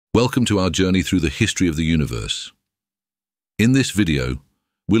Welcome to our journey through the history of the universe. In this video,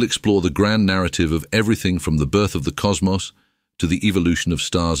 we'll explore the grand narrative of everything from the birth of the cosmos to the evolution of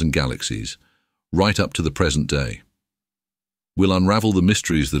stars and galaxies, right up to the present day. We'll unravel the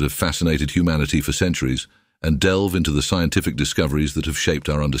mysteries that have fascinated humanity for centuries and delve into the scientific discoveries that have shaped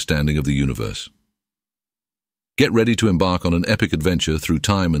our understanding of the universe. Get ready to embark on an epic adventure through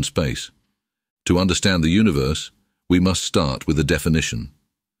time and space. To understand the universe, we must start with a definition.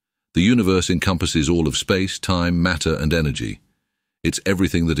 The universe encompasses all of space, time, matter, and energy. It's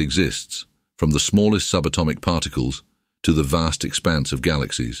everything that exists, from the smallest subatomic particles to the vast expanse of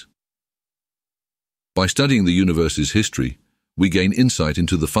galaxies. By studying the universe's history, we gain insight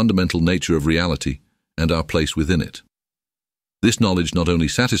into the fundamental nature of reality and our place within it. This knowledge not only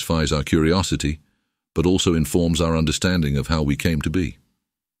satisfies our curiosity, but also informs our understanding of how we came to be.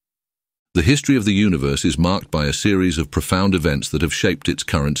 The history of the universe is marked by a series of profound events that have shaped its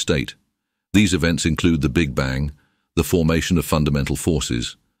current state. These events include the Big Bang, the formation of fundamental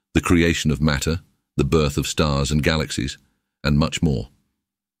forces, the creation of matter, the birth of stars and galaxies, and much more.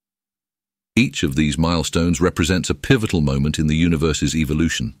 Each of these milestones represents a pivotal moment in the universe's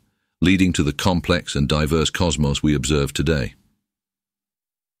evolution, leading to the complex and diverse cosmos we observe today.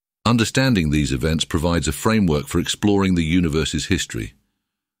 Understanding these events provides a framework for exploring the universe's history.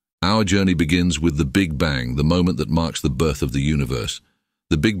 Our journey begins with the Big Bang, the moment that marks the birth of the universe.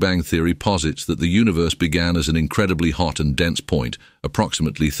 The Big Bang theory posits that the universe began as an incredibly hot and dense point,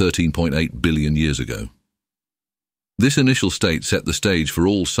 approximately 13.8 billion years ago. This initial state set the stage for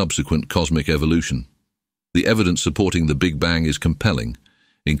all subsequent cosmic evolution. The evidence supporting the Big Bang is compelling,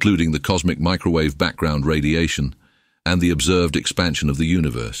 including the cosmic microwave background radiation and the observed expansion of the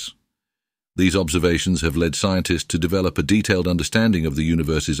universe. These observations have led scientists to develop a detailed understanding of the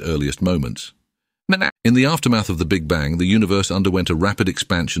universe's earliest moments. In the aftermath of the Big Bang, the universe underwent a rapid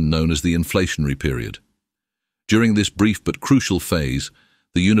expansion known as the inflationary period. During this brief but crucial phase,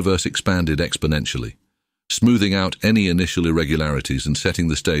 the universe expanded exponentially, smoothing out any initial irregularities and setting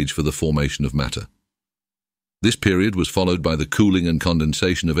the stage for the formation of matter. This period was followed by the cooling and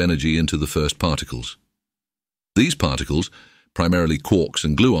condensation of energy into the first particles. These particles, primarily quarks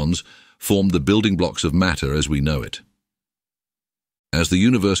and gluons, formed the building blocks of matter as we know it. As the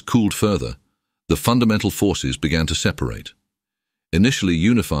universe cooled further, the fundamental forces began to separate. Initially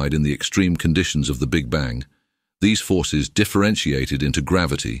unified in the extreme conditions of the Big Bang, these forces differentiated into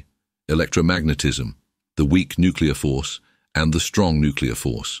gravity, electromagnetism, the weak nuclear force, and the strong nuclear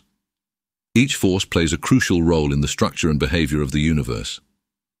force. Each force plays a crucial role in the structure and behavior of the universe.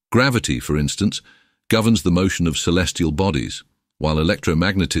 Gravity, for instance, governs the motion of celestial bodies, while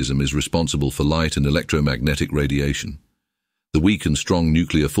electromagnetism is responsible for light and electromagnetic radiation. The weak and strong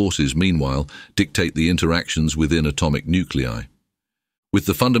nuclear forces, meanwhile, dictate the interactions within atomic nuclei. With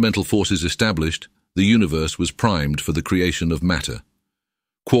the fundamental forces established, the universe was primed for the creation of matter.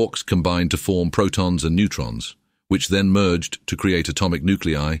 Quarks combined to form protons and neutrons, which then merged to create atomic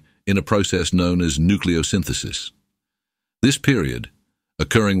nuclei in a process known as nucleosynthesis. This period,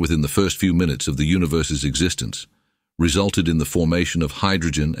 occurring within the first few minutes of the universe's existence, resulted in the formation of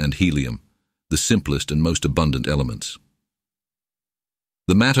hydrogen and helium, the simplest and most abundant elements.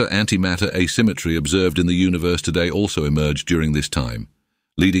 The matter-antimatter asymmetry observed in the universe today also emerged during this time,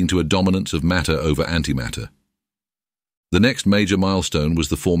 leading to a dominance of matter over antimatter. The next major milestone was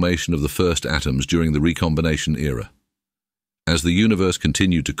the formation of the first atoms during the recombination era. As the universe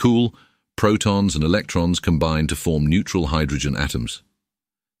continued to cool, protons and electrons combined to form neutral hydrogen atoms.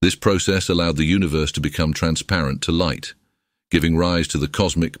 This process allowed the universe to become transparent to light, giving rise to the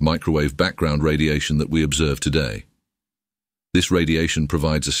cosmic microwave background radiation that we observe today. This radiation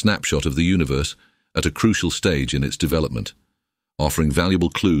provides a snapshot of the universe at a crucial stage in its development, offering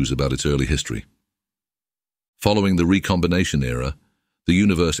valuable clues about its early history. Following the recombination era, the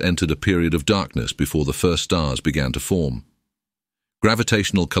universe entered a period of darkness before the first stars began to form.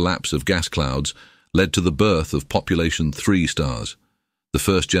 Gravitational collapse of gas clouds led to the birth of population 3 stars, the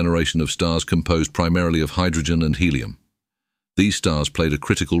first generation of stars composed primarily of hydrogen and helium. These stars played a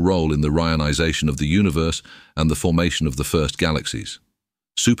critical role in the ionization of the universe and the formation of the first galaxies.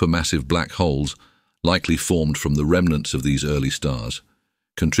 Supermassive black holes, likely formed from the remnants of these early stars,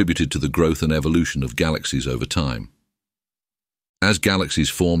 contributed to the growth and evolution of galaxies over time. As galaxies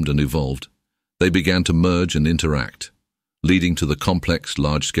formed and evolved, they began to merge and interact, leading to the complex,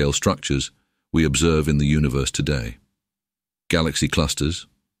 large-scale structures we observe in the universe today. Galaxy clusters,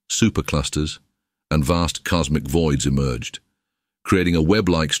 superclusters, and vast cosmic voids emerged, creating a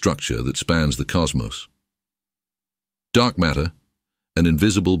web-like structure that spans the cosmos. Dark matter, an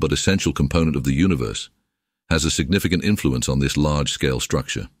invisible but essential component of the universe, has a significant influence on this large-scale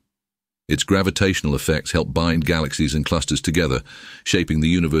structure. Its gravitational effects help bind galaxies and clusters together, shaping the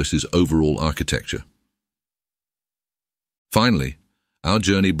universe's overall architecture. Finally, our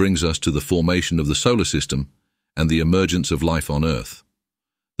journey brings us to the formation of the solar system and the emergence of life on Earth.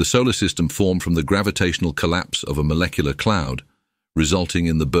 The solar system formed from the gravitational collapse of a molecular cloud, resulting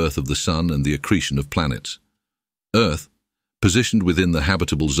in the birth of the Sun and the accretion of planets. Earth, positioned within the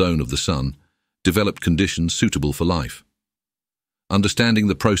habitable zone of the Sun, developed conditions suitable for life. Understanding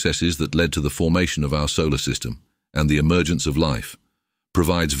the processes that led to the formation of our solar system and the emergence of life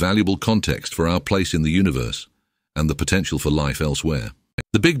provides valuable context for our place in the universe and the potential for life elsewhere.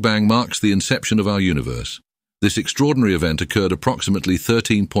 The Big Bang marks the inception of our universe. This extraordinary event occurred approximately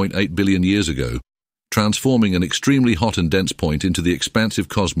 13.8 billion years ago, transforming an extremely hot and dense point into the expansive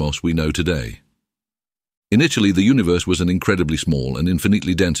cosmos we know today. Initially, the universe was an incredibly small and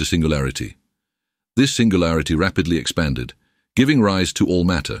infinitely dense singularity. This singularity rapidly expanded, giving rise to all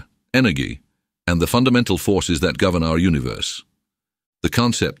matter, energy, and the fundamental forces that govern our universe. The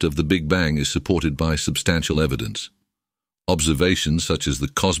concept of the Big Bang is supported by substantial evidence. Observations such as the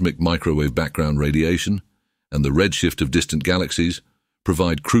cosmic microwave background radiation and the redshift of distant galaxies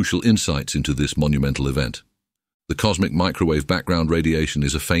provide crucial insights into this monumental event. The cosmic microwave background radiation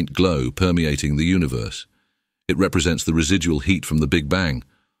is a faint glow permeating the universe. It represents the residual heat from the Big Bang,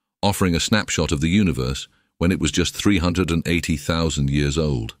 offering a snapshot of the universe when it was just 380,000 years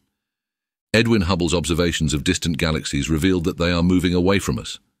old. Edwin Hubble's observations of distant galaxies revealed that they are moving away from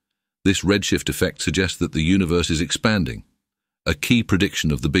us. This redshift effect suggests that the universe is expanding, a key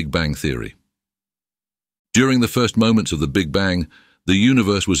prediction of the Big Bang theory. During the first moments of the Big Bang, the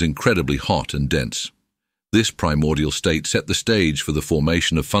universe was incredibly hot and dense. This primordial state set the stage for the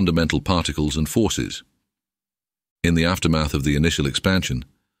formation of fundamental particles and forces. In the aftermath of the initial expansion,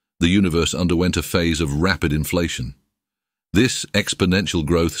 the universe underwent a phase of rapid inflation. This exponential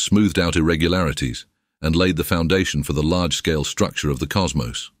growth smoothed out irregularities and laid the foundation for the large-scale structure of the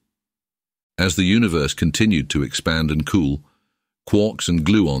cosmos. As the universe continued to expand and cool, quarks and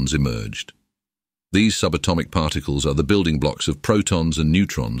gluons emerged. These subatomic particles are the building blocks of protons and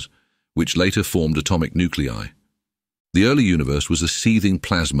neutrons, which later formed atomic nuclei. The early universe was a seething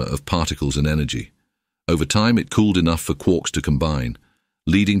plasma of particles and energy. Over time, it cooled enough for quarks to combine,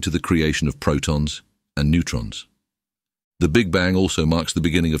 leading to the creation of protons and neutrons. The Big Bang also marks the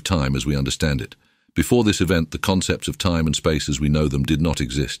beginning of time as we understand it. Before this event, the concepts of time and space as we know them did not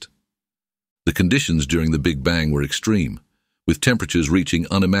exist. The conditions during the Big Bang were extreme, with temperatures reaching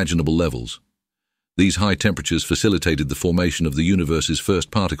unimaginable levels. These high temperatures facilitated the formation of the universe's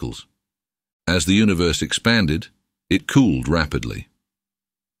first particles. As the universe expanded, it cooled rapidly.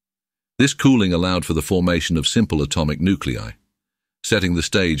 This cooling allowed for the formation of simple atomic nuclei, setting the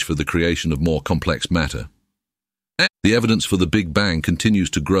stage for the creation of more complex matter. The evidence for the Big Bang continues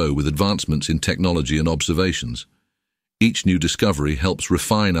to grow with advancements in technology and observations. Each new discovery helps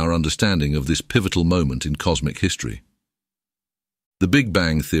refine our understanding of this pivotal moment in cosmic history. The Big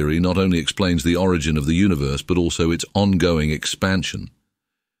Bang theory not only explains the origin of the universe but also its ongoing expansion.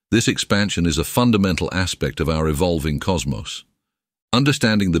 This expansion is a fundamental aspect of our evolving cosmos.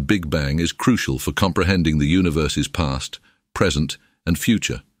 Understanding the Big Bang is crucial for comprehending the universe's past, present, and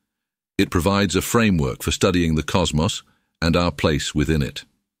future. It provides a framework for studying the cosmos and our place within it.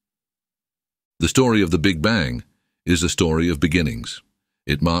 The story of the Big Bang is a story of beginnings.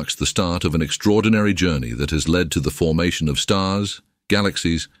 It marks the start of an extraordinary journey that has led to the formation of stars,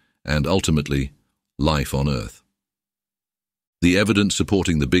 galaxies, and ultimately, life on Earth. The evidence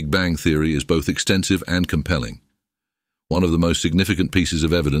supporting the Big Bang theory is both extensive and compelling. One of the most significant pieces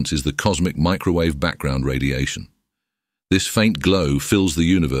of evidence is the cosmic microwave background radiation. This faint glow fills the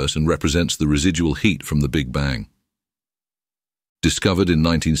universe and represents the residual heat from the Big Bang. Discovered in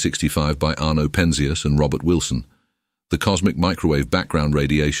 1965 by Arno Penzias and Robert Wilson, the cosmic microwave background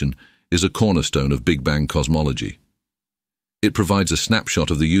radiation is a cornerstone of Big Bang cosmology. It provides a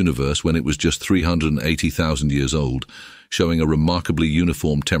snapshot of the universe when it was just 380,000 years old, showing a remarkably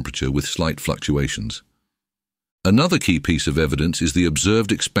uniform temperature with slight fluctuations. Another key piece of evidence is the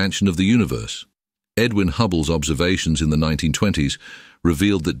observed expansion of the universe. Edwin Hubble's observations in the 1920s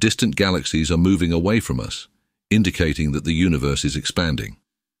revealed that distant galaxies are moving away from us, indicating that the universe is expanding.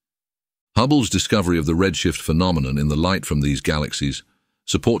 Hubble's discovery of the redshift phenomenon in the light from these galaxies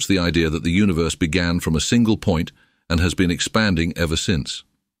supports the idea that the universe began from a single point and has been expanding ever since.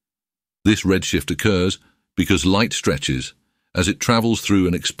 This redshift occurs because light stretches as it travels through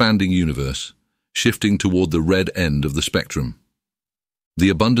an expanding universe, shifting toward the red end of the spectrum. The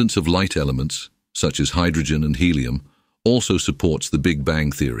abundance of light elements, such as hydrogen and helium, also supports the Big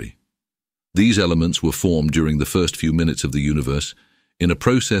Bang theory. These elements were formed during the first few minutes of the universe, in a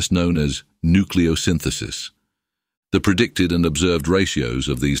process known as nucleosynthesis. The predicted and observed ratios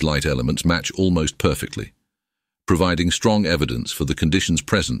of these light elements match almost perfectly, providing strong evidence for the conditions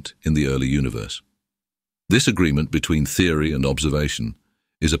present in the early universe. This agreement between theory and observation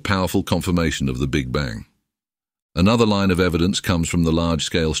is a powerful confirmation of the Big Bang. Another line of evidence comes from the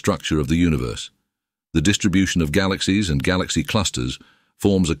large-scale structure of the universe. The distribution of galaxies and galaxy clusters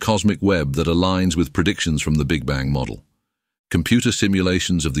forms a cosmic web that aligns with predictions from the Big Bang model. Computer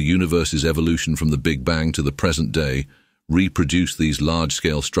simulations of the universe's evolution from the Big Bang to the present day reproduce these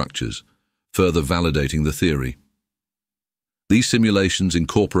large-scale structures, further validating the theory. These simulations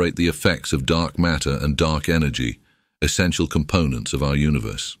incorporate the effects of dark matter and dark energy, essential components of our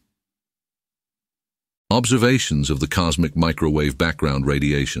universe. Observations of the cosmic microwave background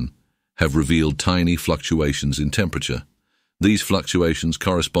radiation have revealed tiny fluctuations in temperature. These fluctuations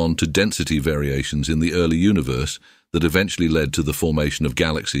correspond to density variations in the early universe that eventually led to the formation of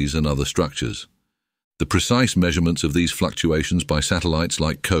galaxies and other structures. The precise measurements of these fluctuations by satellites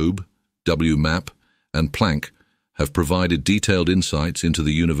like COBE, WMAP, and Planck have provided detailed insights into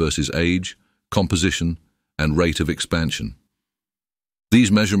the universe's age, composition, and rate of expansion.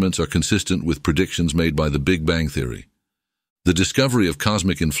 These measurements are consistent with predictions made by the Big Bang theory. The discovery of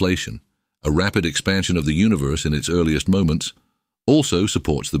cosmic inflation, a rapid expansion of the universe in its earliest moments, also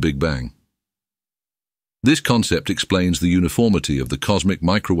supports the Big Bang. This concept explains the uniformity of the cosmic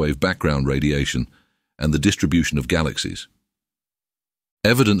microwave background radiation and the distribution of galaxies.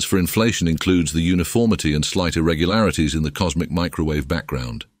 Evidence for inflation includes the uniformity and slight irregularities in the cosmic microwave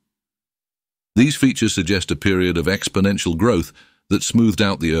background. These features suggest a period of exponential growth that smoothed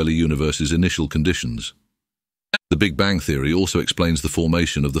out the early universe's initial conditions. The Big Bang theory also explains the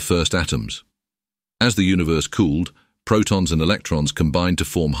formation of the first atoms. As the universe cooled, protons and electrons combined to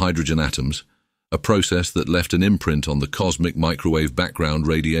form hydrogen atoms, a process that left an imprint on the cosmic microwave background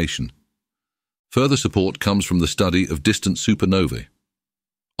radiation. Further support comes from the study of distant supernovae.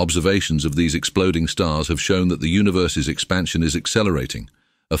 Observations of these exploding stars have shown that the universe's expansion is accelerating,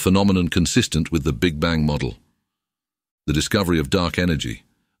 a phenomenon consistent with the Big Bang model. The discovery of dark energy,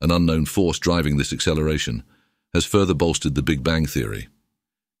 an unknown force driving this acceleration, has further bolstered the Big Bang theory.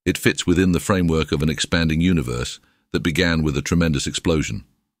 It fits within the framework of an expanding universe that began with a tremendous explosion.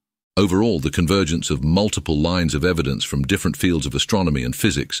 Overall, the convergence of multiple lines of evidence from different fields of astronomy and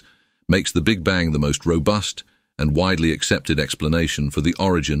physics makes the Big Bang the most robust and widely accepted explanation for the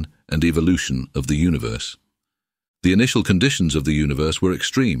origin and evolution of the universe. The initial conditions of the universe were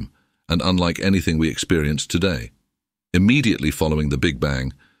extreme and unlike anything we experience today. Immediately following the Big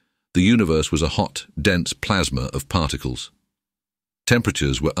Bang, the universe was a hot, dense plasma of particles.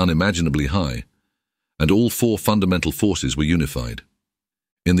 Temperatures were unimaginably high, and all four fundamental forces were unified.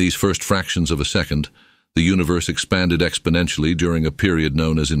 In these first fractions of a second, the universe expanded exponentially during a period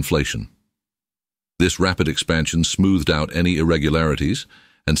known as inflation. This rapid expansion smoothed out any irregularities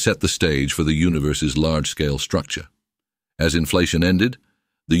and set the stage for the universe's large-scale structure. As inflation ended,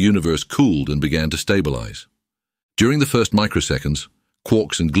 the universe cooled and began to stabilize. During the first microseconds,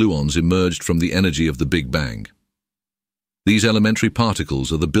 quarks and gluons emerged from the energy of the Big Bang. These elementary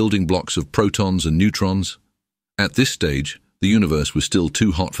particles are the building blocks of protons and neutrons. At this stage, the universe was still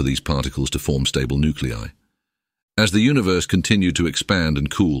too hot for these particles to form stable nuclei. As the universe continued to expand and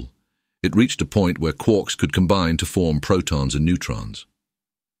cool, it reached a point where quarks could combine to form protons and neutrons.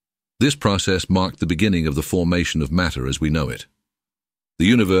 This process marked the beginning of the formation of matter as we know it. The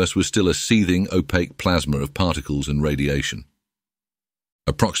universe was still a seething, opaque plasma of particles and radiation.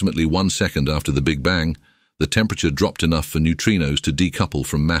 Approximately 1 second after the Big Bang, the temperature dropped enough for neutrinos to decouple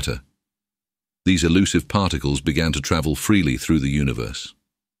from matter. These elusive particles began to travel freely through the universe.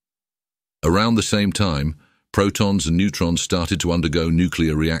 Around the same time, protons and neutrons started to undergo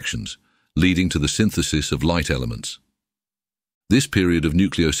nuclear reactions, leading to the synthesis of light elements. This period of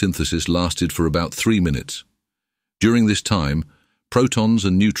nucleosynthesis lasted for about 3 minutes. During this time, protons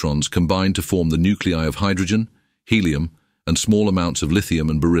and neutrons combined to form the nuclei of hydrogen, helium, and small amounts of lithium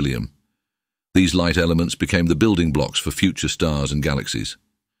and beryllium. These light elements became the building blocks for future stars and galaxies.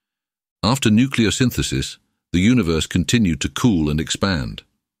 After nucleosynthesis, the universe continued to cool and expand.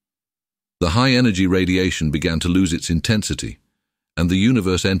 The high-energy radiation began to lose its intensity, and the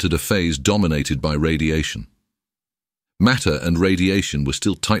universe entered a phase dominated by radiation. Matter and radiation were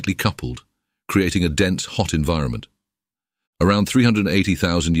still tightly coupled, creating a dense, hot environment. Around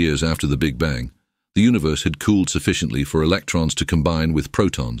 380,000 years after the Big Bang, the universe had cooled sufficiently for electrons to combine with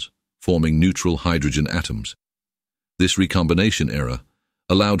protons, forming neutral hydrogen atoms. This recombination era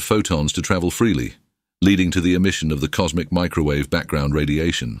allowed photons to travel freely, leading to the emission of the cosmic microwave background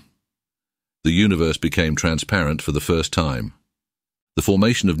radiation. The universe became transparent for the first time. The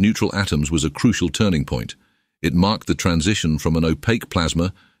formation of neutral atoms was a crucial turning point. It marked the transition from an opaque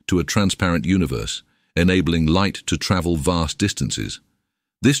plasma to a transparent universe, enabling light to travel vast distances.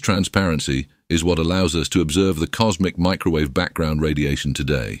 This transparency is what allows us to observe the cosmic microwave background radiation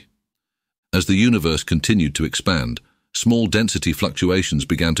today. As the universe continued to expand, small density fluctuations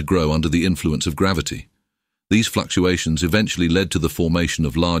began to grow under the influence of gravity. These fluctuations eventually led to the formation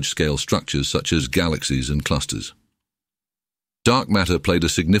of large-scale structures such as galaxies and clusters. Dark matter played a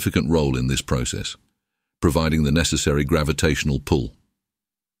significant role in this process, providing the necessary gravitational pull.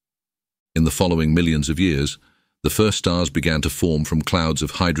 In the following millions of years, the first stars began to form from clouds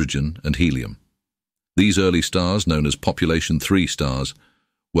of hydrogen and helium. These early stars, known as population 3 stars,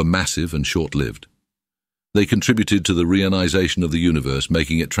 were massive and short-lived. They contributed to the reionization of the universe,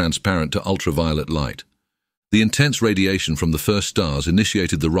 making it transparent to ultraviolet light. The intense radiation from the first stars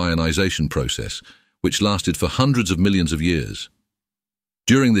initiated the reionization process, which lasted for hundreds of millions of years.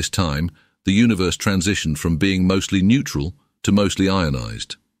 During this time, the universe transitioned from being mostly neutral to mostly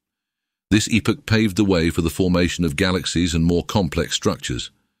ionized. This epoch paved the way for the formation of galaxies and more complex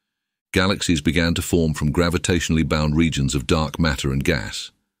structures. Galaxies began to form from gravitationally bound regions of dark matter and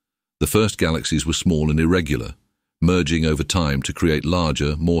gas. The first galaxies were small and irregular, merging over time to create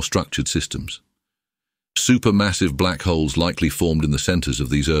larger, more structured systems. Supermassive black holes likely formed in the centers of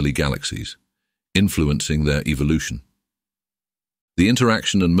these early galaxies, influencing their evolution. The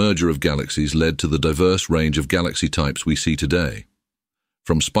interaction and merger of galaxies led to the diverse range of galaxy types we see today.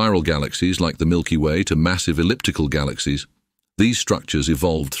 From spiral galaxies like the Milky Way to massive elliptical galaxies, these structures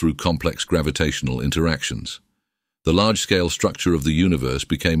evolved through complex gravitational interactions. The large-scale structure of the universe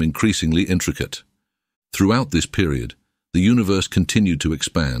became increasingly intricate. Throughout this period, the universe continued to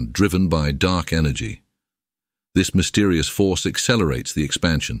expand, driven by dark energy. This mysterious force accelerates the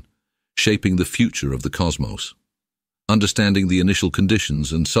expansion, shaping the future of the cosmos. Understanding the initial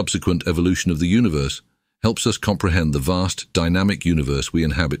conditions and subsequent evolution of the universe helps us comprehend the vast, dynamic universe we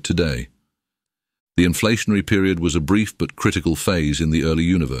inhabit today. The inflationary period was a brief but critical phase in the early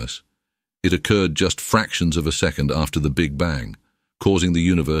universe. It occurred just fractions of a second after the Big Bang, causing the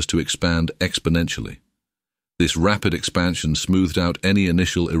universe to expand exponentially. This rapid expansion smoothed out any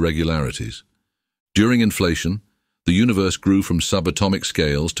initial irregularities. During inflation, the universe grew from subatomic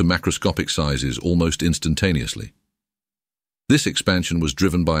scales to macroscopic sizes almost instantaneously. This expansion was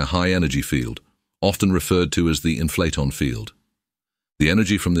driven by a high-energy field, often referred to as the inflaton field. The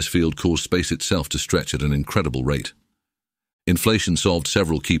energy from this field caused space itself to stretch at an incredible rate. Inflation solved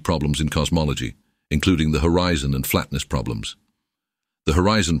several key problems in cosmology, including the horizon and flatness problems. The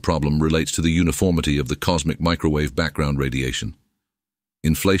horizon problem relates to the uniformity of the cosmic microwave background radiation.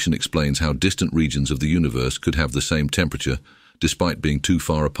 Inflation explains how distant regions of the universe could have the same temperature despite being too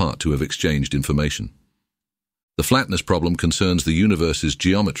far apart to have exchanged information. The flatness problem concerns the universe's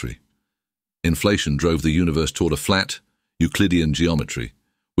geometry. Inflation drove the universe toward a flat, Euclidean geometry,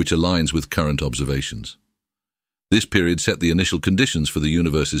 which aligns with current observations. This period set the initial conditions for the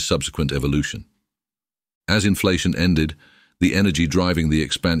universe's subsequent evolution. As inflation ended, the energy driving the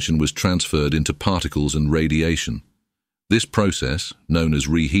expansion was transferred into particles and radiation. This process, known as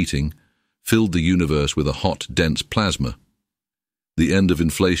reheating, filled the universe with a hot, dense plasma. The end of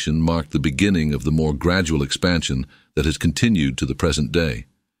inflation marked the beginning of the more gradual expansion that has continued to the present day.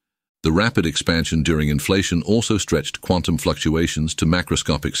 The rapid expansion during inflation also stretched quantum fluctuations to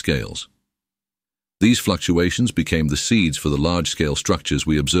macroscopic scales. These fluctuations became the seeds for the large-scale structures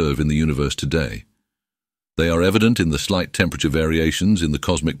we observe in the universe today. They are evident in the slight temperature variations in the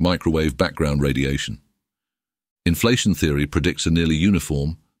cosmic microwave background radiation. Inflation theory predicts a nearly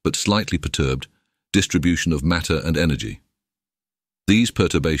uniform, but slightly perturbed, distribution of matter and energy. These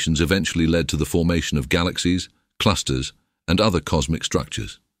perturbations eventually led to the formation of galaxies, clusters, and other cosmic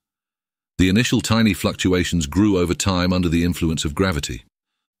structures. The initial tiny fluctuations grew over time under the influence of gravity.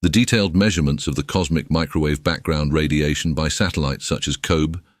 The detailed measurements of the cosmic microwave background radiation by satellites such as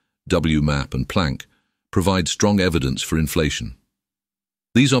COBE, WMAP, and Planck provide strong evidence for inflation.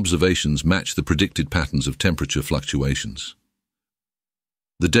 These observations match the predicted patterns of temperature fluctuations.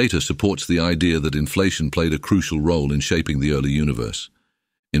 The data supports the idea that inflation played a crucial role in shaping the early universe.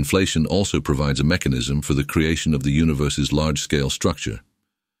 Inflation also provides a mechanism for the creation of the universe's large-scale structure.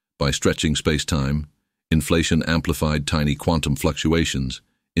 By stretching space-time, inflation amplified tiny quantum fluctuations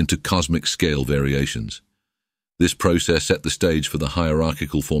into cosmic scale variations. This process set the stage for the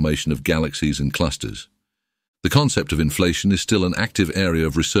hierarchical formation of galaxies and clusters. The concept of inflation is still an active area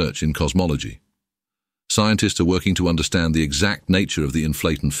of research in cosmology. Scientists are working to understand the exact nature of the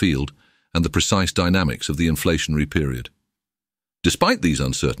inflaton field and the precise dynamics of the inflationary period. Despite these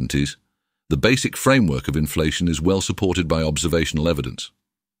uncertainties, The basic framework of inflation is well supported by observational evidence.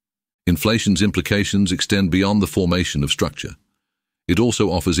 Inflation's implications extend beyond the formation of structure. It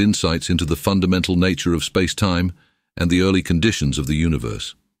also offers insights into the fundamental nature of space-time and the early conditions of the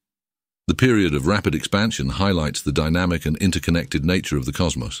universe. The period of rapid expansion highlights the dynamic and interconnected nature of the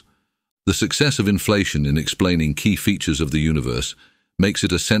cosmos. The success of inflation in explaining key features of the universe makes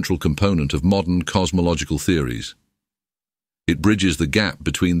it a central component of modern cosmological theories. It bridges the gap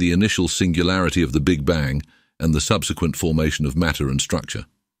between the initial singularity of the Big Bang and the subsequent formation of matter and structure.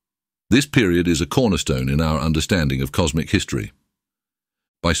 This period is a cornerstone in our understanding of cosmic history.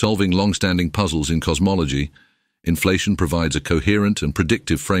 By solving long-standing puzzles in cosmology, inflation provides a coherent and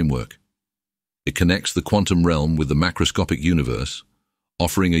predictive framework. It connects the quantum realm with the macroscopic universe,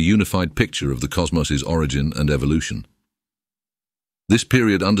 offering a unified picture of the cosmos's origin and evolution. This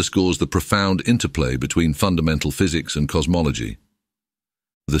period underscores the profound interplay between fundamental physics and cosmology.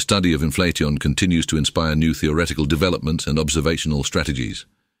 The study of inflation continues to inspire new theoretical developments and observational strategies.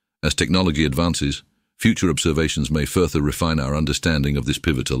 As technology advances, future observations may further refine our understanding of this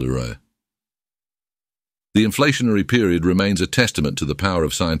pivotal era. The inflationary period remains a testament to the power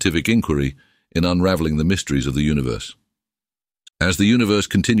of scientific inquiry in unraveling the mysteries of the universe. As the universe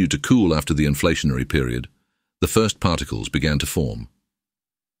continued to cool after the inflationary period, the first particles began to form.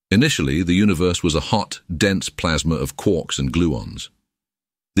 Initially, the universe was a hot, dense plasma of quarks and gluons.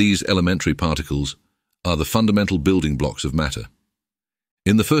 These elementary particles are the fundamental building blocks of matter.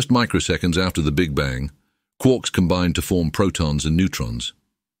 In the first microseconds after the Big Bang, quarks combined to form protons and neutrons.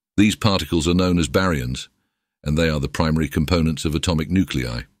 These particles are known as baryons, and they are the primary components of atomic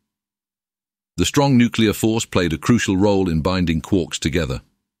nuclei. The strong nuclear force played a crucial role in binding quarks together.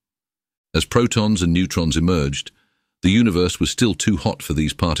 As protons and neutrons emerged, the universe was still too hot for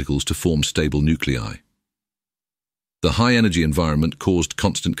these particles to form stable nuclei. The high-energy environment caused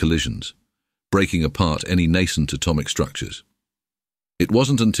constant collisions, breaking apart any nascent atomic structures. It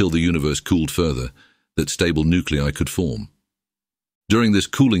wasn't until the universe cooled further that stable nuclei could form. During this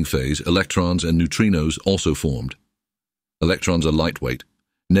cooling phase, electrons and neutrinos also formed. Electrons are lightweight,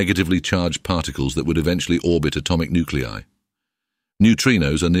 negatively charged particles that would eventually orbit atomic nuclei.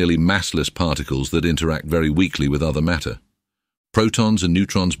 Neutrinos are nearly massless particles that interact very weakly with other matter. Protons and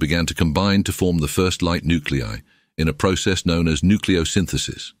neutrons began to combine to form the first light nuclei in a process known as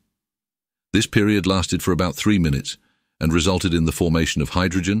nucleosynthesis. This period lasted for about 3 minutes and resulted in the formation of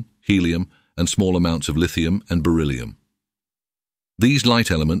hydrogen, helium, and small amounts of lithium and beryllium. These light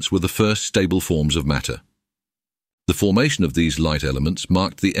elements were the first stable forms of matter. The formation of these light elements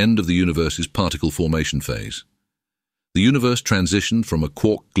marked the end of the universe's particle formation phase. The universe transitioned from a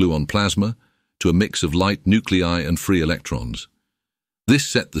quark-gluon plasma to a mix of light nuclei and free electrons. This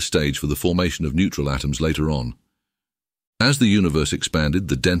set the stage for the formation of neutral atoms later on. As the universe expanded,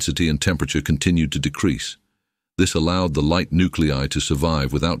 the density and temperature continued to decrease. This allowed the light nuclei to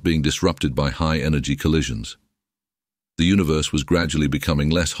survive without being disrupted by high-energy collisions. The universe was gradually becoming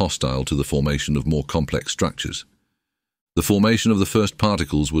less hostile to the formation of more complex structures. The formation of the first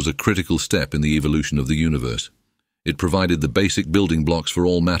particles was a critical step in the evolution of the universe. It provided the basic building blocks for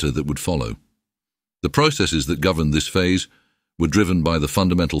all matter that would follow. The processes that governed this phase were driven by the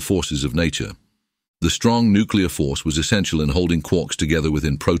fundamental forces of nature. The strong nuclear force was essential in holding quarks together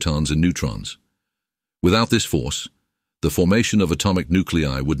within protons and neutrons. Without this force, the formation of atomic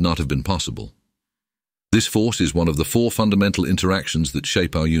nuclei would not have been possible. This force is one of the 4 fundamental interactions that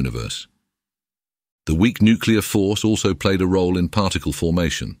shape our universe. The weak nuclear force also played a role in particle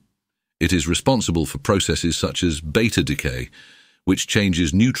formation. It is responsible for processes such as beta decay, which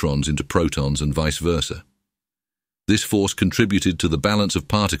changes neutrons into protons and vice versa. This force contributed to the balance of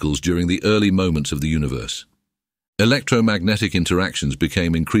particles during the early moments of the universe. Electromagnetic interactions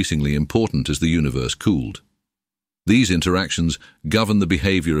became increasingly important as the universe cooled. These interactions govern the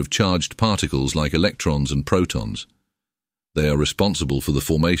behavior of charged particles like electrons and protons. They are responsible for the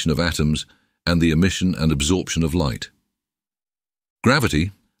formation of atoms and the emission and absorption of light.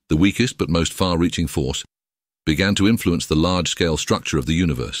 Gravity, the weakest but most far-reaching force, began to influence the large-scale structure of the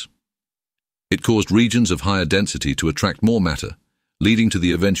universe. It caused regions of higher density to attract more matter, leading to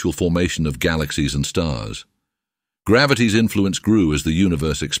the eventual formation of galaxies and stars. Gravity's influence grew as the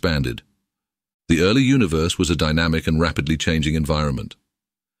universe expanded. The early universe was a dynamic and rapidly changing environment.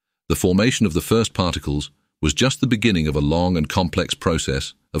 The formation of the first particles was just the beginning of a long and complex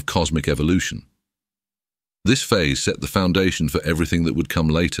process of cosmic evolution. This phase set the foundation for everything that would come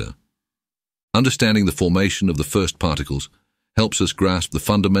later. Understanding the formation of the first particles helps us grasp the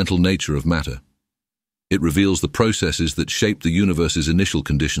fundamental nature of matter. It reveals the processes that shaped the universe's initial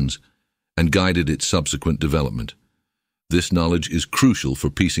conditions and guided its subsequent development. This knowledge is crucial for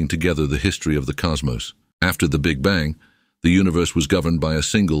piecing together the history of the cosmos. After the Big Bang, the universe was governed by a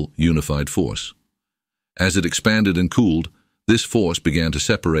single, unified force. As it expanded and cooled, this force began to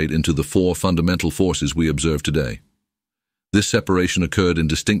separate into the four fundamental forces we observe today. This separation occurred in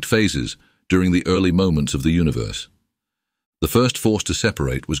distinct phases during the early moments of the universe. The first force to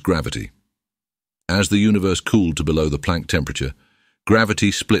separate was gravity. As the universe cooled to below the Planck temperature,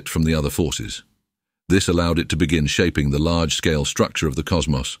 gravity split from the other forces. This allowed it to begin shaping the large-scale structure of the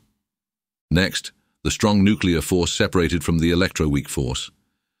cosmos. Next, the strong nuclear force separated from the electroweak force.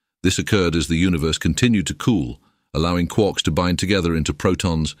 This occurred as the universe continued to cool, allowing quarks to bind together into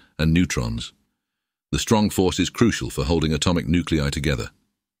protons and neutrons. The strong force is crucial for holding atomic nuclei together.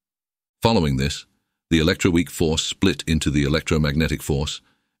 Following this, the electroweak force split into the electromagnetic force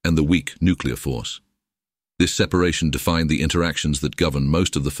and the weak nuclear force. This separation defined the interactions that govern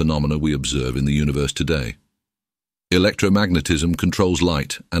most of the phenomena we observe in the universe today. Electromagnetism controls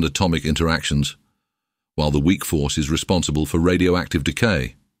light and atomic interactions, while the weak force is responsible for radioactive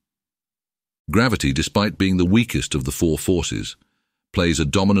decay. Gravity, despite being the weakest of the four forces, plays a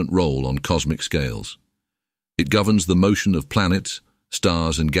dominant role on cosmic scales. It governs the motion of planets,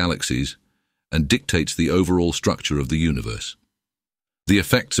 stars, and galaxies, and dictates the overall structure of the universe. The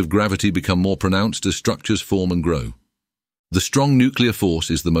effects of gravity become more pronounced as structures form and grow. The strong nuclear force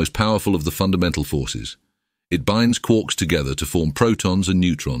is the most powerful of the fundamental forces. It binds quarks together to form protons and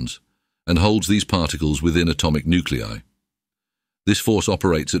neutrons, and holds these particles within atomic nuclei. This force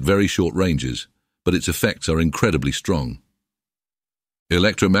operates at very short ranges, but its effects are incredibly strong.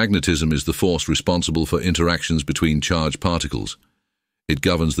 Electromagnetism is the force responsible for interactions between charged particles. It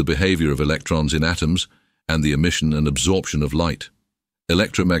governs the behavior of electrons in atoms and the emission and absorption of light.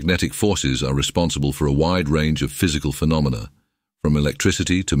 Electromagnetic forces are responsible for a wide range of physical phenomena, from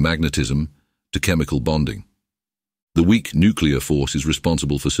electricity to magnetism to chemical bonding. The weak nuclear force is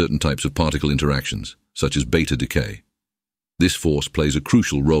responsible for certain types of particle interactions, such as beta decay. This force plays a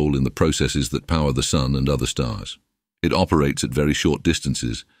crucial role in the processes that power the Sun and other stars. It operates at very short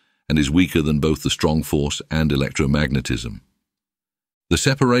distances and is weaker than both the strong force and electromagnetism. The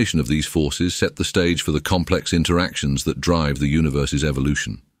separation of these forces set the stage for the complex interactions that drive the universe's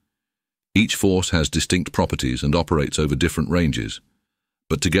evolution. Each force has distinct properties and operates over different ranges,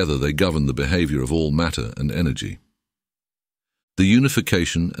 but together they govern the behavior of all matter and energy. The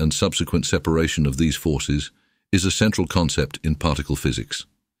unification and subsequent separation of these forces is a central concept in particle physics.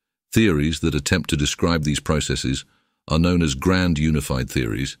 Theories that attempt to describe these processes are known as grand unified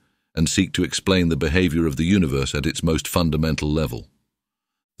theories and seek to explain the behavior of the universe at its most fundamental level.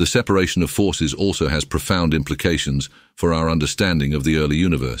 The separation of forces also has profound implications for our understanding of the early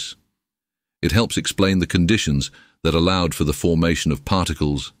universe. It helps explain the conditions that allowed for the formation of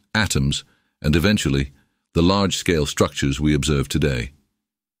particles, atoms, and eventually, the large-scale structures we observe today.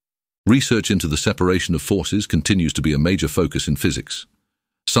 Research into the separation of forces continues to be a major focus in physics.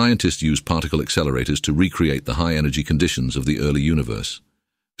 Scientists use particle accelerators to recreate the high-energy conditions of the early universe,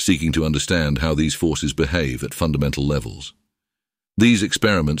 seeking to understand how these forces behave at fundamental levels. These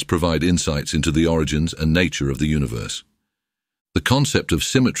experiments provide insights into the origins and nature of the universe. The concept of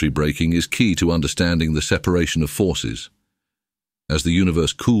symmetry breaking is key to understanding the separation of forces. As the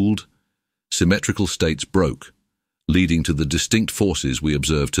universe cooled, symmetrical states broke, leading to the distinct forces we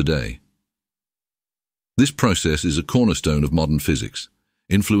observe today. This process is a cornerstone of modern physics,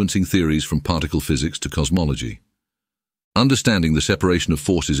 influencing theories from particle physics to cosmology. Understanding the separation of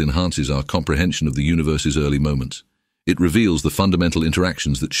forces enhances our comprehension of the universe's early moments. It reveals the fundamental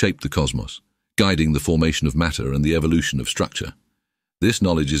interactions that shape the cosmos, guiding the formation of matter and the evolution of structure. This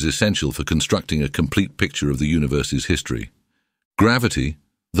knowledge is essential for constructing a complete picture of the universe's history. Gravity,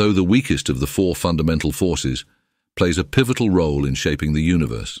 though the weakest of the four fundamental forces, plays a pivotal role in shaping the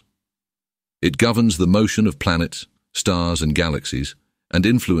universe. It governs the motion of planets, stars, and galaxies, and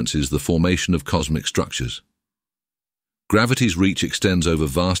influences the formation of cosmic structures. Gravity's reach extends over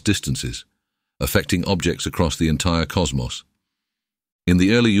vast distances, affecting objects across the entire cosmos. In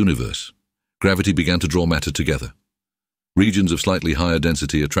the early universe, gravity began to draw matter together. Regions of slightly higher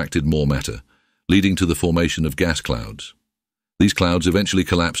density attracted more matter, leading to the formation of gas clouds. These clouds eventually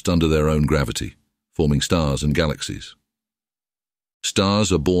collapsed under their own gravity, forming stars and galaxies.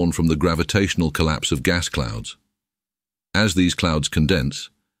 Stars are born from the gravitational collapse of gas clouds. As these clouds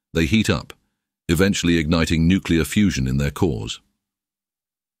condense, they heat up, eventually igniting nuclear fusion in their cores.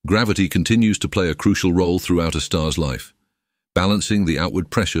 Gravity continues to play a crucial role throughout a star's life, balancing the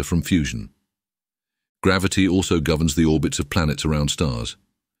outward pressure from fusion. Gravity also governs the orbits of planets around stars.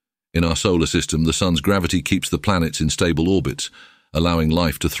 In our solar system, the Sun's gravity keeps the planets in stable orbits, allowing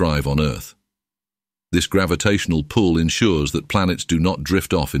life to thrive on Earth. This gravitational pull ensures that planets do not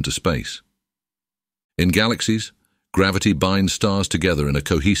drift off into space. In galaxies, gravity binds stars together in a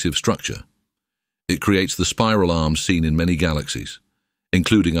cohesive structure. It creates the spiral arms seen in many galaxies,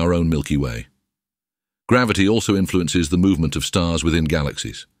 including our own Milky Way. Gravity also influences the movement of stars within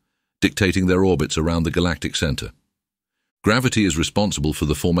galaxies, dictating their orbits around the galactic center. Gravity is responsible for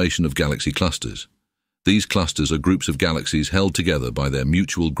the formation of galaxy clusters. These clusters are groups of galaxies held together by their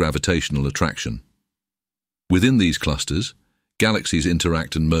mutual gravitational attraction. Within these clusters, galaxies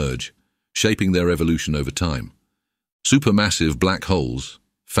interact and merge, shaping their evolution over time. Supermassive black holes,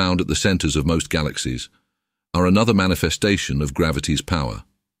 found at the centers of most galaxies, are another manifestation of gravity's power.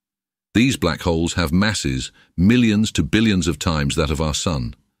 These black holes have masses millions to billions of times that of our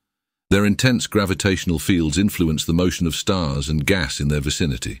Sun. Their intense gravitational fields influence the motion of stars and gas in their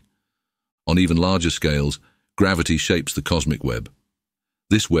vicinity. On even larger scales, gravity shapes the cosmic web.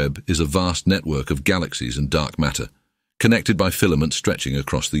 This web is a vast network of galaxies and dark matter, connected by filaments stretching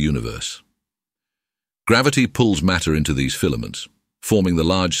across the universe. Gravity pulls matter into these filaments, forming the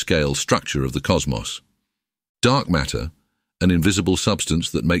large-scale structure of the cosmos. Dark matter, an invisible substance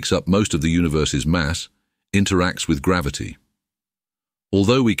that makes up most of the universe's mass, interacts with gravity.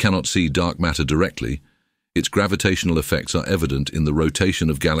 Although we cannot see dark matter directly, its gravitational effects are evident in the rotation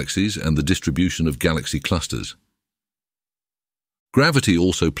of galaxies and the distribution of galaxy clusters. Gravity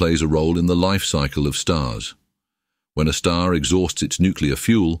also plays a role in the life cycle of stars. When a star exhausts its nuclear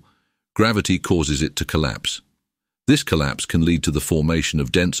fuel, gravity causes it to collapse. This collapse can lead to the formation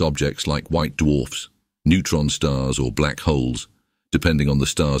of dense objects like white dwarfs, neutron stars, or black holes, depending on the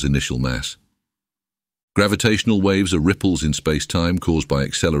star's initial mass. Gravitational waves are ripples in space-time caused by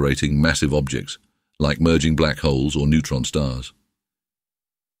accelerating massive objects, like merging black holes or neutron stars.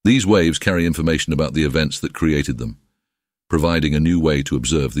 These waves carry information about the events that created them, providing a new way to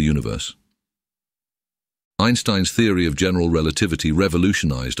observe the universe. Einstein's theory of general relativity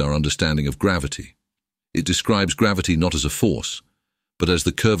revolutionized our understanding of gravity. It describes gravity not as a force, but as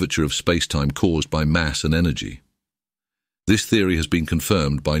the curvature of space-time caused by mass and energy. This theory has been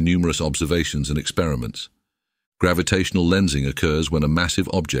confirmed by numerous observations and experiments. Gravitational lensing occurs when a massive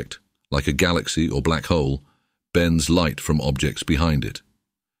object, like a galaxy or black hole, bends light from objects behind it.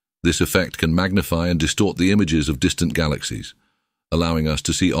 This effect can magnify and distort the images of distant galaxies, allowing us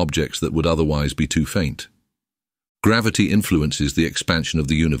to see objects that would otherwise be too faint. Gravity influences the expansion of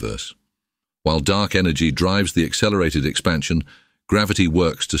the universe. While dark energy drives the accelerated expansion, gravity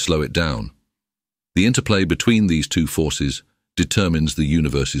works to slow it down. The interplay between these two forces determines the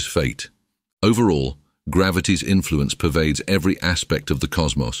universe's fate. Overall, gravity's influence pervades every aspect of the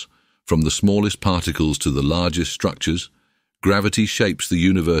cosmos, from the smallest particles to the largest structures. Gravity shapes the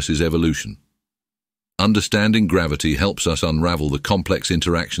universe's evolution. Understanding gravity helps us unravel the complex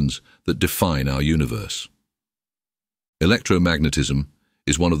interactions that define our universe. Electromagnetism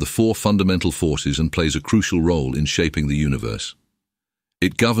is one of the four fundamental forces and plays a crucial role in shaping the universe.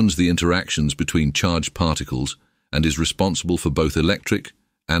 It governs the interactions between charged particles and is responsible for both electric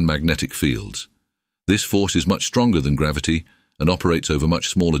and magnetic fields. This force is much stronger than gravity and operates over much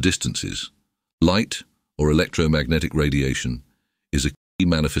smaller distances. Light, or electromagnetic radiation, is a key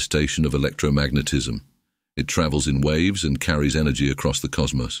manifestation of electromagnetism. It travels in waves and carries energy across the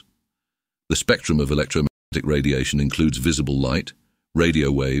cosmos. The spectrum of electromagnetic radiation includes visible light,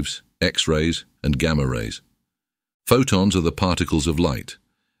 radio waves, X-rays, and gamma rays. Photons are the particles of light,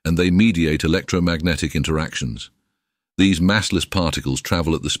 and they mediate electromagnetic interactions. These massless particles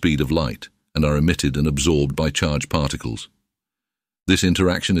travel at the speed of light and are emitted and absorbed by charged particles. This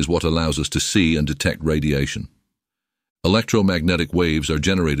interaction is what allows us to see and detect radiation. Electromagnetic waves are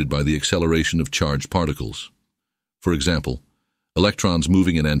generated by the acceleration of charged particles. For example, electrons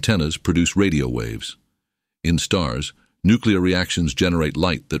moving in antennas produce radio waves. In stars, nuclear reactions generate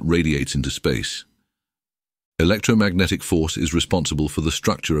light that radiates into space. Electromagnetic force is responsible for the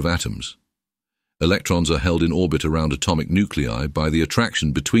structure of atoms. Electrons are held in orbit around atomic nuclei by the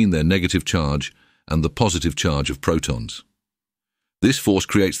attraction between their negative charge and the positive charge of protons. This force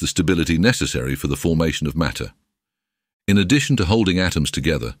creates the stability necessary for the formation of matter. In addition to holding atoms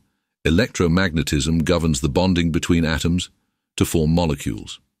together, electromagnetism governs the bonding between atoms to form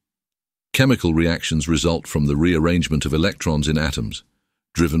molecules. Chemical reactions result from the rearrangement of electrons in atoms,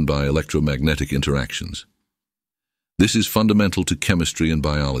 driven by electromagnetic interactions. This is fundamental to chemistry and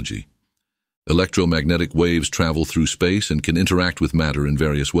biology. Electromagnetic waves travel through space and can interact with matter in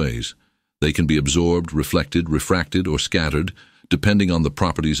various ways. They can be absorbed, reflected, refracted, or scattered, depending on the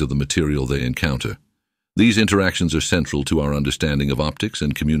properties of the material they encounter. These interactions are central to our understanding of optics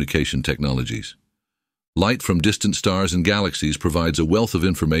and communication technologies. Light from distant stars and galaxies provides a wealth of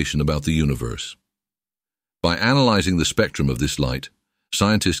information about the universe. By analyzing the spectrum of this light,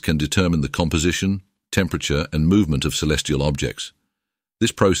 scientists can determine the composition, temperature, and movement of celestial objects.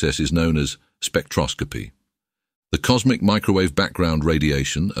 This process is known as spectroscopy. The cosmic microwave background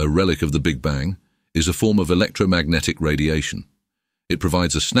radiation, a relic of the Big Bang, is a form of electromagnetic radiation. It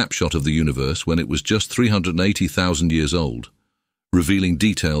provides a snapshot of the universe when it was just 380,000 years old, revealing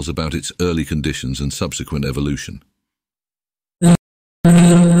details about its early conditions and subsequent evolution.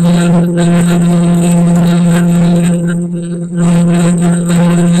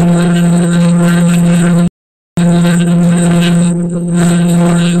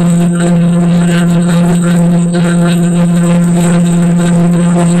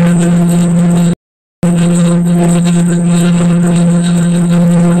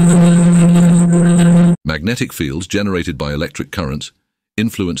 Magnetic fields generated by electric currents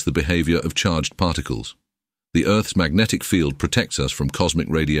influence the behavior of charged particles. The Earth's magnetic field protects us from cosmic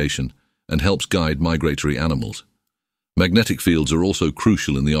radiation and helps guide migratory animals. Magnetic fields are also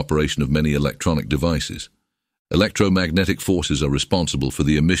crucial in the operation of many electronic devices. Electromagnetic forces are responsible for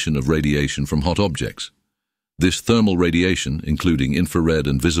the emission of radiation from hot objects. This thermal radiation, including infrared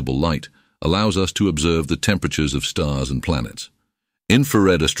and visible light, allows us to observe the temperatures of stars and planets.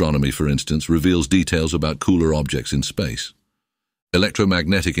 Infrared astronomy, for instance, reveals details about cooler objects in space.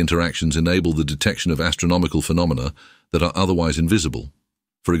 Electromagnetic interactions enable the detection of astronomical phenomena that are otherwise invisible.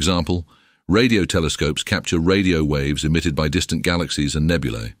 For example, radio telescopes capture radio waves emitted by distant galaxies and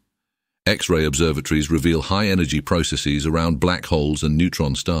nebulae. X-ray observatories reveal high-energy processes around black holes and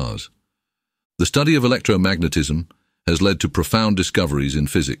neutron stars. The study of electromagnetism has led to profound discoveries in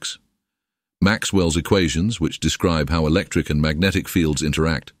physics. Maxwell's equations, which describe how electric and magnetic fields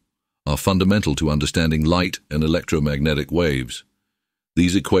interact, are fundamental to understanding light and electromagnetic waves.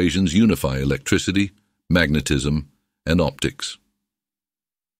 These equations unify electricity, magnetism, and optics.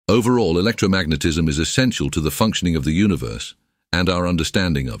 Overall, electromagnetism is essential to the functioning of the universe and our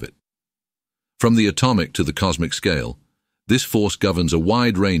understanding of it. From the atomic to the cosmic scale, this force governs a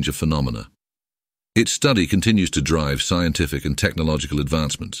wide range of phenomena. Its study continues to drive scientific and technological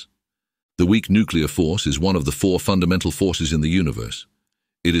advancements. The weak nuclear force is one of the 4 fundamental forces in the universe.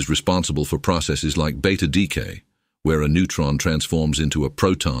 It is responsible for processes like beta decay, where a neutron transforms into a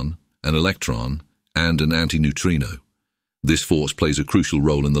proton, an electron, and an antineutrino. This force plays a crucial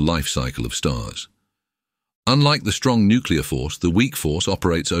role in the life cycle of stars. Unlike the strong nuclear force, the weak force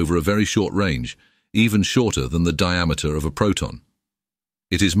operates over a very short range, even shorter than the diameter of a proton.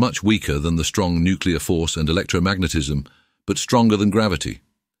 It is much weaker than the strong nuclear force and electromagnetism, but stronger than gravity.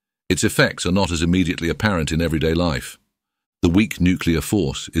 Its effects are not as immediately apparent in everyday life. The weak nuclear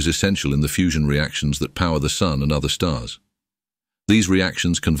force is essential in the fusion reactions that power the Sun and other stars. These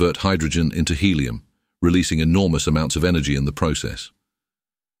reactions convert hydrogen into helium, releasing enormous amounts of energy in the process.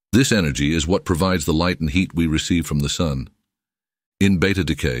 This energy is what provides the light and heat we receive from the Sun. In beta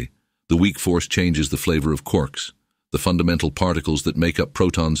decay, the weak force changes the flavor of quarks, the fundamental particles that make up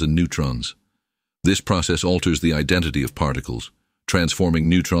protons and neutrons. This process alters the identity of particles, transforming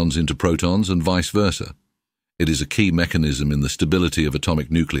neutrons into protons and vice versa. It is a key mechanism in the stability of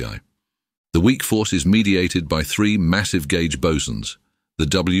atomic nuclei. The weak force is mediated by 3 massive gauge bosons, the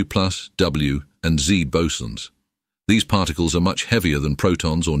W+, W, and Z bosons. These particles are much heavier than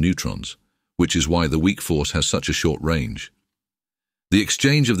protons or neutrons, which is why the weak force has such a short range. The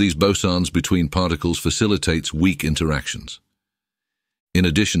exchange of these bosons between particles facilitates weak interactions. In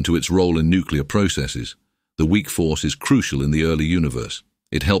addition to its role in nuclear processes, the weak force is crucial in the early universe.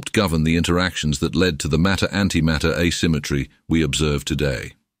 It helped govern the interactions that led to the matter-antimatter asymmetry we observe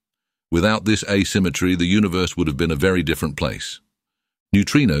today. Without this asymmetry, the universe would have been a very different place.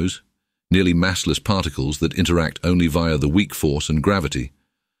 Neutrinos, nearly massless particles that interact only via the weak force and gravity,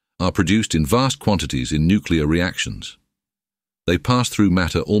 are produced in vast quantities in nuclear reactions. They pass through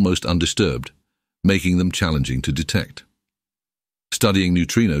matter almost undisturbed, making them challenging to detect. Studying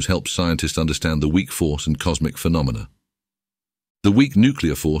neutrinos helps scientists understand the weak force and cosmic phenomena. The weak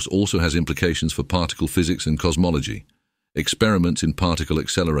nuclear force also has implications for particle physics and cosmology. Experiments in particle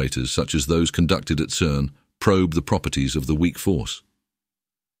accelerators, such as those conducted at CERN, probe the properties of the weak force.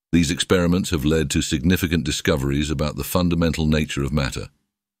 These experiments have led to significant discoveries about the fundamental nature of matter.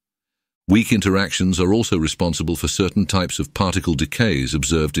 Weak interactions are also responsible for certain types of particle decays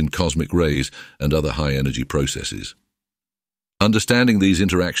observed in cosmic rays and other high-energy processes. Understanding these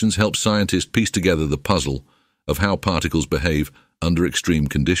interactions helps scientists piece together the puzzle of how particles behave under extreme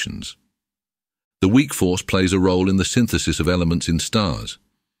conditions. The weak force plays a role in the synthesis of elements in stars.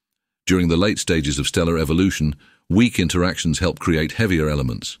 During the late stages of stellar evolution, weak interactions help create heavier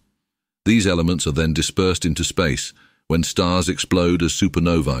elements. These elements are then dispersed into space when stars explode as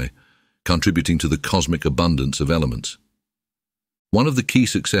supernovae, contributing to the cosmic abundance of elements. One of the key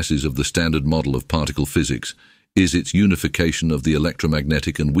successes of the standard model of particle physics is its unification of the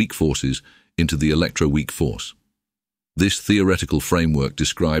electromagnetic and weak forces into the electroweak force. This theoretical framework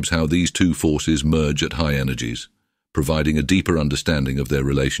describes how these two forces merge at high energies, providing a deeper understanding of their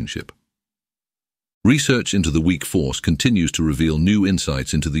relationship. Research into the weak force continues to reveal new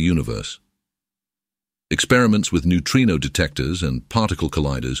insights into the universe. Experiments with neutrino detectors and particle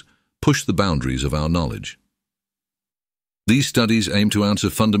colliders push the boundaries of our knowledge. These studies aim to answer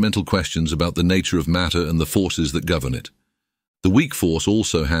fundamental questions about the nature of matter and the forces that govern it. The weak force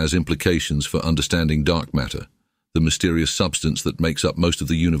also has implications for understanding dark matter, the mysterious substance that makes up most of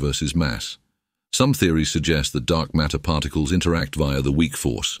the universe's mass. Some theories suggest that dark matter particles interact via the weak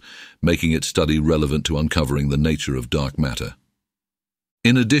force, making its study relevant to uncovering the nature of dark matter.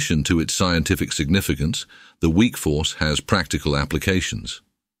 In addition to its scientific significance, the weak force has practical applications.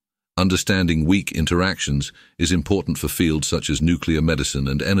 Understanding weak interactions is important for fields such as nuclear medicine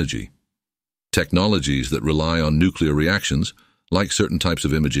and energy. Technologies that rely on nuclear reactions, like certain types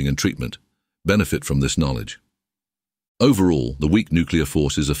of imaging and treatment, benefit from this knowledge. Overall, the weak nuclear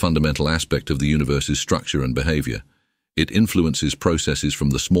force is a fundamental aspect of the universe's structure and behavior. It influences processes from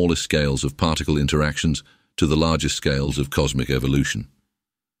the smallest scales of particle interactions to the largest scales of cosmic evolution.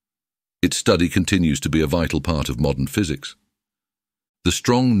 Its study continues to be a vital part of modern physics. The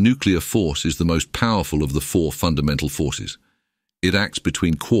strong nuclear force is the most powerful of the four fundamental forces. It acts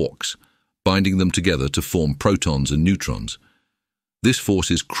between quarks, binding them together to form protons and neutrons. This force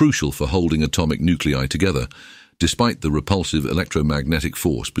is crucial for holding atomic nuclei together, despite the repulsive electromagnetic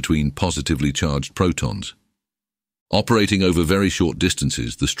force between positively charged protons. Operating over very short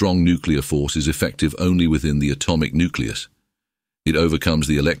distances, the strong nuclear force is effective only within the atomic nucleus. It overcomes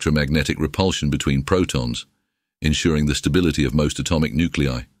the electromagnetic repulsion between protons, ensuring the stability of most atomic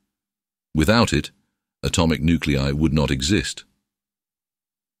nuclei. Without it, atomic nuclei would not exist.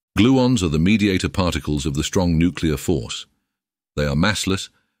 Gluons are the mediator particles of the strong nuclear force. They are massless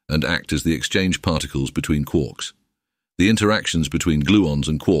and act as the exchange particles between quarks. The interactions between gluons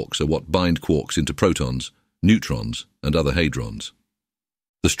and quarks are what bind quarks into protons, neutrons, and other hadrons.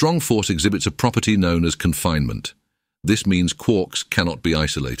 The strong force exhibits a property known as confinement. This means quarks cannot be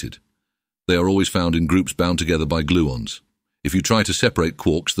isolated. They are always found in groups bound together by gluons. If you try to separate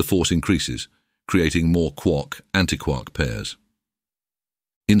quarks, the force increases, creating more quark-antiquark pairs.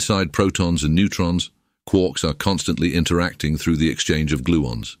 Inside protons and neutrons, quarks are constantly interacting through the exchange of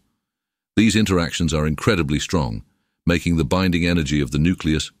gluons. These interactions are incredibly strong, making the binding energy of the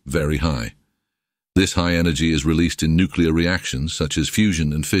nucleus very high. This high energy is released in nuclear reactions such as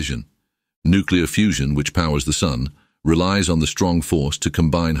fusion and fission. Nuclear fusion, which powers the sun, relies on the strong force to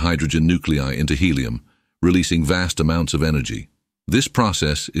combine hydrogen nuclei into helium, releasing vast amounts of energy. This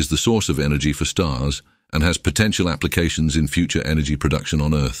process is the source of energy for stars and has potential applications in future energy production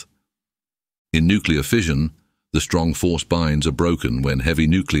on Earth. In nuclear fission, the strong force binds are broken when heavy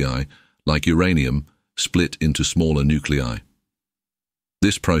nuclei, like uranium, split into smaller nuclei.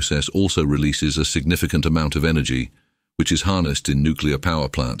 This process also releases a significant amount of energy, which is harnessed in nuclear power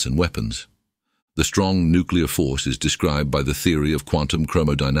plants and weapons. The strong nuclear force is described by the theory of quantum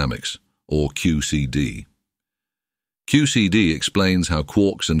chromodynamics, or QCD. QCD explains how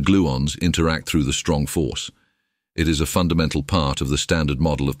quarks and gluons interact through the strong force. It is a fundamental part of the standard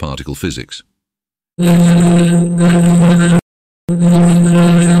model of particle physics.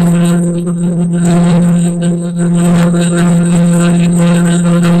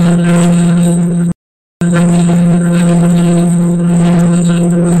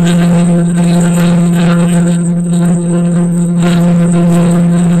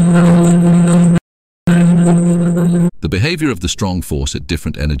 The behavior of the strong force at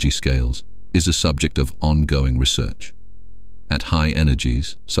different energy scales is a subject of ongoing research. At high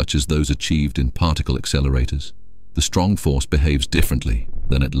energies, such as those achieved in particle accelerators, the strong force behaves differently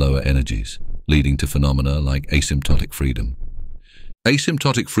than at lower energies, leading to phenomena like asymptotic freedom.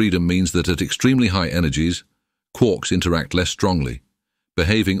 Asymptotic freedom means that at extremely high energies, quarks interact less strongly,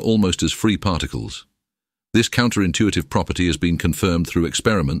 behaving almost as free particles. This counterintuitive property has been confirmed through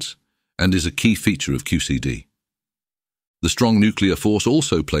experiments and is a key feature of QCD. The strong nuclear force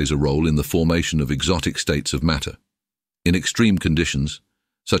also plays a role in the formation of exotic states of matter. In extreme conditions,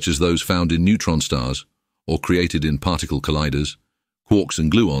 such as those found in neutron stars or created in particle colliders, quarks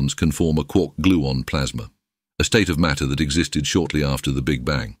and gluons can form a quark-gluon plasma, a state of matter that existed shortly after the Big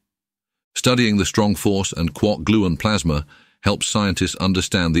Bang. Studying the strong force and quark-gluon plasma helps scientists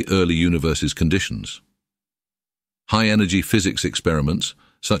understand the early universe's conditions. High-energy physics experiments,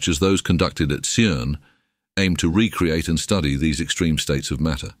 such as those conducted at CERN, aim to recreate and study these extreme states of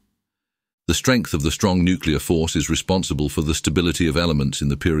matter. The strength of the strong nuclear force is responsible for the stability of elements in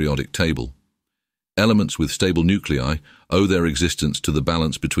the periodic table. Elements with stable nuclei owe their existence to the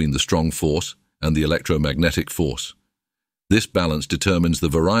balance between the strong force and the electromagnetic force. This balance determines the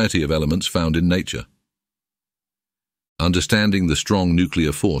variety of elements found in nature. Understanding the strong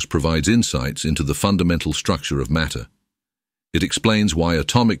nuclear force provides insights into the fundamental structure of matter. It explains why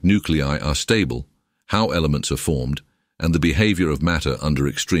atomic nuclei are stable, how elements are formed, and the behavior of matter under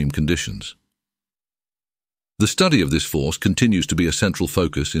extreme conditions. The study of this force continues to be a central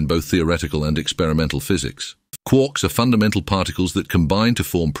focus in both theoretical and experimental physics. Quarks are fundamental particles that combine to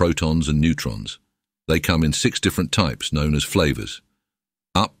form protons and neutrons. They come in 6 different types known as flavors: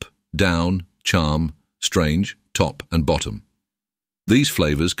 up, down, charm, strange, top, and bottom. These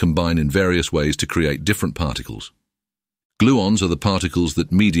flavors combine in various ways to create different particles. Gluons are the particles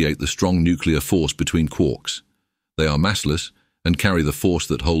that mediate the strong nuclear force between quarks. They are massless and carry the force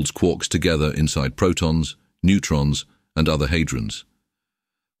that holds quarks together inside protons, neutrons, and other hadrons.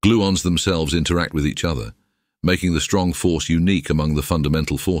 Gluons themselves interact with each other, making the strong force unique among the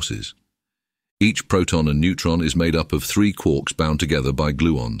fundamental forces. Each proton and neutron is made up of 3 quarks bound together by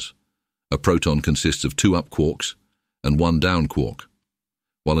gluons. A proton consists of 2 up quarks and 1 down quark,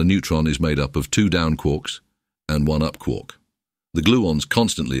 while a neutron is made up of 2 down quarks and 1 up quark. The gluons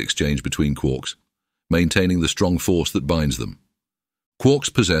constantly exchange between quarks, maintaining the strong force that binds them.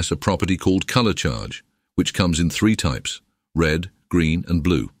 Quarks possess a property called color charge, which comes in 3 types: red, green, and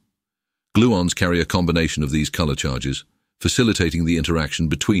blue. Gluons carry a combination of these color charges, facilitating the interaction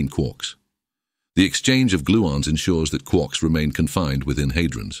between quarks. The exchange of gluons ensures that quarks remain confined within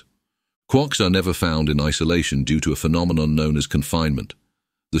hadrons. Quarks are never found in isolation due to a phenomenon known as confinement.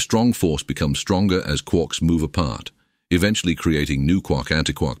 The strong force becomes stronger as quarks move apart, eventually creating new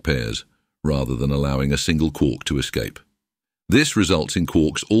quark-antiquark pairs, rather than allowing a single quark to escape. This results in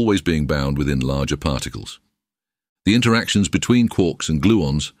quarks always being bound within larger particles. The interactions between quarks and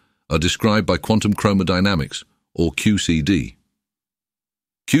gluons are described by quantum chromodynamics, or QCD.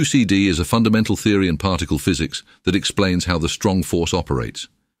 QCD is a fundamental theory in particle physics that explains how the strong force operates.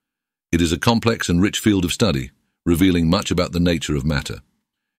 It is a complex and rich field of study, revealing much about the nature of matter.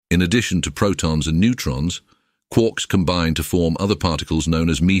 In addition to protons and neutrons, quarks combine to form other particles known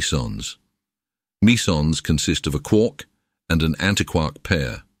as mesons. Mesons consist of a quark and an antiquark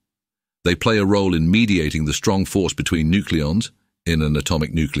pair. They play a role in mediating the strong force between nucleons in an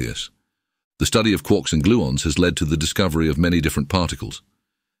atomic nucleus. The study of quarks and gluons has led to the discovery of many different particles.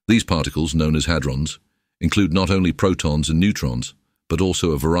 These particles, known as hadrons, include not only protons and neutrons, but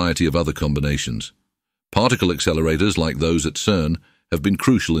also a variety of other combinations. Particle accelerators like those at CERN have been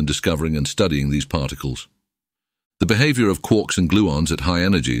crucial in discovering and studying these particles. The behavior of quarks and gluons at high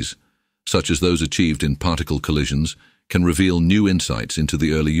energies, such as those achieved in particle collisions, can reveal new insights into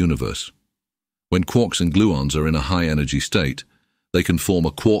the early universe. When quarks and gluons are in a high-energy state, they can form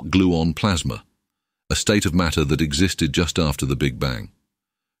a quark-gluon plasma, a state of matter that existed just after the Big Bang.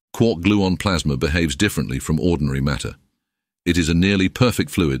 Quark-gluon plasma behaves differently from ordinary matter. It is a nearly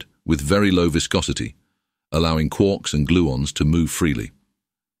perfect fluid with very low viscosity, allowing quarks and gluons to move freely.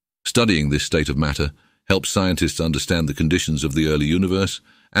 Studying this state of matter helps scientists understand the conditions of the early universe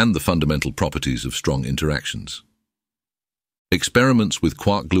and the fundamental properties of strong interactions. Experiments with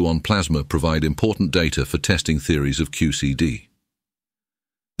quark-gluon plasma provide important data for testing theories of QCD.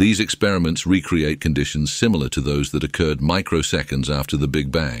 These experiments recreate conditions similar to those that occurred microseconds after the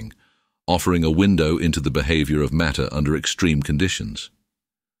Big Bang, offering a window into the behavior of matter under extreme conditions.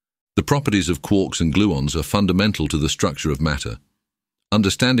 The properties of quarks and gluons are fundamental to the structure of matter.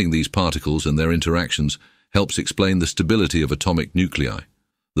 Understanding these particles and their interactions helps explain the stability of atomic nuclei,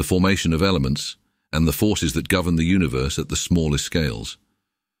 the formation of elements, and the forces that govern the universe at the smallest scales.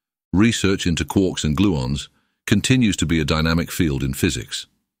 Research into quarks and gluons continues to be a dynamic field in physics.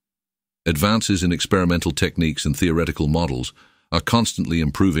 Advances in experimental techniques and theoretical models are constantly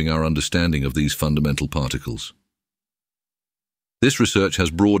improving our understanding of these fundamental particles. This research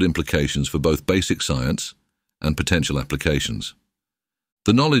has broad implications for both basic science and potential applications.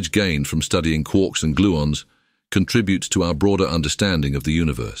 The knowledge gained from studying quarks and gluons contributes to our broader understanding of the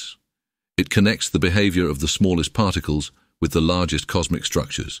universe. It connects the behavior of the smallest particles with the largest cosmic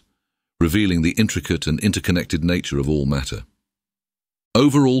structures, revealing the intricate and interconnected nature of all matter.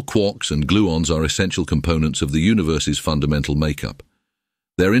 Overall, quarks and gluons are essential components of the universe's fundamental makeup.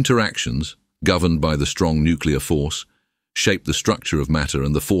 Their interactions, governed by the strong nuclear force, shape the structure of matter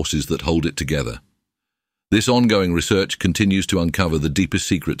and the forces that hold it together. This ongoing research continues to uncover the deepest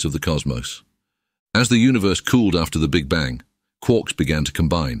secrets of the cosmos. As the universe cooled after the Big Bang, quarks began to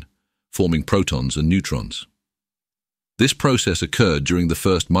combine, forming protons and neutrons. This process occurred during the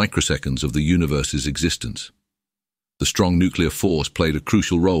first microseconds of the universe's existence. The strong nuclear force played a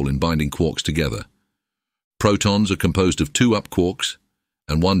crucial role in binding quarks together. Protons are composed of 2 up quarks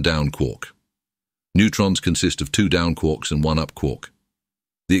and 1 down quark. Neutrons consist of 2 down quarks and 1 up quark.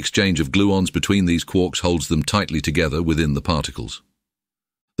 The exchange of gluons between these quarks holds them tightly together within the particles.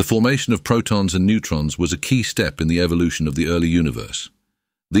 The formation of protons and neutrons was a key step in the evolution of the early universe.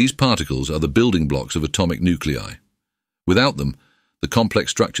 These particles are the building blocks of atomic nuclei. Without them, the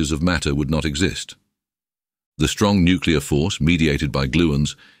complex structures of matter would not exist. The strong nuclear force, mediated by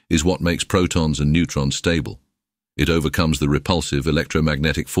gluons, is what makes protons and neutrons stable. It overcomes the repulsive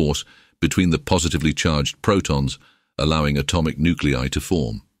electromagnetic force between the positively charged protons, allowing atomic nuclei to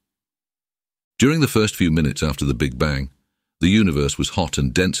form. During the first few minutes after the Big Bang, the universe was hot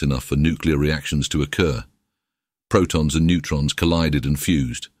and dense enough for nuclear reactions to occur. Protons and neutrons collided and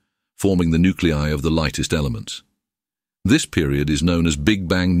fused, forming the nuclei of the lightest elements. This period is known as Big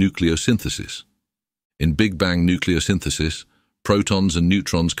Bang nucleosynthesis. In Big Bang nucleosynthesis, protons and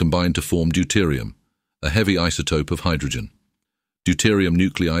neutrons combine to form deuterium, a heavy isotope of hydrogen. Deuterium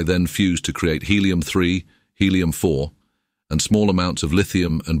nuclei then fuse to create helium-3, helium-4, and small amounts of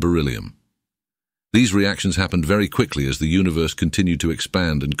lithium and beryllium. These reactions happened very quickly as the universe continued to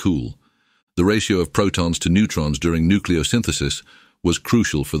expand and cool. The ratio of protons to neutrons during nucleosynthesis was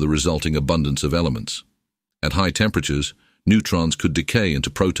crucial for the resulting abundance of elements. At high temperatures, neutrons could decay into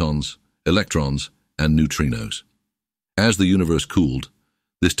protons, electrons, and neutrinos. As the universe cooled,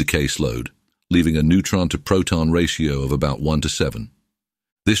 this decay slowed, leaving a neutron-to-proton ratio of about 1:7.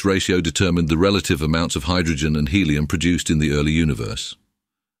 This ratio determined the relative amounts of hydrogen and helium produced in the early universe.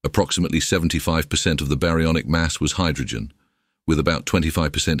 Approximately 75% of the baryonic mass was hydrogen, with about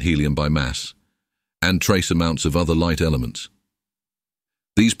 25% helium by mass, and trace amounts of other light elements.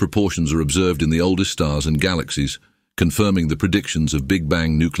 These proportions are observed in the oldest stars and galaxies, confirming the predictions of Big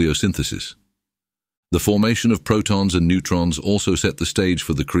Bang nucleosynthesis. The formation of protons and neutrons also set the stage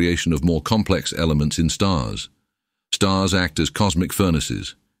for the creation of more complex elements in stars. Stars act as cosmic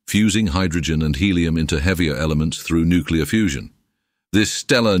furnaces, fusing hydrogen and helium into heavier elements through nuclear fusion. This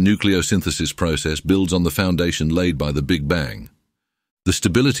stellar nucleosynthesis process builds on the foundation laid by the Big Bang. The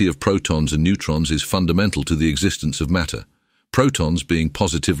stability of protons and neutrons is fundamental to the existence of matter. Protons, being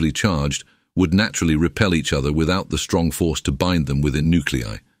positively charged, would naturally repel each other without the strong force to bind them within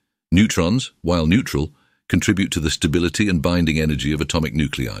nuclei. Neutrons, while neutral, contribute to the stability and binding energy of atomic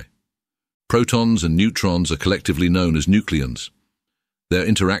nuclei. Protons and neutrons are collectively known as nucleons. Their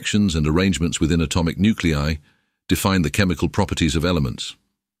interactions and arrangements within atomic nuclei define the chemical properties of elements.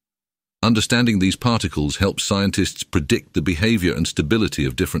 Understanding these particles helps scientists predict the behavior and stability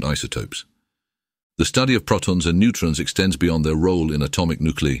of different isotopes. The study of protons and neutrons extends beyond their role in atomic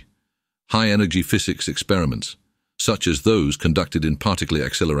nuclei. High-energy physics experiments, such as those conducted in particle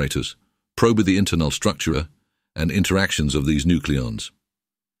accelerators, probe the internal structure and interactions of these nucleons.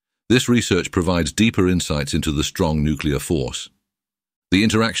 This research provides deeper insights into the strong nuclear force. The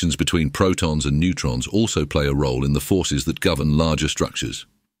interactions between protons and neutrons also play a role in the forces that govern larger structures.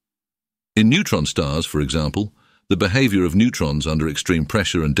 In neutron stars, for example, the behavior of neutrons under extreme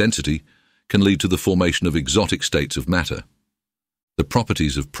pressure and density can lead to the formation of exotic states of matter. The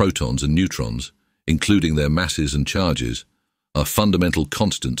properties of protons and neutrons, including their masses and charges, are fundamental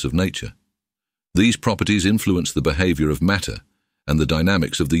constants of nature. These properties influence the behavior of matter and the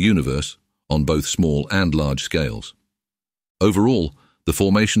dynamics of the universe on both small and large scales. Overall, the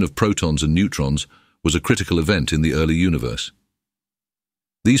formation of protons and neutrons was a critical event in the early universe.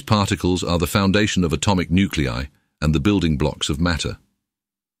 These particles are the foundation of atomic nuclei and the building blocks of matter.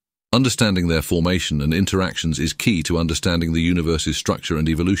 Understanding their formation and interactions is key to understanding the universe's structure and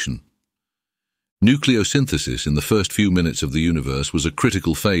evolution. Nucleosynthesis in the first few minutes of the universe was a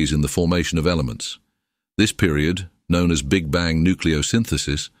critical phase in the formation of elements. This period, known as Big Bang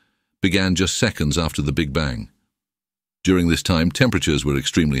nucleosynthesis, began just seconds after the Big Bang. During this time, temperatures were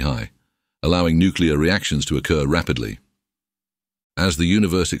extremely high, allowing nuclear reactions to occur rapidly. As the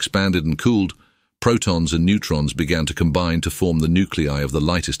universe expanded and cooled, protons and neutrons began to combine to form the nuclei of the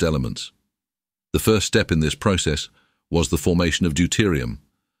lightest elements. The first step in this process was the formation of deuterium,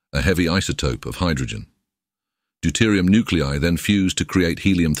 a heavy isotope of hydrogen. Deuterium nuclei then fused to create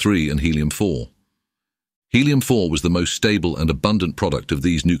helium-3 and helium-4. Helium-4 was the most stable and abundant product of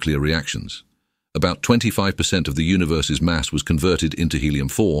these nuclear reactions. About 25% of the universe's mass was converted into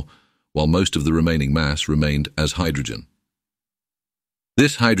helium-4, while most of the remaining mass remained as hydrogen.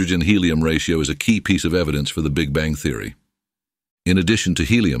 This hydrogen-helium ratio is a key piece of evidence for the Big Bang theory. In addition to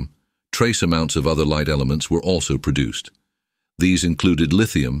helium, trace amounts of other light elements were also produced. These included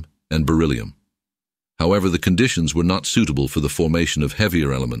lithium and beryllium. However, the conditions were not suitable for the formation of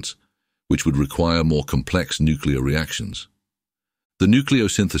heavier elements, which would require more complex nuclear reactions. The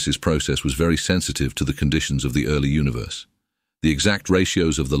nucleosynthesis process was very sensitive to the conditions of the early universe. The exact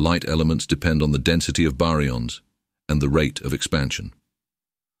ratios of the light elements depend on the density of baryons and the rate of expansion.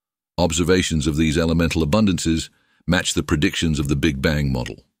 Observations of these elemental abundances match the predictions of the Big Bang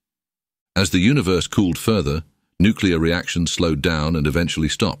model. As the universe cooled further, nuclear reactions slowed down and eventually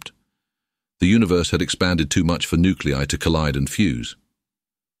stopped. The universe had expanded too much for nuclei to collide and fuse.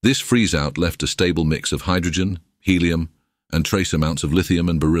 This freeze-out left a stable mix of hydrogen, helium, and trace amounts of lithium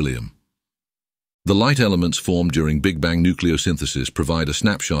and beryllium. The light elements formed during Big Bang nucleosynthesis provide a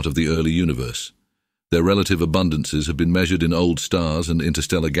snapshot of the early universe. Their relative abundances have been measured in old stars and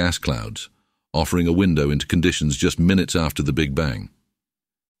interstellar gas clouds, offering a window into conditions just minutes after the Big Bang.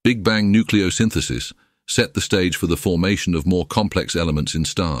 Big Bang nucleosynthesis set the stage for the formation of more complex elements in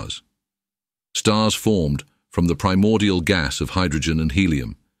stars. Stars formed from the primordial gas of hydrogen and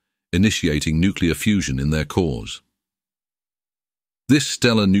helium, initiating nuclear fusion in their cores. This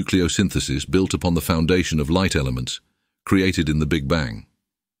stellar nucleosynthesis built upon the foundation of light elements created in the Big Bang.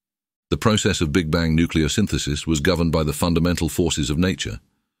 The process of Big Bang nucleosynthesis was governed by the fundamental forces of nature.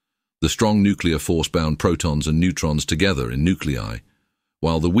 The strong nuclear force bound protons and neutrons together in nuclei,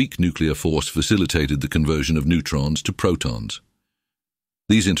 while the weak nuclear force facilitated the conversion of neutrons to protons.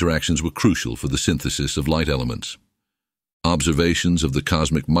 These interactions were crucial for the synthesis of light elements. Observations of the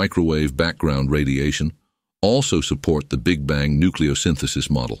cosmic microwave background radiation also support the Big Bang nucleosynthesis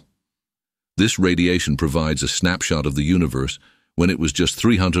model. This radiation provides a snapshot of the universe when it was just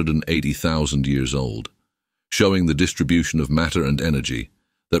 380,000 years old, showing the distribution of matter and energy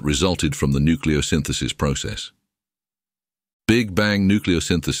that resulted from the nucleosynthesis process. Big Bang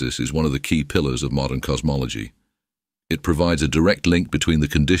nucleosynthesis is one of the key pillars of modern cosmology. It provides a direct link between the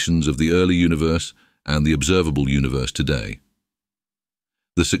conditions of the early universe and the observable universe today.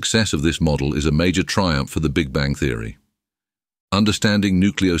 The success of this model is a major triumph for the Big Bang theory. Understanding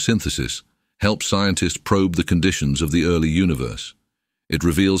nucleosynthesis helps scientists probe the conditions of the early universe. It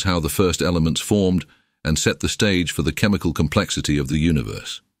reveals how the first elements formed and set the stage for the chemical complexity of the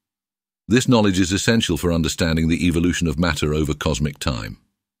universe. This knowledge is essential for understanding the evolution of matter over cosmic time.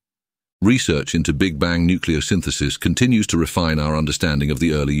 Research into Big Bang nucleosynthesis continues to refine our understanding of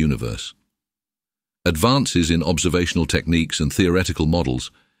the early universe. Advances in observational techniques and theoretical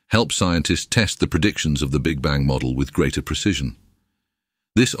models help scientists test the predictions of the Big Bang model with greater precision.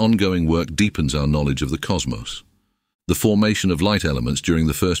 This ongoing work deepens our knowledge of the cosmos. The formation of light elements during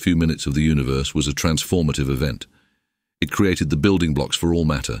the first few minutes of the universe was a transformative event. It created the building blocks for all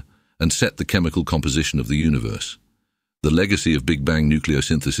matter and set the chemical composition of the universe. The legacy of Big Bang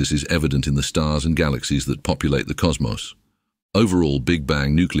nucleosynthesis is evident in the stars and galaxies that populate the cosmos. Overall, Big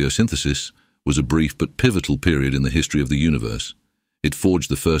Bang nucleosynthesis was a brief but pivotal period in the history of the universe. It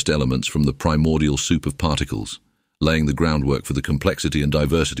forged the first elements from the primordial soup of particles, laying the groundwork for the complexity and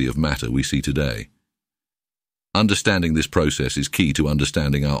diversity of matter we see today. Understanding this process is key to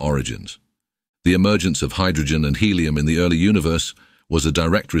understanding our origins. The emergence of hydrogen and helium in the early universe was a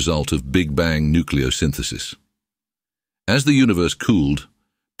direct result of Big Bang nucleosynthesis. As the universe cooled,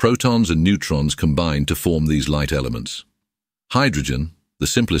 protons and neutrons combined to form these light elements. Hydrogen, the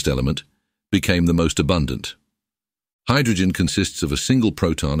simplest element, became the most abundant. Hydrogen consists of a single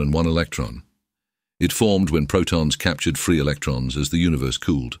proton and one electron. It formed when protons captured free electrons as the universe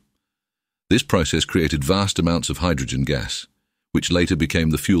cooled. This process created vast amounts of hydrogen gas, which later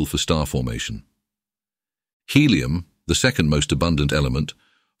became the fuel for star formation. Helium, the second most abundant element,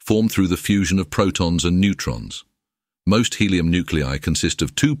 formed through the fusion of protons and neutrons. Most helium nuclei consist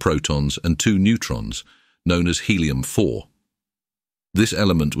of 2 protons and 2 neutrons, known as helium-4. This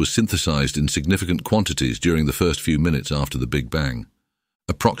element was synthesized in significant quantities during the first few minutes after the Big Bang.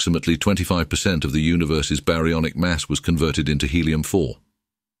 Approximately 25% of the universe's baryonic mass was converted into helium-4.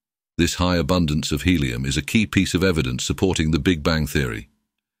 This high abundance of helium is a key piece of evidence supporting the Big Bang theory.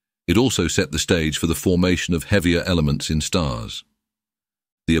 It also set the stage for the formation of heavier elements in stars.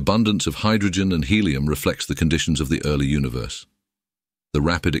 The abundance of hydrogen and helium reflects the conditions of the early universe. The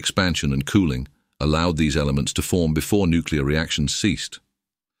rapid expansion and cooling allowed these elements to form before nuclear reactions ceased.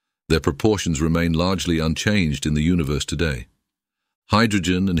 Their proportions remain largely unchanged in the universe today.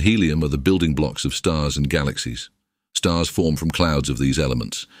 Hydrogen and helium are the building blocks of stars and galaxies. Stars form from clouds of these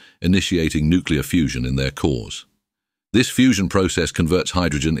elements, initiating nuclear fusion in their cores. This fusion process converts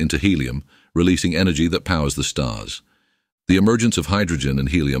hydrogen into helium, releasing energy that powers the stars. The emergence of hydrogen and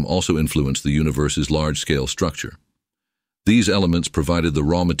helium also influenced the universe's large-scale structure. These elements provided the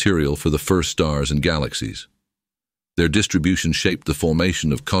raw material for the first stars and galaxies. Their distribution shaped the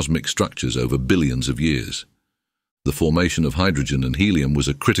formation of cosmic structures over billions of years. The formation of hydrogen and helium was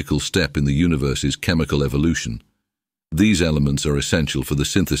a critical step in the universe's chemical evolution. These elements are essential for the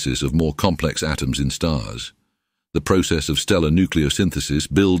synthesis of more complex atoms in stars. The process of stellar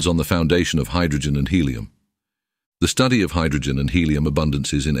nucleosynthesis builds on the foundation of hydrogen and helium. The study of hydrogen and helium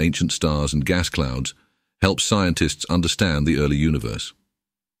abundances in ancient stars and gas clouds helps scientists understand the early universe.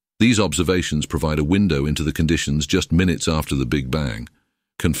 These observations provide a window into the conditions just minutes after the Big Bang,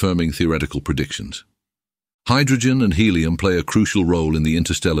 confirming theoretical predictions. Hydrogen and helium play a crucial role in the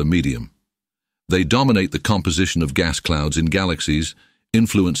interstellar medium. They dominate the composition of gas clouds in galaxies,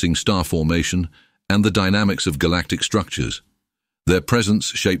 influencing star formation and the dynamics of galactic structures. Their presence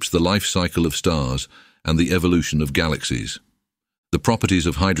shapes the life cycle of stars and the evolution of galaxies. The properties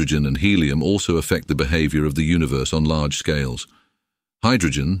of hydrogen and helium also affect the behavior of the universe on large scales.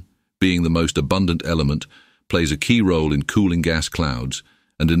 Hydrogen, being the most abundant element, plays a key role in cooling gas clouds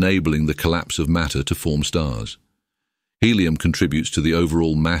and enabling the collapse of matter to form stars. Helium contributes to the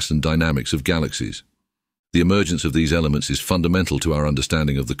overall mass and dynamics of galaxies. The emergence of these elements is fundamental to our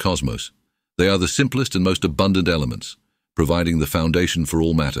understanding of the cosmos. They are the simplest and most abundant elements, providing the foundation for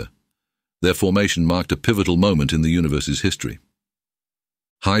all matter. Their formation marked a pivotal moment in the universe's history.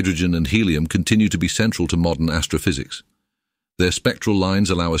 Hydrogen and helium continue to be central to modern astrophysics. Their spectral lines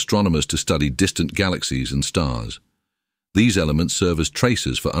allow astronomers to study distant galaxies and stars. These elements serve as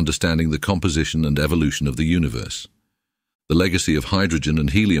traces for understanding the composition and evolution of the universe. The legacy of hydrogen and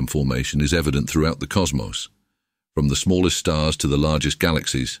helium formation is evident throughout the cosmos. From the smallest stars to the largest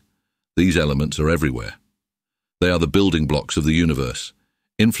galaxies, these elements are everywhere. They are the building blocks of the universe,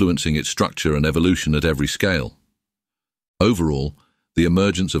 influencing its structure and evolution at every scale. Overall, the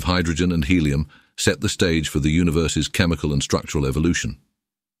emergence of hydrogen and helium set the stage for the universe's chemical and structural evolution.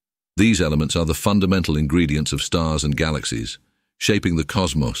 These elements are the fundamental ingredients of stars and galaxies, shaping the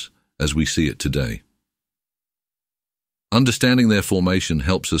cosmos as we see it today. Understanding their formation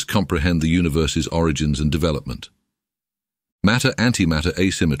helps us comprehend the universe's origins and development. Matter-antimatter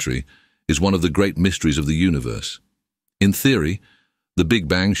asymmetry is one of the great mysteries of the universe. In theory, the Big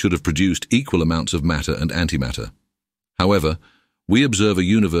Bang should have produced equal amounts of matter and antimatter. However, we observe a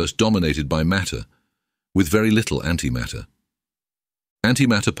universe dominated by matter, with very little antimatter.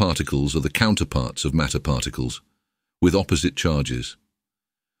 Antimatter particles are the counterparts of matter particles, with opposite charges.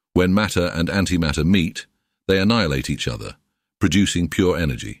 When matter and antimatter meet, they annihilate each other, producing pure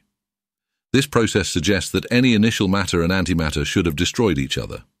energy. This process suggests that any initial matter and antimatter should have destroyed each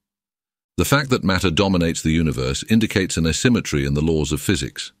other. The fact that matter dominates the universe indicates an asymmetry in the laws of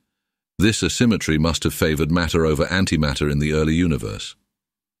physics. This asymmetry must have favored matter over antimatter in the early universe.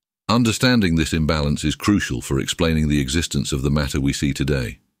 Understanding this imbalance is crucial for explaining the existence of the matter we see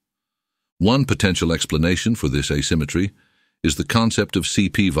today. One potential explanation for this asymmetry is the concept of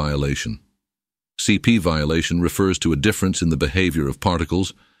CP violation. CP violation refers to a difference in the behavior of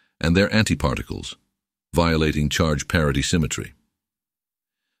particles and their antiparticles, violating charge parity symmetry.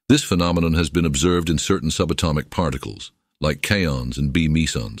 This phenomenon has been observed in certain subatomic particles, like kaons and B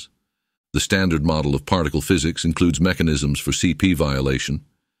mesons. The standard model of particle physics includes mechanisms for CP violation,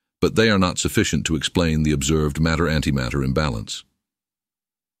 but they are not sufficient to explain the observed matter-antimatter imbalance.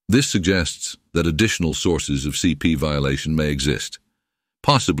 This suggests that additional sources of CP violation may exist,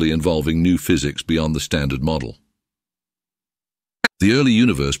 possibly involving new physics beyond the standard model. The early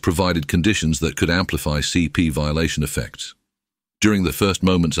universe provided conditions that could amplify CP violation effects. During the first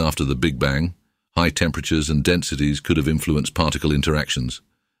moments after the Big Bang, high temperatures and densities could have influenced particle interactions,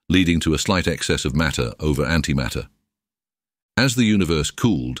 leading to a slight excess of matter over antimatter. As the universe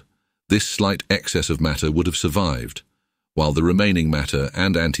cooled, this slight excess of matter would have survived, while the remaining matter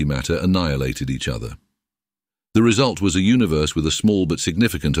and antimatter annihilated each other. The result was a universe with a small but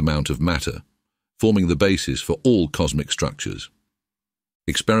significant amount of matter, forming the basis for all cosmic structures.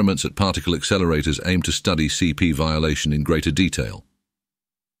 Experiments at particle accelerators aim to study CP violation in greater detail.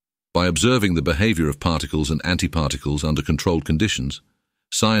 By observing the behavior of particles and antiparticles under controlled conditions,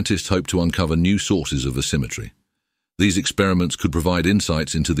 scientists hope to uncover new sources of asymmetry. These experiments could provide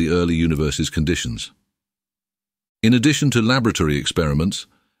insights into the early universe's conditions. In addition to laboratory experiments,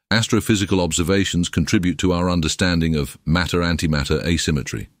 astrophysical observations contribute to our understanding of matter-antimatter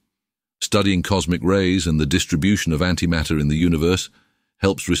asymmetry. Studying cosmic rays and the distribution of antimatter in the universe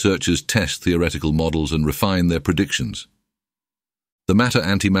helps researchers test theoretical models and refine their predictions. The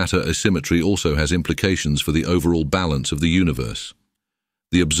matter-antimatter asymmetry also has implications for the overall balance of the universe.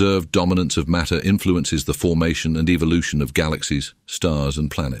 The observed dominance of matter influences the formation and evolution of galaxies, stars, and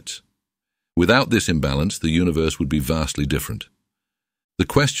planets. Without this imbalance, the universe would be vastly different. The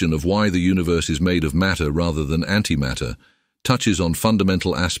question of why the universe is made of matter rather than antimatter touches on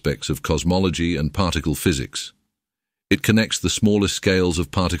fundamental aspects of cosmology and particle physics. It connects the smallest scales of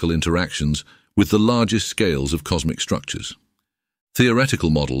particle interactions with the largest scales of cosmic structures.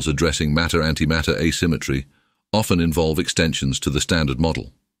 Theoretical models addressing matter-antimatter asymmetry often involve extensions to the Standard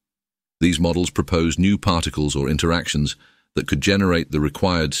Model. These models propose new particles or interactions that could generate the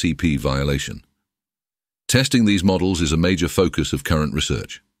required CP violation. Testing these models is a major focus of current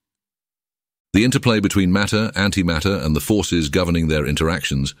research. The interplay between matter, antimatter, and the forces governing their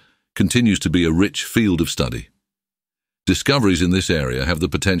interactions continues to be a rich field of study. Discoveries in this area have the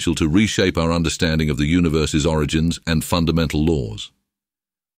potential to reshape our understanding of the universe's origins and fundamental laws.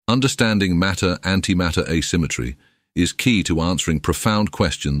 Understanding matter-antimatter asymmetry is key to answering profound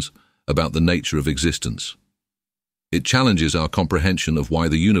questions about the nature of existence. It challenges our comprehension of why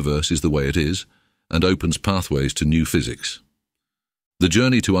the universe is the way it is and opens pathways to new physics. The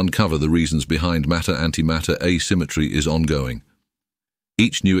journey to uncover the reasons behind matter-antimatter asymmetry is ongoing.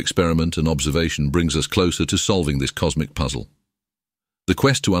 Each new experiment and observation brings us closer to solving this cosmic puzzle. The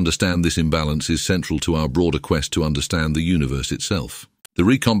quest to understand this imbalance is central to our broader quest to understand the universe itself. The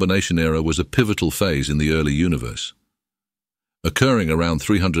recombination era was a pivotal phase in the early universe. Occurring around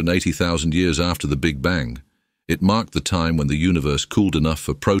 380,000 years after the Big Bang, it marked the time when the universe cooled enough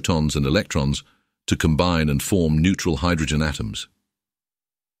for protons and electrons to combine and form neutral hydrogen atoms.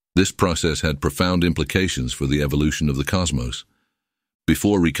 This process had profound implications for the evolution of the cosmos.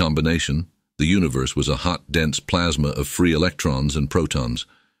 Before recombination, the universe was a hot, dense plasma of free electrons and protons.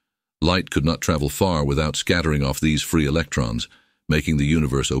 Light could not travel far without scattering off these free electrons, making the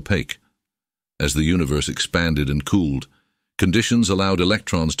universe opaque. As the universe expanded and cooled, conditions allowed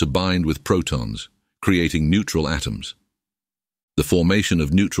electrons to bind with protons, creating neutral atoms. The formation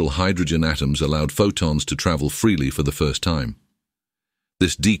of neutral hydrogen atoms allowed photons to travel freely for the first time.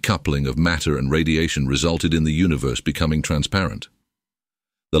 This decoupling of matter and radiation resulted in the universe becoming transparent.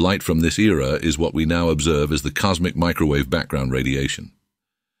 The light from this era is what we now observe as the cosmic microwave background radiation.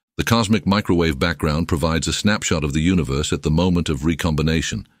 The cosmic microwave background provides a snapshot of the universe at the moment of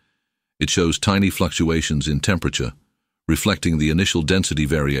recombination. It shows tiny fluctuations in temperature, reflecting the initial density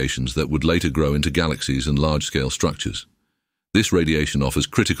variations that would later grow into galaxies and large-scale structures. This radiation offers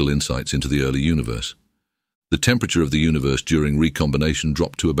critical insights into the early universe. The temperature of the universe during recombination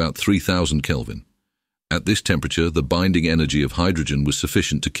dropped to about 3,000 Kelvin. At this temperature, the binding energy of hydrogen was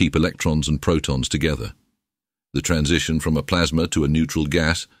sufficient to keep electrons and protons together. The transition from a plasma to a neutral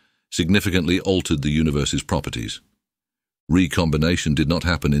gas significantly altered the universe's properties. Recombination did not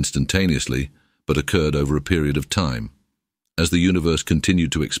happen instantaneously, but occurred over a period of time. As the universe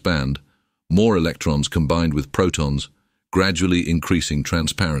continued to expand, more electrons combined with protons, gradually increasing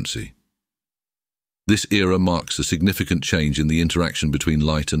transparency. This era marks a significant change in the interaction between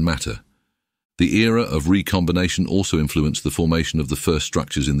light and matter. The era of recombination also influenced the formation of the first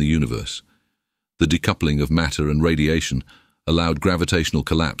structures in the universe. The decoupling of matter and radiation allowed gravitational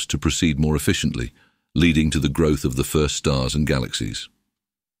collapse to proceed more efficiently, leading to the growth of the first stars and galaxies.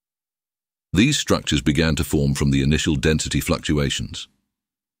 These structures began to form from the initial density fluctuations.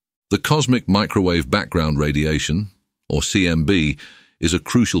 The cosmic microwave background radiation, or CMB, is a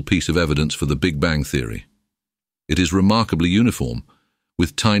crucial piece of evidence for the Big Bang theory. It is remarkably uniform,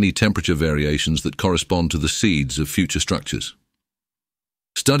 with tiny temperature variations that correspond to the seeds of future structures.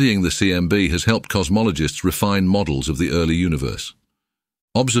 Studying the CMB has helped cosmologists refine models of the early universe.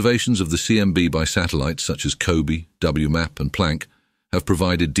 Observations of the CMB by satellites such as COBE, WMAP, and Planck have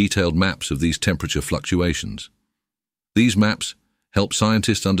provided detailed maps of these temperature fluctuations. These maps help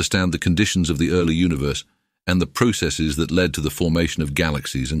scientists understand the conditions of the early universe and the processes that led to the formation of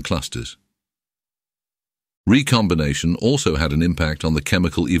galaxies and clusters. Recombination also had an impact on the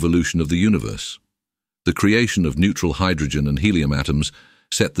chemical evolution of the universe. The creation of neutral hydrogen and helium atoms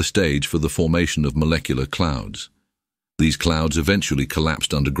set the stage for the formation of molecular clouds. These clouds eventually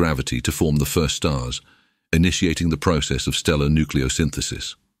collapsed under gravity to form the first stars, initiating the process of stellar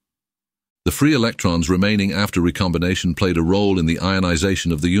nucleosynthesis. The free electrons remaining after recombination played a role in the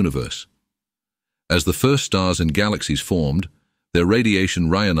ionization of the universe. As the first stars and galaxies formed, their radiation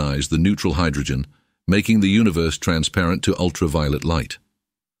reionized the neutral hydrogen, making the universe transparent to ultraviolet light.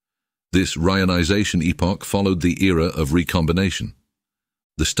 This reionization epoch followed the era of recombination.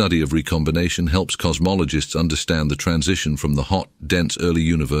 The study of recombination helps cosmologists understand the transition from the hot, dense early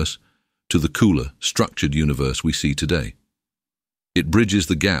universe to the cooler, structured universe we see today. It bridges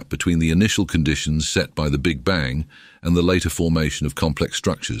the gap between the initial conditions set by the Big Bang and the later formation of complex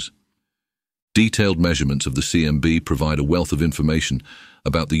structures. Detailed measurements of the CMB provide a wealth of information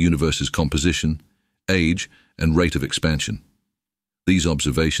about the universe's composition, age, and rate of expansion. These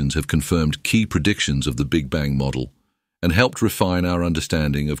observations have confirmed key predictions of the Big Bang model and helped refine our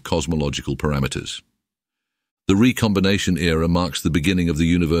understanding of cosmological parameters. The recombination era marks the beginning of the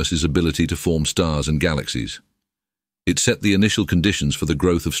universe's ability to form stars and galaxies. It set the initial conditions for the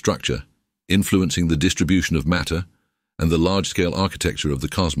growth of structure, influencing the distribution of matter and the large-scale architecture of the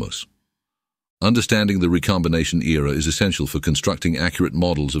cosmos. Understanding the recombination era is essential for constructing accurate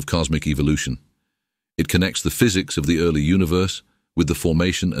models of cosmic evolution. It connects the physics of the early universe with the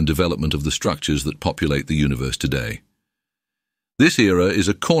formation and development of the structures that populate the universe today. This era is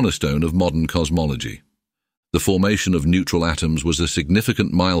a cornerstone of modern cosmology. The formation of neutral atoms was a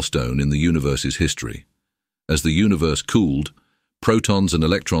significant milestone in the universe's history. As the universe cooled, protons and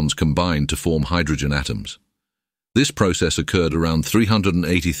electrons combined to form hydrogen atoms. This process occurred around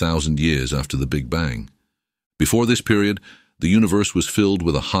 380,000 years after the Big Bang. Before this period, the universe was filled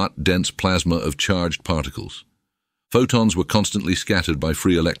with a hot, dense plasma of charged particles. Photons were constantly scattered by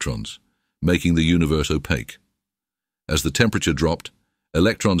free electrons, making the universe opaque. As the temperature dropped,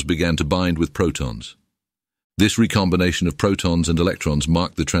 electrons began to bind with protons. This recombination of protons and electrons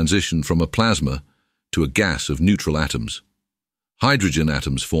marked the transition from a plasma to a gas of neutral atoms. Hydrogen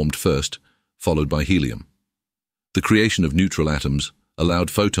atoms formed first, followed by helium. The creation of neutral atoms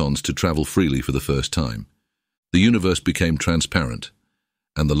allowed photons to travel freely for the first time. The universe became transparent,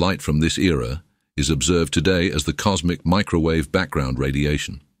 and the light from this era is observed today as the cosmic microwave background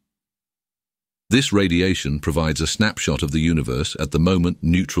radiation. This radiation provides a snapshot of the universe at the moment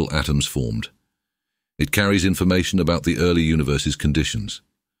neutral atoms formed. It carries information about the early universe's conditions.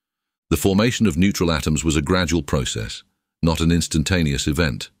 The formation of neutral atoms was a gradual process, not an instantaneous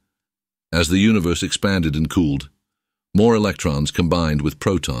event. As the universe expanded and cooled, more electrons combined with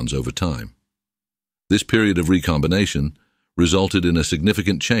protons over time. This period of recombination resulted in a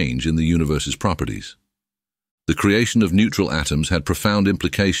significant change in the universe's properties. The creation of neutral atoms had profound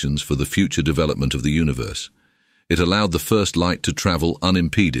implications for the future development of the universe. It allowed the first light to travel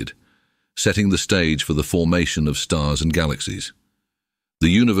unimpeded, setting the stage for the formation of stars and galaxies. The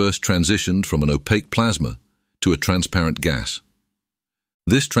universe transitioned from an opaque plasma to a transparent gas.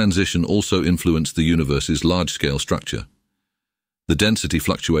 This transition also influenced the universe's large-scale structure. The density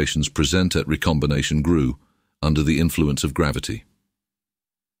fluctuations present at recombination grew under the influence of gravity.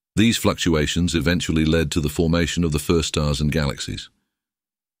 These fluctuations eventually led to the formation of the first stars and galaxies.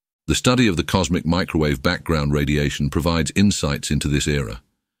 The study of the cosmic microwave background radiation provides insights into this era.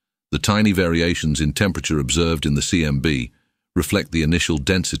 The tiny variations in temperature observed in the CMB reflect the initial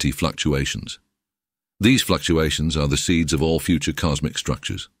density fluctuations. These fluctuations are the seeds of all future cosmic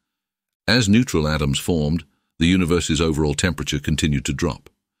structures. As neutral atoms formed, the universe's overall temperature continued to drop.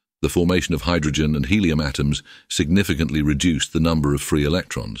 The formation of hydrogen and helium atoms significantly reduced the number of free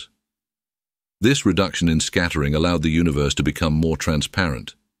electrons. This reduction in scattering allowed the universe to become more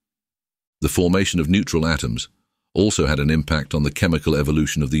transparent. The formation of neutral atoms also had an impact on the chemical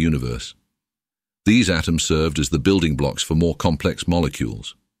evolution of the universe. These atoms served as the building blocks for more complex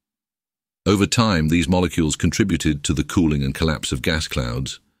molecules. Over time, these molecules contributed to the cooling and collapse of gas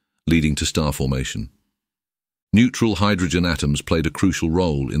clouds, leading to star formation. Neutral hydrogen atoms played a crucial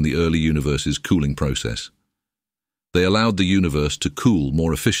role in the early universe's cooling process. They allowed the universe to cool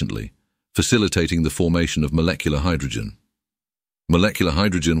more efficiently, facilitating the formation of molecular hydrogen. Molecular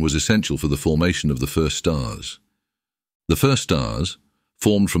hydrogen was essential for the formation of the first stars. The first stars,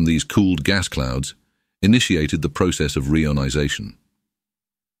 formed from these cooled gas clouds, initiated the process of reionization.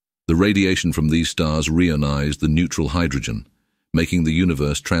 The radiation from these stars reionized the neutral hydrogen, making the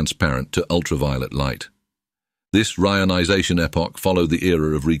universe transparent to ultraviolet light. This reionization epoch followed the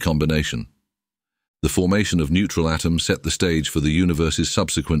era of recombination. The formation of neutral atoms set the stage for the universe's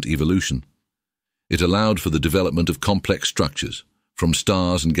subsequent evolution. It allowed for the development of complex structures, from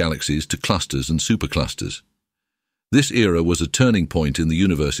stars and galaxies to clusters and superclusters. This era was a turning point in the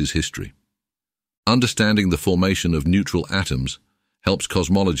universe's history. Understanding the formation of neutral atoms helps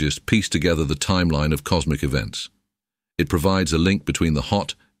cosmologists piece together the timeline of cosmic events. It provides a link between the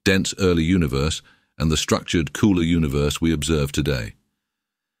hot, dense early universe and the structured, cooler universe we observe today.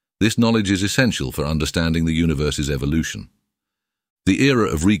 This knowledge is essential for understanding the universe's evolution. The era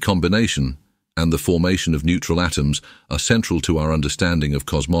of recombination and the formation of neutral atoms are central to our understanding of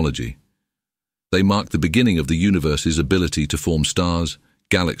cosmology. They mark the beginning of the universe's ability to form stars,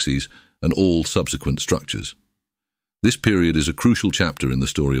 galaxies, and all subsequent structures. This period is a crucial chapter in the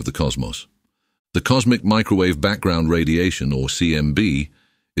story of the cosmos. The cosmic microwave background radiation, or CMB,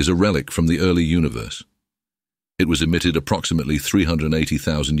 is a relic from the early universe. It was emitted approximately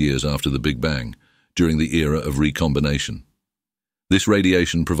 380,000 years after the Big Bang, during the era of recombination. This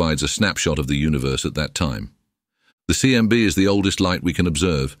radiation provides a snapshot of the universe at that time. The CMB is the oldest light we can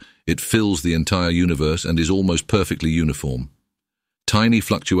observe. It fills the entire universe and is almost perfectly uniform. Tiny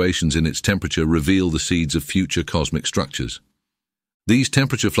fluctuations in its temperature reveal the seeds of future cosmic structures. These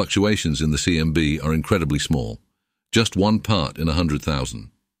temperature fluctuations in the CMB are incredibly small, just 1 part in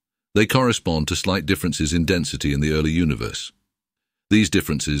 100,000. They correspond to slight differences in density in the early universe. These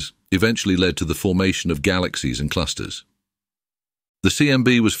differences eventually led to the formation of galaxies and clusters. The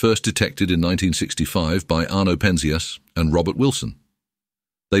CMB was first detected in 1965 by Arno Penzias and Robert Wilson.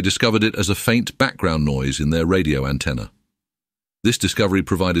 They discovered it as a faint background noise in their radio antenna. This discovery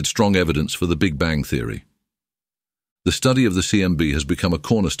provided strong evidence for the Big Bang theory. The study of the CMB has become a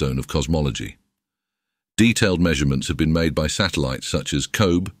cornerstone of cosmology. Detailed measurements have been made by satellites such as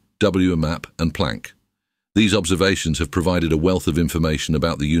COBE, WMAP, and Planck. These observations have provided a wealth of information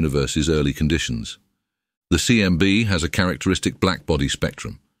about the universe's early conditions. The CMB has a characteristic blackbody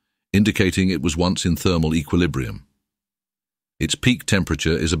spectrum, indicating it was once in thermal equilibrium. Its peak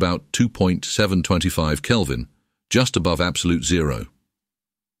temperature is about 2.725 Kelvin, just above absolute zero.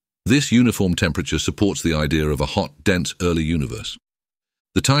 This uniform temperature supports the idea of a hot, dense early universe.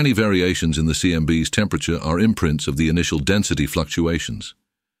 The tiny variations in the CMB's temperature are imprints of the initial density fluctuations.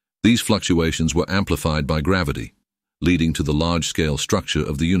 These fluctuations were amplified by gravity, leading to the large-scale structure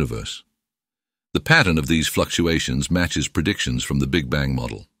of the universe. The pattern of these fluctuations matches predictions from the Big Bang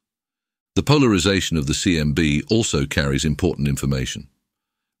model. The polarization of the CMB also carries important information.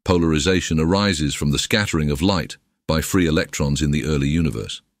 Polarization arises from the scattering of light by free electrons in the early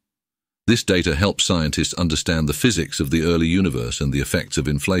universe. This data helps scientists understand the physics of the early universe and the effects of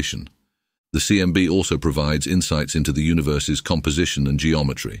inflation. The CMB also provides insights into the universe's composition and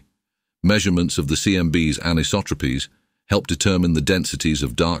geometry. Measurements of the CMB's anisotropies help determine the densities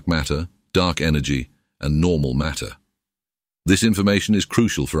of dark matter, dark energy, and normal matter. This information is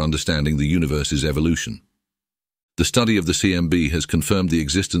crucial for understanding the universe's evolution. The study of the CMB has confirmed the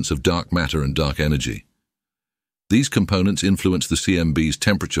existence of dark matter and dark energy. These components influence the CMB's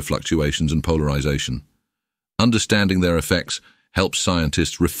temperature fluctuations and polarization. Understanding their effects helps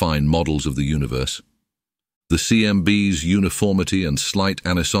scientists refine models of the universe. The CMB's uniformity and slight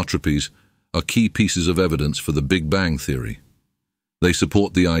anisotropies are key pieces of evidence for the Big Bang theory. They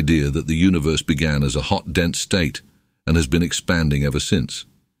support the idea that the universe began as a hot, dense state and has been expanding ever since.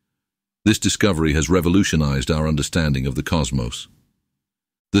 This discovery has revolutionized our understanding of the cosmos.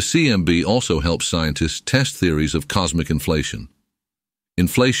 The CMB also helps scientists test theories of cosmic inflation.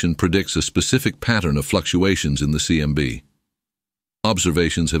 Inflation predicts a specific pattern of fluctuations in the CMB.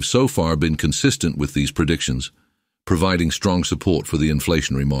 Observations have so far been consistent with these predictions, providing strong support for the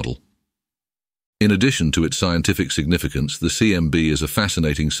inflationary model. In addition to its scientific significance, the CMB is a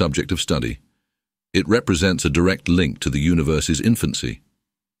fascinating subject of study. It represents a direct link to the universe's infancy.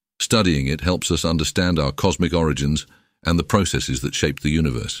 Studying it helps us understand our cosmic origins and the processes that shape the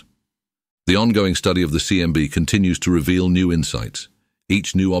universe. The ongoing study of the CMB continues to reveal new insights.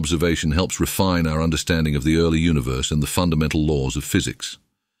 Each new observation helps refine our understanding of the early universe and the fundamental laws of physics.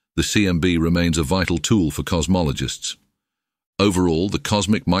 The CMB remains a vital tool for cosmologists. Overall, the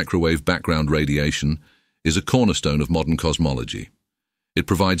cosmic microwave background radiation is a cornerstone of modern cosmology. It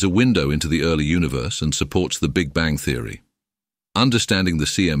provides a window into the early universe and supports the Big Bang theory. Understanding the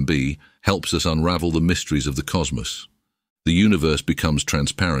CMB helps us unravel the mysteries of the cosmos. The universe becomes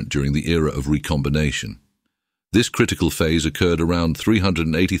transparent during the era of recombination. This critical phase occurred around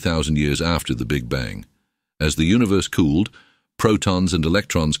 380,000 years after the Big Bang. As the universe cooled, protons and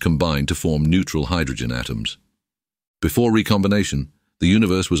electrons combined to form neutral hydrogen atoms. Before recombination, the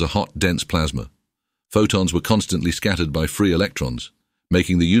universe was a hot, dense plasma. Photons were constantly scattered by free electrons,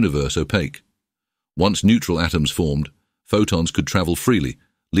 making the universe opaque. Once neutral atoms formed, photons could travel freely,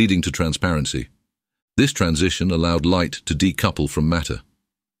 leading to transparency. This transition allowed light to decouple from matter.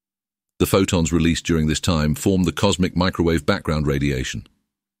 The photons released during this time formed the cosmic microwave background radiation.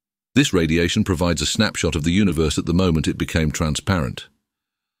 This radiation provides a snapshot of the universe at the moment it became transparent.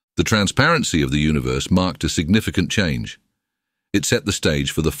 The transparency of the universe marked a significant change. It set the stage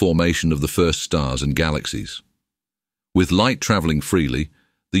for the formation of the first stars and galaxies. With light traveling freely,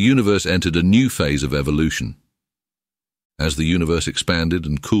 the universe entered a new phase of evolution. As the universe expanded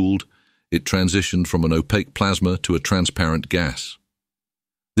and cooled, it transitioned from an opaque plasma to a transparent gas.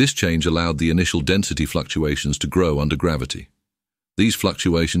 This change allowed the initial density fluctuations to grow under gravity. These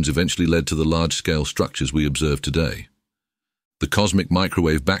fluctuations eventually led to the large-scale structures we observe today. The cosmic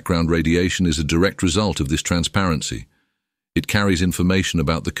microwave background radiation is a direct result of this transparency. It carries information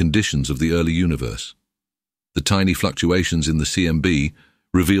about the conditions of the early universe. The tiny fluctuations in the CMB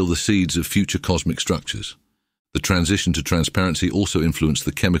reveal the seeds of future cosmic structures. The transition to transparency also influenced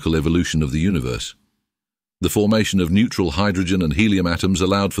the chemical evolution of the universe. The formation of neutral hydrogen and helium atoms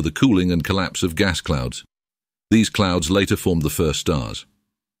allowed for the cooling and collapse of gas clouds. These clouds later formed the first stars.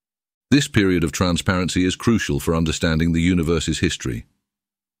 This period of transparency is crucial for understanding the universe's history.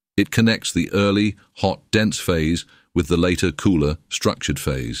 It connects the early, hot, dense phase with the later, cooler, structured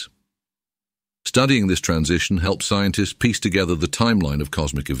phase. Studying this transition helps scientists piece together the timeline of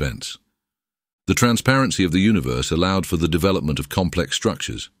cosmic events. The transparency of the universe allowed for the development of complex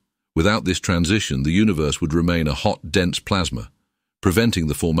structures. Without this transition, the universe would remain a hot, dense plasma, preventing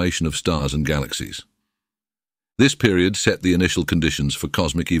the formation of stars and galaxies. This period set the initial conditions for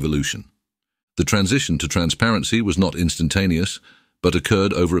cosmic evolution. The transition to transparency was not instantaneous, but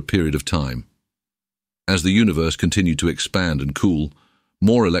occurred over a period of time. As the universe continued to expand and cool,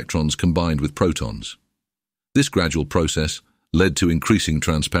 more electrons combined with protons. This gradual process led to increasing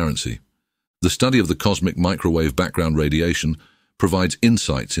transparency. The study of the cosmic microwave background radiation provides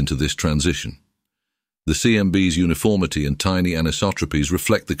insights into this transition. The CMB's uniformity and tiny anisotropies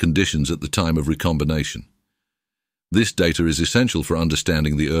reflect the conditions at the time of recombination. This data is essential for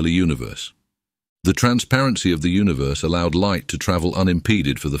understanding the early universe. The transparency of the universe allowed light to travel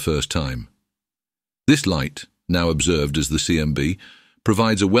unimpeded for the first time. This light, now observed as the CMB,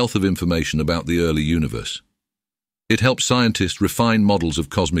 provides a wealth of information about the early universe. It helps scientists refine models of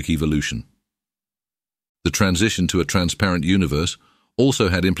cosmic evolution. The transition to a transparent universe also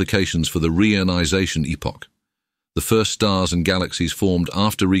had implications for the reionization epoch. The first stars and galaxies formed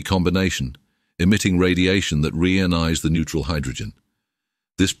after recombination, emitting radiation that reionized the neutral hydrogen.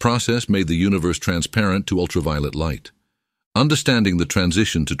 This process made the universe transparent to ultraviolet light. Understanding the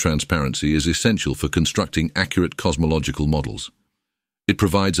transition to transparency is essential for constructing accurate cosmological models. It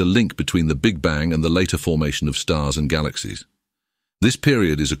provides a link between the Big Bang and the later formation of stars and galaxies. This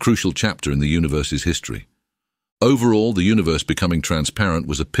period is a crucial chapter in the universe's history. Overall, the universe becoming transparent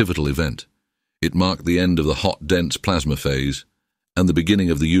was a pivotal event. It marked the end of the hot, dense plasma phase and the beginning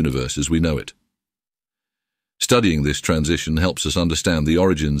of the universe as we know it. Studying this transition helps us understand the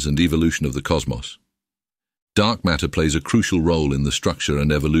origins and evolution of the cosmos. Dark matter plays a crucial role in the structure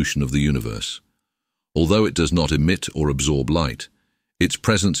and evolution of the universe. Although it does not emit or absorb light, its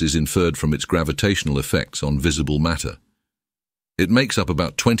presence is inferred from its gravitational effects on visible matter. It makes up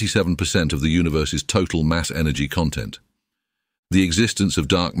about 27% of the universe's total mass-energy content. The existence of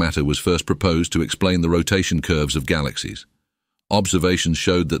dark matter was first proposed to explain the rotation curves of galaxies. Observations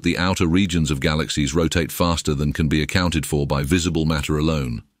showed that the outer regions of galaxies rotate faster than can be accounted for by visible matter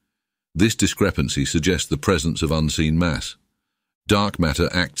alone. This discrepancy suggests the presence of unseen mass. Dark matter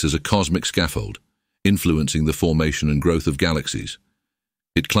acts as a cosmic scaffold, influencing the formation and growth of galaxies.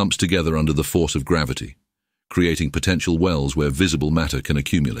 It clumps together under the force of gravity, creating potential wells where visible matter can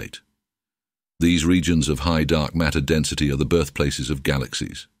accumulate. These regions of high dark matter density are the birthplaces of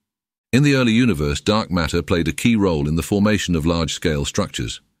galaxies. In the early universe, dark matter played a key role in the formation of large-scale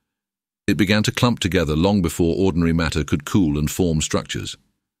structures. It began to clump together long before ordinary matter could cool and form structures.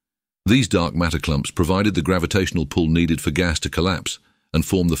 These dark matter clumps provided the gravitational pull needed for gas to collapse and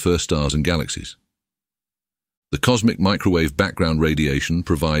form the first stars and galaxies. The cosmic microwave background radiation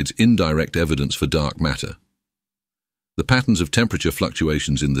provides indirect evidence for dark matter. The patterns of temperature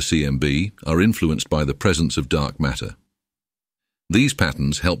fluctuations in the CMB are influenced by the presence of dark matter. These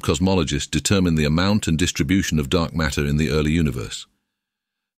patterns help cosmologists determine the amount and distribution of dark matter in the early universe.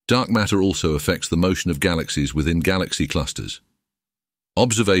 Dark matter also affects the motion of galaxies within galaxy clusters.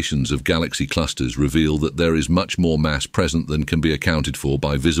 Observations of galaxy clusters reveal that there is much more mass present than can be accounted for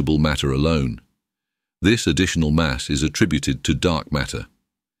by visible matter alone. This additional mass is attributed to dark matter.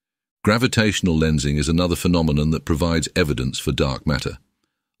 Gravitational lensing is another phenomenon that provides evidence for dark matter.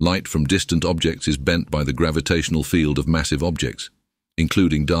 Light from distant objects is bent by the gravitational field of massive objects,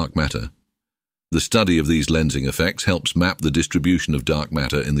 including dark matter. The study of these lensing effects helps map the distribution of dark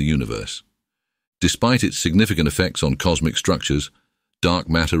matter in the universe. Despite its significant effects on cosmic structures, dark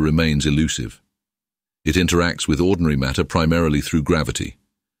matter remains elusive. It interacts with ordinary matter primarily through gravity,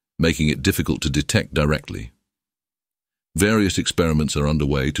 making it difficult to detect directly. Various experiments are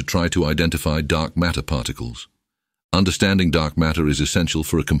underway to try to identify dark matter particles. Understanding dark matter is essential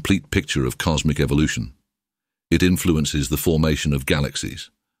for a complete picture of cosmic evolution. It influences the formation of galaxies,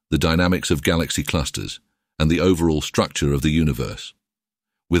 the dynamics of galaxy clusters, and the overall structure of the universe.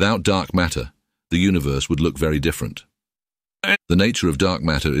 Without dark matter, the universe would look very different. The nature of dark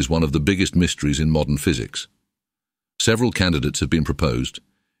matter is one of the biggest mysteries in modern physics. Several candidates have been proposed,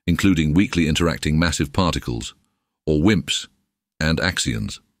 including weakly interacting massive particles, or WIMPs, and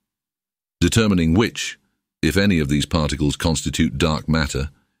axions. Determining which, if any of these particles constitute dark matter,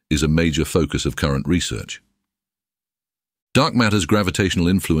 is a major focus of current research. Dark matter's gravitational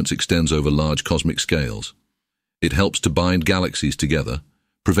influence extends over large cosmic scales. It helps to bind galaxies together,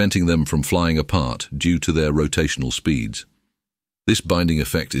 preventing them from flying apart due to their rotational speeds. This binding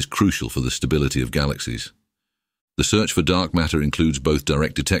effect is crucial for the stability of galaxies. The search for dark matter includes both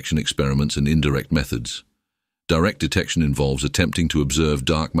direct detection experiments and indirect methods. Direct detection involves attempting to observe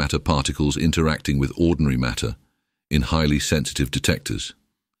dark matter particles interacting with ordinary matter in highly sensitive detectors.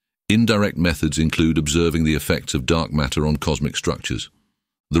 Indirect methods include observing the effects of dark matter on cosmic structures.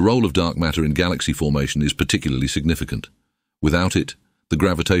 The role of dark matter in galaxy formation is particularly significant. Without it, the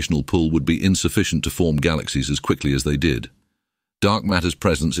gravitational pull would be insufficient to form galaxies as quickly as they did. Dark matter's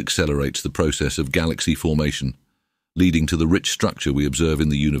presence accelerates the process of galaxy formation, leading to the rich structure we observe in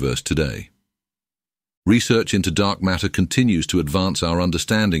the universe today. Research into dark matter continues to advance our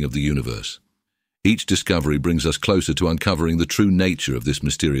understanding of the universe. Each discovery brings us closer to uncovering the true nature of this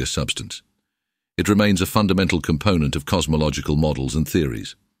mysterious substance. It remains a fundamental component of cosmological models and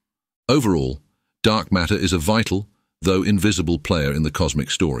theories. Overall, dark matter is a vital, though invisible player in the cosmic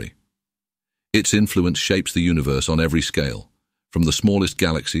story. Its influence shapes the universe on every scale, from the smallest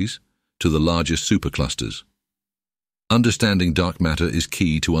galaxies to the largest superclusters. Understanding dark matter is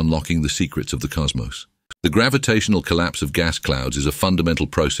key to unlocking the secrets of the cosmos. The gravitational collapse of gas clouds is a fundamental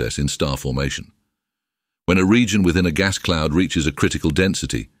process in star formation. When a region within a gas cloud reaches a critical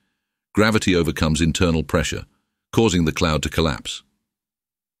density, gravity overcomes internal pressure, causing the cloud to collapse.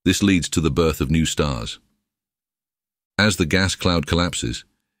 This leads to the birth of new stars. As the gas cloud collapses,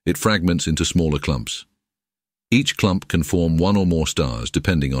 it fragments into smaller clumps. Each clump can form one or more stars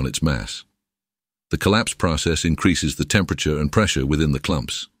depending on its mass. The collapse process increases the temperature and pressure within the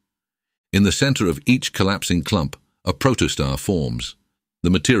clumps. In the center of each collapsing clump, a protostar forms. The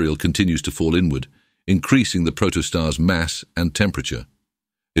material continues to fall inward, increasing the protostar's mass and temperature.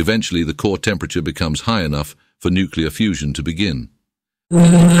 Eventually, the core temperature becomes high enough for nuclear fusion to begin.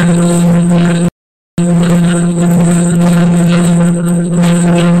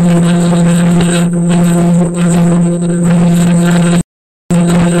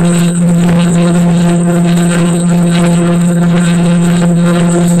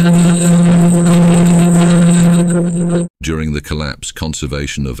 During the collapse,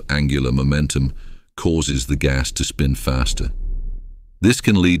 conservation of angular momentum causes the gas to spin faster. This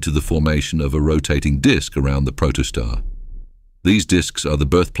can lead to the formation of a rotating disk around the protostar. These disks are the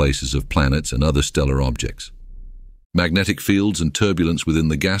birthplaces of planets and other stellar objects. Magnetic fields and turbulence within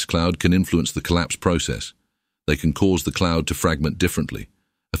the gas cloud can influence the collapse process. They can cause the cloud to fragment differently,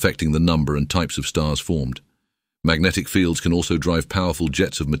 affecting the number and types of stars formed. Magnetic fields can also drive powerful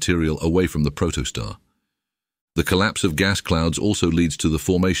jets of material away from the protostar. The collapse of gas clouds also leads to the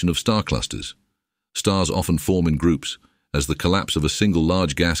formation of star clusters. Stars often form in groups, as the collapse of a single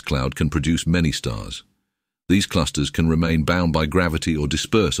large gas cloud can produce many stars. These clusters can remain bound by gravity or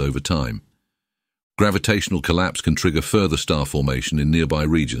disperse over time. Gravitational collapse can trigger further star formation in nearby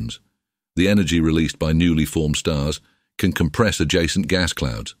regions. The energy released by newly formed stars can compress adjacent gas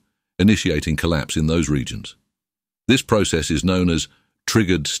clouds, initiating collapse in those regions. This process is known as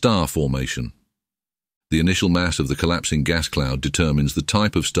triggered star formation. The initial mass of the collapsing gas cloud determines the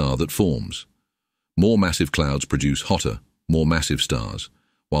type of star that forms. More massive clouds produce hotter, more massive stars,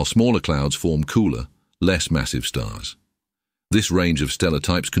 while smaller clouds form cooler, less massive stars. This range of stellar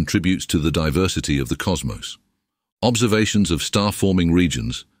types contributes to the diversity of the cosmos. Observations of star-forming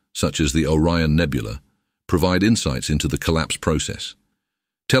regions, such as the Orion Nebula, provide insights into the collapse process.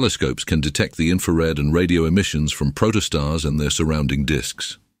 Telescopes can detect the infrared and radio emissions from protostars and their surrounding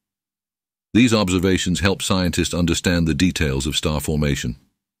disks. These observations help scientists understand the details of star formation.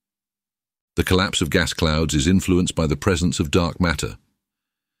 The collapse of gas clouds is influenced by the presence of dark matter.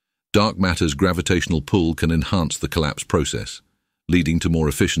 Dark matter's gravitational pull can enhance the collapse process, leading to more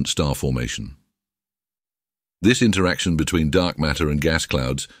efficient star formation. This interaction between dark matter and gas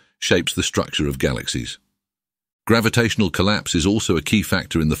clouds shapes the structure of galaxies. Gravitational collapse is also a key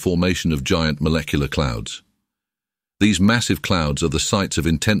factor in the formation of giant molecular clouds. These massive clouds are the sites of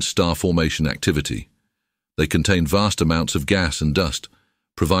intense star formation activity. They contain vast amounts of gas and dust,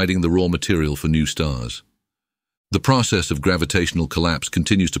 providing the raw material for new stars. The process of gravitational collapse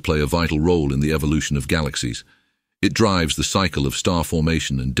continues to play a vital role in the evolution of galaxies. It drives the cycle of star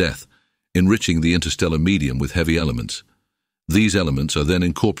formation and death, enriching the interstellar medium with heavy elements. These elements are then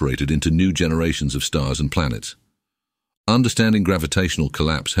incorporated into new generations of stars and planets. Understanding gravitational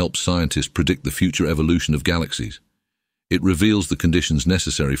collapse helps scientists predict the future evolution of galaxies. It reveals the conditions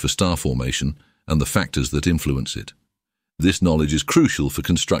necessary for star formation and the factors that influence it. This knowledge is crucial for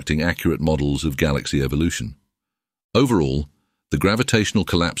constructing accurate models of galaxy evolution. Overall, the gravitational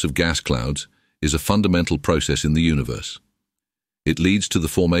collapse of gas clouds is a fundamental process in the universe. It leads to the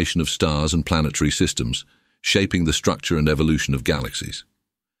formation of stars and planetary systems, shaping the structure and evolution of galaxies.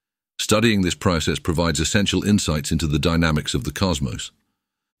 Studying this process provides essential insights into the dynamics of the cosmos.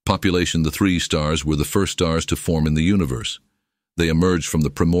 Population: the three stars were the first stars to form in the universe. They emerged from the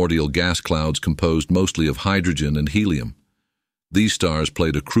primordial gas clouds composed mostly of hydrogen and helium. These stars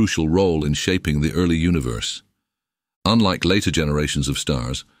played a crucial role in shaping the early universe. Unlike later generations of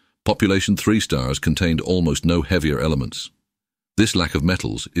stars, population 3 stars contained almost no heavier elements. This lack of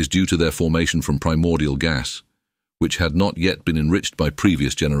metals is due to their formation from primordial gas, which had not yet been enriched by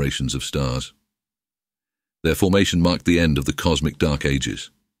previous generations of stars. Their formation marked the end of the cosmic dark ages.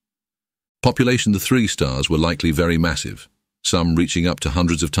 Population: the 3 stars were likely very massive, some reaching up to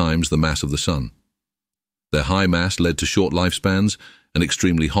hundreds of times the mass of the Sun. Their high mass led to short lifespans and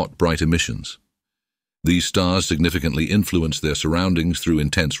extremely hot, bright emissions. These stars significantly influenced their surroundings through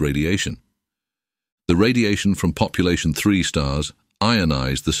intense radiation. The radiation from population 3 stars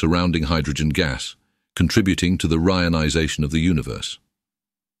ionized the surrounding hydrogen gas, contributing to the rionization of the universe.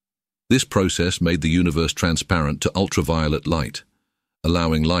 This process made the universe transparent to ultraviolet light,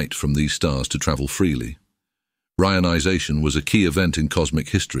 allowing light from these stars to travel freely. Rionization was a key event in cosmic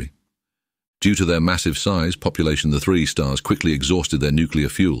history. Due to their massive size, population: the 3 stars quickly exhausted their nuclear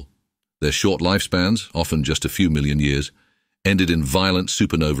fuel. Their short lifespans, often just a few million years, ended in violent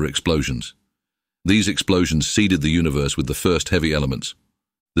supernova explosions. These explosions seeded the universe with the first heavy elements.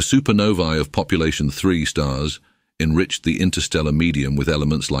 The supernovae of population 3 stars enriched the interstellar medium with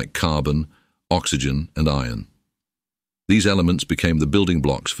elements like carbon, oxygen, and iron. These elements became the building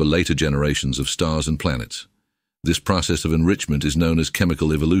blocks for later generations of stars and planets. This process of enrichment is known as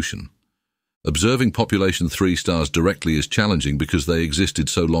chemical evolution. Observing population 3 stars directly is challenging because they existed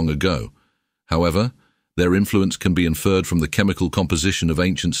so long ago. However, their influence can be inferred from the chemical composition of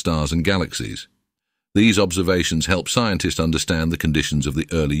ancient stars and galaxies. These observations help scientists understand the conditions of the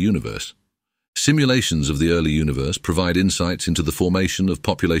early universe. Simulations of the early universe provide insights into the formation of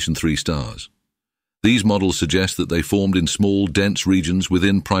population 3 stars. These models suggest that they formed in small, dense regions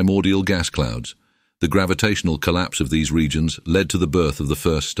within primordial gas clouds. The gravitational collapse of these regions led to the birth of the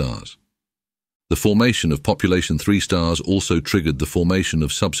first stars. The formation of population 3 stars also triggered the formation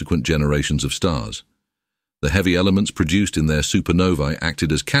of subsequent generations of stars. The heavy elements produced in their supernovae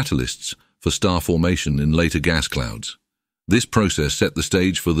acted as catalysts for star formation in later gas clouds. This process set the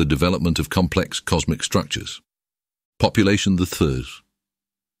stage for the development of complex cosmic structures. Population: the 3.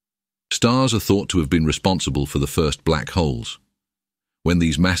 Stars are thought to have been responsible for the first black holes. When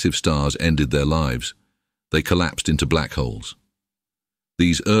these massive stars ended their lives, they collapsed into black holes.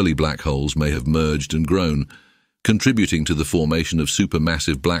 These early black holes may have merged and grown, contributing to the formation of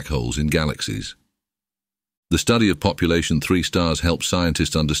supermassive black holes in galaxies. The study of population 3 stars helps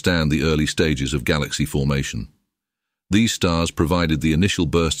scientists understand the early stages of galaxy formation. These stars provided the initial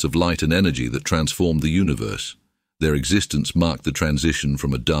bursts of light and energy that transformed the universe. Their existence marked the transition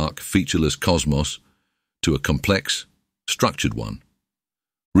from a dark, featureless cosmos to a complex, structured one.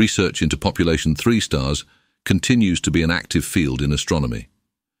 Research into population 3 stars continues to be an active field in astronomy.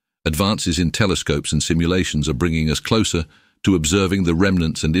 Advances in telescopes and simulations are bringing us closer to observing the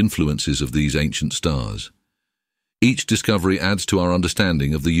remnants and influences of these ancient stars. Each discovery adds to our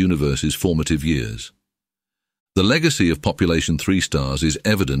understanding of the universe's formative years. The legacy of population 3 stars is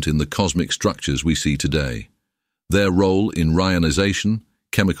evident in the cosmic structures we see today. Their role in ionization,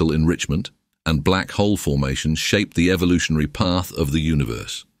 chemical enrichment, and black hole formation shaped the evolutionary path of the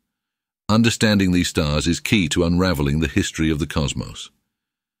universe. Understanding these stars is key to unraveling the history of the cosmos.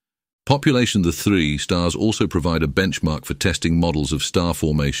 Population: the 3 stars also provide a benchmark for testing models of star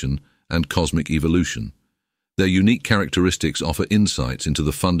formation and cosmic evolution. Their unique characteristics offer insights into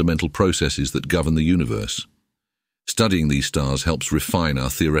the fundamental processes that govern the universe. Studying these stars helps refine our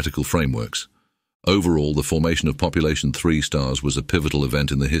theoretical frameworks. Overall, the formation of population 3 stars was a pivotal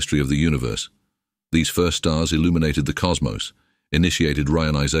event in the history of the universe. These first stars illuminated the cosmos, initiated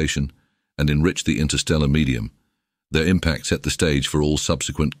ionization, and enriched the interstellar medium. Their impact set the stage for all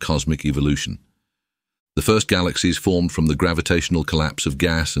subsequent cosmic evolution. The first galaxies formed from the gravitational collapse of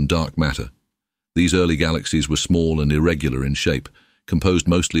gas and dark matter. These early galaxies were small and irregular in shape, composed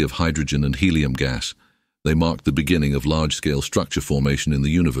mostly of hydrogen and helium gas. They marked the beginning of large-scale structure formation in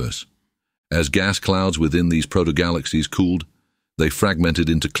the universe. As gas clouds within these proto-galaxies cooled, they fragmented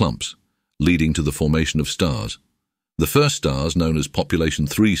into clumps, leading to the formation of stars. The first stars, known as population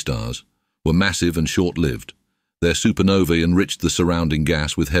 3 stars, were massive and short-lived. Their supernovae enriched the surrounding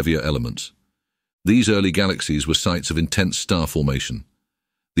gas with heavier elements. These early galaxies were sites of intense star formation.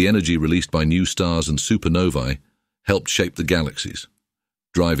 The energy released by new stars and supernovae helped shape the galaxies,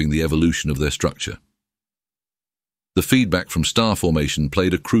 driving the evolution of their structure. The feedback from star formation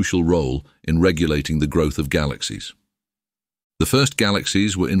played a crucial role in regulating the growth of galaxies. The first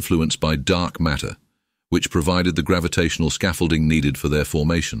galaxies were influenced by dark matter, which provided the gravitational scaffolding needed for their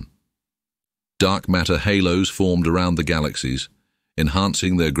formation. Dark matter halos formed around the galaxies,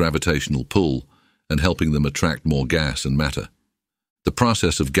 enhancing their gravitational pull and helping them attract more gas and matter. The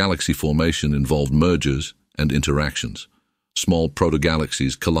process of galaxy formation involved mergers and interactions. Small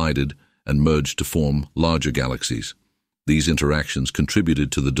protogalaxies collided and merged to form larger galaxies. These interactions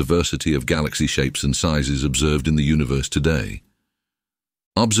contributed to the diversity of galaxy shapes and sizes observed in the universe today.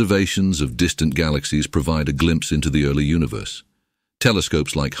 Observations of distant galaxies provide a glimpse into the early universe.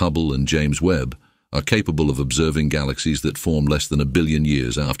 Telescopes like Hubble and James Webb are capable of observing galaxies that formed less than 1 billion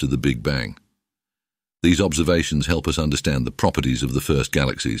years after the Big Bang. These observations help us understand the properties of the first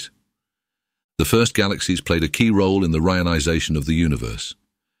galaxies. The first galaxies played a key role in the ionization of the universe.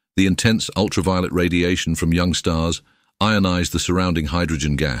 The intense ultraviolet radiation from young stars ionized the surrounding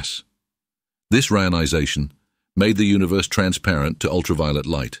hydrogen gas. This ionization made the universe transparent to ultraviolet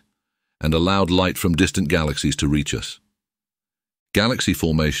light and allowed light from distant galaxies to reach us. Galaxy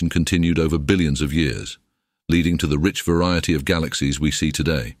formation continued over billions of years, leading to the rich variety of galaxies we see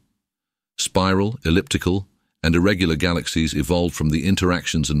today. Spiral, elliptical, and irregular galaxies evolved from the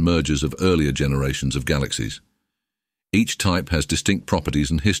interactions and mergers of earlier generations of galaxies. Each type has distinct properties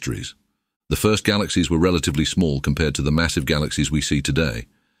and histories. The first galaxies were relatively small compared to the massive galaxies we see today.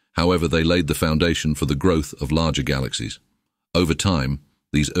 However, they laid the foundation for the growth of larger galaxies. Over time,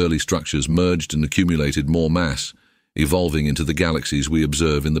 these early structures merged and accumulated more mass, evolving into the galaxies we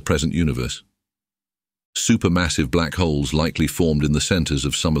observe in the present universe. Supermassive black holes likely formed in the centers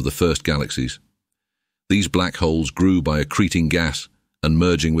of some of the first galaxies. These black holes grew by accreting gas and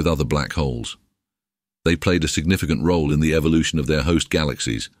merging with other black holes. They played a significant role in the evolution of their host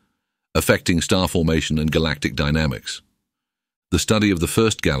galaxies, affecting star formation and galactic dynamics. The study of the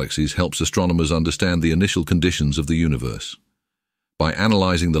first galaxies helps astronomers understand the initial conditions of the universe. By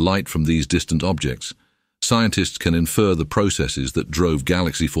analyzing the light from these distant objects, scientists can infer the processes that drove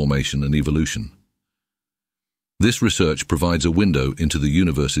galaxy formation and evolution. This research provides a window into the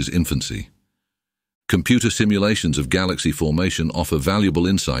universe's infancy. Computer simulations of galaxy formation offer valuable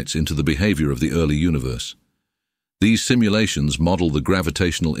insights into the behavior of the early universe. These simulations model the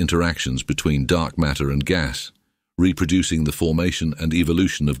gravitational interactions between dark matter and gas, reproducing the formation and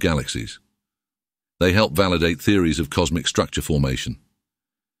evolution of galaxies. They help validate theories of cosmic structure formation.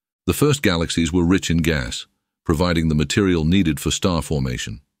 The first galaxies were rich in gas, providing the material needed for star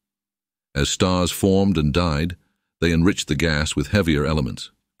formation. As stars formed and died, they enriched the gas with heavier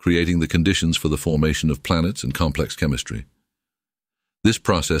elements, creating the conditions for the formation of planets and complex chemistry. This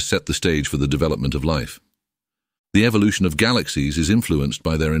process set the stage for the development of life. The evolution of galaxies is influenced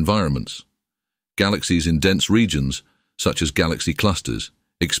by their environments. Galaxies in dense regions, such as galaxy clusters,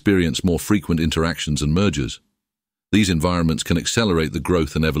 experience more frequent interactions and mergers. These environments can accelerate the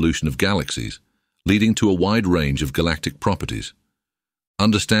growth and evolution of galaxies, leading to a wide range of galactic properties.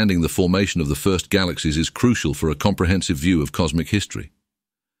 Understanding the formation of the first galaxies is crucial for a comprehensive view of cosmic history.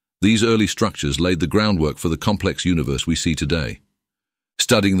 These early structures laid the groundwork for the complex universe we see today.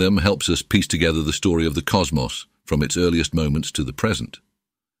 Studying them helps us piece together the story of the cosmos from its earliest moments to the present.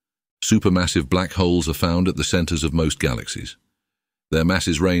 Supermassive black holes are found at the centers of most galaxies. Their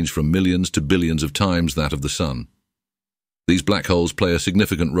masses range from millions to billions of times that of the Sun. These black holes play a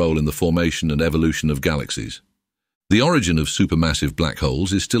significant role in the formation and evolution of galaxies. The origin of supermassive black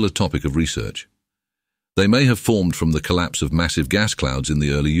holes is still a topic of research. They may have formed from the collapse of massive gas clouds in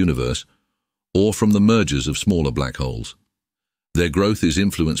the early universe, or from the mergers of smaller black holes. Their growth is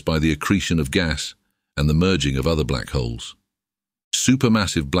influenced by the accretion of gas and the merging of other black holes.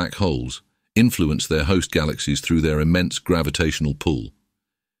 Supermassive black holes influence their host galaxies through their immense gravitational pull.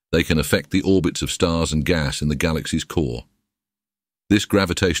 They can affect the orbits of stars and gas in the galaxy's core. This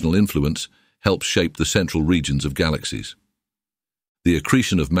gravitational influence helps shape the central regions of galaxies. The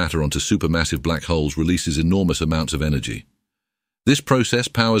accretion of matter onto supermassive black holes releases enormous amounts of energy. This process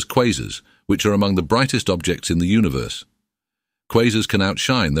powers quasars, which are among the brightest objects in the universe. Quasars can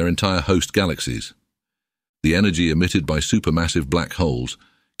outshine their entire host galaxies. The energy emitted by supermassive black holes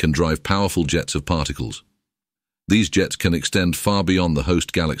can drive powerful jets of particles. These jets can extend far beyond the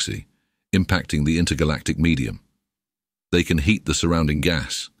host galaxy, impacting the intergalactic medium. They can heat the surrounding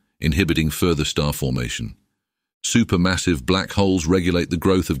gas, inhibiting further star formation. Supermassive black holes regulate the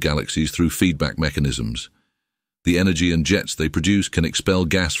growth of galaxies through feedback mechanisms. The energy and jets they produce can expel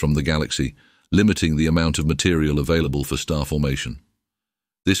gas from the galaxy, limiting the amount of material available for star formation.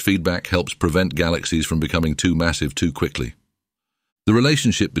 This feedback helps prevent galaxies from becoming too massive too quickly. The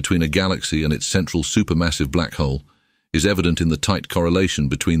relationship between a galaxy and its central supermassive black hole is evident in the tight correlation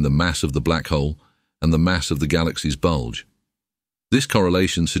between the mass of the black hole and the mass of the galaxy's bulge. This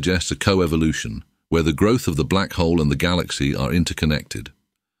correlation suggests a coevolution, where the growth of the black hole and the galaxy are interconnected.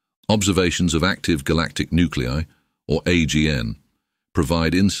 Observations of active galactic nuclei, or AGN,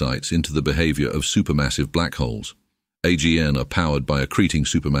 provide insights into the behavior of supermassive black holes. AGN are powered by accreting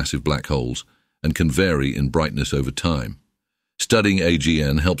supermassive black holes and can vary in brightness over time. Studying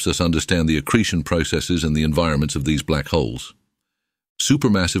AGN helps us understand the accretion processes and the environments of these black holes.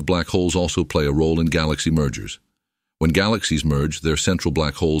 Supermassive black holes also play a role in galaxy mergers. When galaxies merge, their central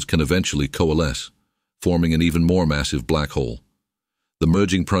black holes can eventually coalesce, forming an even more massive black hole. The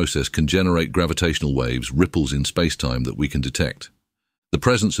merging process can generate gravitational waves, ripples in spacetime that we can detect. The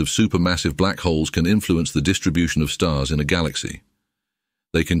presence of supermassive black holes can influence the distribution of stars in a galaxy.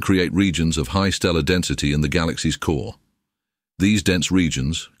 They can create regions of high stellar density in the galaxy's core. These dense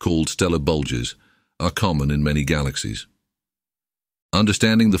regions, called stellar bulges, are common in many galaxies.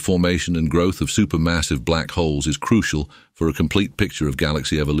 Understanding the formation and growth of supermassive black holes is crucial for a complete picture of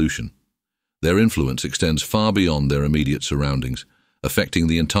galaxy evolution. Their influence extends far beyond their immediate surroundings, affecting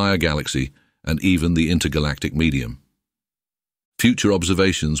the entire galaxy and even the intergalactic medium. Future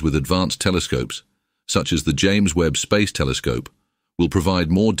observations with advanced telescopes, such as the James Webb Space Telescope, will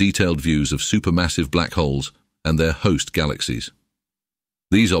provide more detailed views of supermassive black holes and their host galaxies.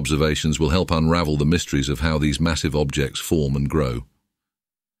 These observations will help unravel the mysteries of how these massive objects form and grow.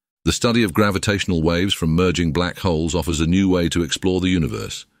 The study of gravitational waves from merging black holes offers a new way to explore the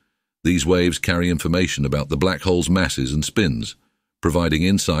universe. These waves carry information about the black hole's masses and spins, providing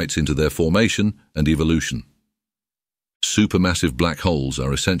insights into their formation and evolution. Supermassive black holes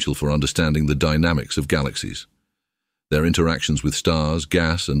are essential for understanding the dynamics of galaxies. Their interactions with stars,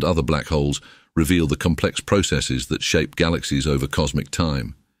 gas, and other black holes reveal the complex processes that shape galaxies over cosmic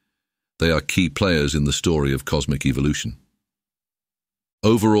time. They are key players in the story of cosmic evolution.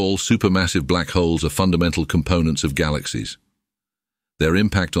 Overall, supermassive black holes are fundamental components of galaxies. Their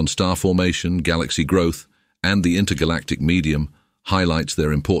impact on star formation, galaxy growth, and the intergalactic medium highlights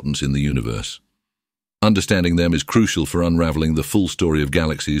their importance in the universe. Understanding them is crucial for unraveling the full story of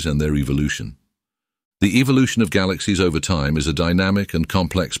galaxies and their evolution. The evolution of galaxies over time is a dynamic and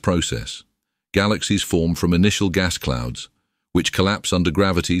complex process. Galaxies form from initial gas clouds, which collapse under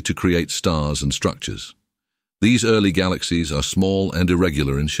gravity to create stars and structures. These early galaxies are small and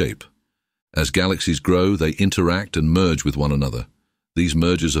irregular in shape. As galaxies grow, they interact and merge with one another. These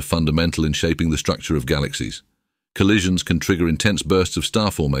mergers are fundamental in shaping the structure of galaxies. Collisions can trigger intense bursts of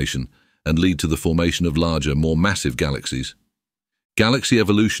star formation and lead to the formation of larger, more massive galaxies. Galaxy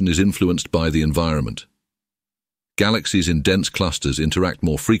evolution is influenced by the environment. Galaxies in dense clusters interact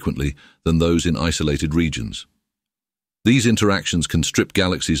more frequently than those in isolated regions. These interactions can strip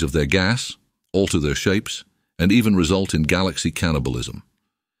galaxies of their gas, alter their shapes, and even result in galaxy cannibalism.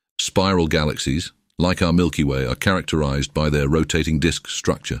 Spiral galaxies, like our Milky Way, are characterized by their rotating disk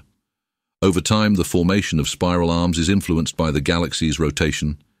structure. Over time, the formation of spiral arms is influenced by the galaxy's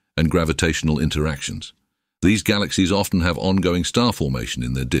rotation and gravitational interactions. These galaxies often have ongoing star formation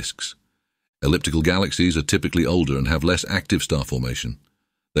in their disks. Elliptical galaxies are typically older and have less active star formation.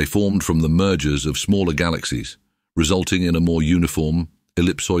 They formed from the mergers of smaller galaxies, resulting in a more uniform,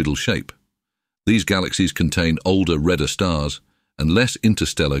 ellipsoidal shape. These galaxies contain older, redder stars and less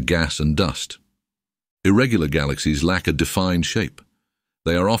interstellar gas and dust. Irregular galaxies lack a defined shape.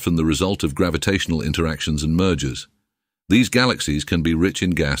 They are often the result of gravitational interactions and mergers. These galaxies can be rich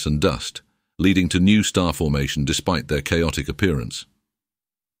in gas and dust, leading to new star formation despite their chaotic appearance.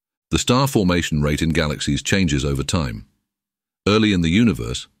 The star formation rate in galaxies changes over time. Early in the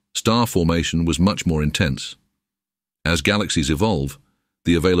universe, star formation was much more intense. As galaxies evolve,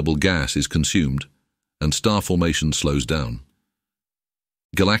 the available gas is consumed, and star formation slows down.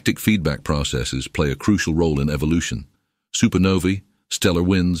 Galactic feedback processes play a crucial role in evolution. Supernovae, stellar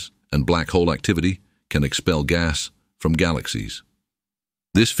winds, and black hole activity can expel gas from galaxies.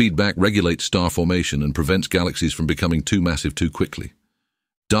 This feedback regulates star formation and prevents galaxies from becoming too massive too quickly.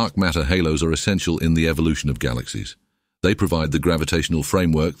 Dark matter halos are essential in the evolution of galaxies. They provide the gravitational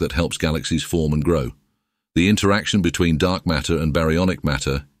framework that helps galaxies form and grow. The interaction between dark matter and baryonic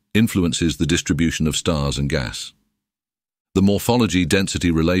matter influences the distribution of stars and gas. The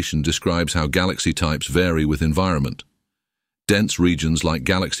morphology-density relation describes how galaxy types vary with environment. Dense regions like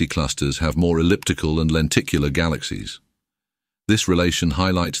galaxy clusters have more elliptical and lenticular galaxies. This relation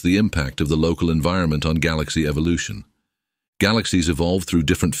highlights the impact of the local environment on galaxy evolution. Galaxies evolve through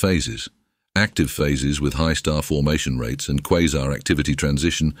different phases: active phases with high star formation rates and quasar activity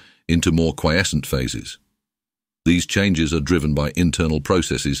transition into more quiescent phases. These changes are driven by internal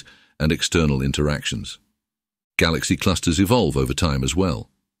processes and external interactions. Galaxy clusters evolve over time as well.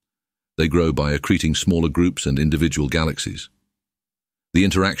 They grow by accreting smaller groups and individual galaxies. The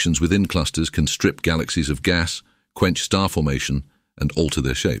interactions within clusters can strip galaxies of gas, quench star formation, and alter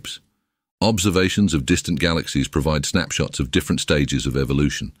their shapes. Observations of distant galaxies provide snapshots of different stages of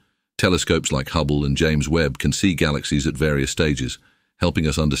evolution. Telescopes like Hubble and James Webb can see galaxies at various stages, helping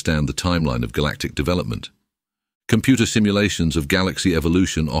us understand the timeline of galactic development. Computer simulations of galaxy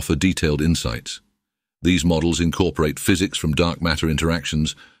evolution offer detailed insights. These models incorporate physics from dark matter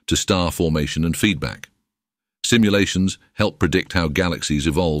interactions to star formation and feedback. Simulations help predict how galaxies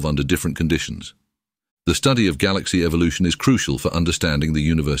evolve under different conditions. The study of galaxy evolution is crucial for understanding the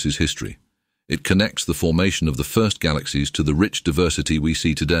universe's history. It connects the formation of the first galaxies to the rich diversity we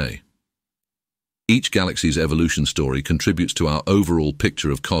see today. Each galaxy's evolution story contributes to our overall picture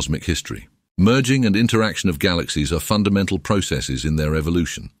of cosmic history. Merging and interaction of galaxies are fundamental processes in their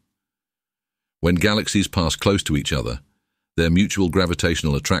evolution. When galaxies pass close to each other, their mutual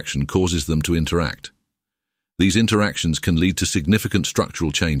gravitational attraction causes them to interact. These interactions can lead to significant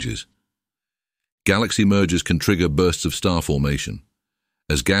structural changes. Galaxy mergers can trigger bursts of star formation.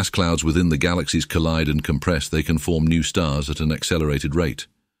 As gas clouds within the galaxies collide and compress, they can form new stars at an accelerated rate.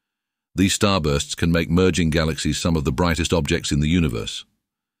 These starbursts can make merging galaxies some of the brightest objects in the universe.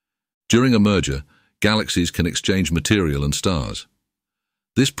 During a merger, galaxies can exchange material and stars.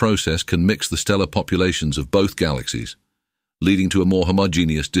 This process can mix the stellar populations of both galaxies, leading to a more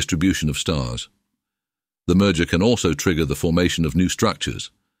homogeneous distribution of stars. The merger can also trigger the formation of new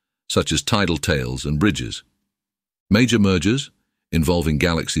structures, such as tidal tails and bridges. Major mergers, involving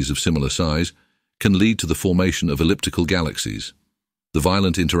galaxies of similar size, can lead to the formation of elliptical galaxies. The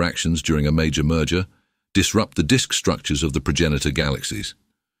violent interactions during a major merger disrupt the disk structures of the progenitor galaxies.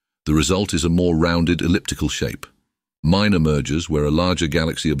 The result is a more rounded elliptical shape. Minor mergers, where a larger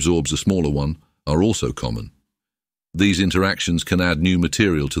galaxy absorbs a smaller one, are also common. These interactions can add new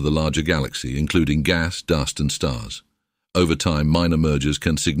material to the larger galaxy, including gas, dust, and stars. Over time, minor mergers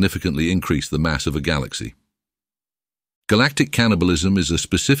can significantly increase the mass of a galaxy. Galactic cannibalism is a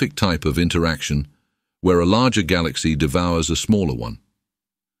specific type of interaction where a larger galaxy devours a smaller one.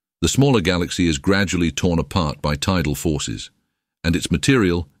 The smaller galaxy is gradually torn apart by tidal forces, and its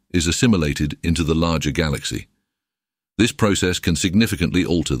material is assimilated into the larger galaxy. This process can significantly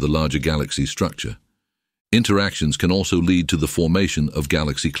alter the larger galaxy's structure. Interactions can also lead to the formation of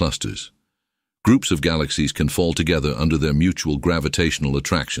galaxy clusters. Groups of galaxies can fall together under their mutual gravitational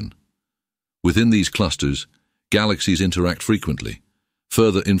attraction. Within these clusters, galaxies interact frequently,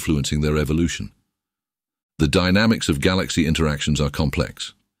 further influencing their evolution. The dynamics of galaxy interactions are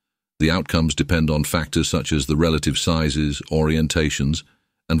complex. The outcomes depend on factors such as the relative sizes, orientations,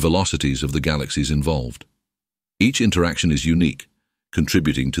 and velocities of the galaxies involved. Each interaction is unique,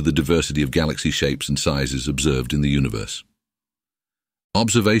 contributing to the diversity of galaxy shapes and sizes observed in the universe.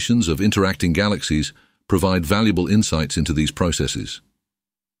 Observations of interacting galaxies provide valuable insights into these processes.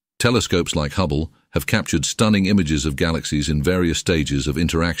 Telescopes like Hubble have captured stunning images of galaxies in various stages of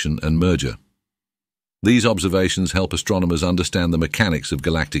interaction and merger. These observations help astronomers understand the mechanics of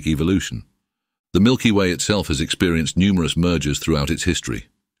galactic evolution. The Milky Way itself has experienced numerous mergers throughout its history.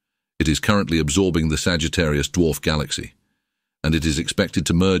 It is currently absorbing the Sagittarius dwarf galaxy, and it is expected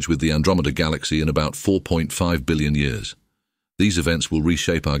to merge with the Andromeda galaxy in about 4.5 billion years. These events will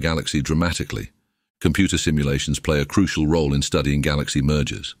reshape our galaxy dramatically. Computer simulations play a crucial role in studying galaxy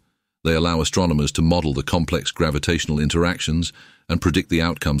mergers. They allow astronomers to model the complex gravitational interactions and predict the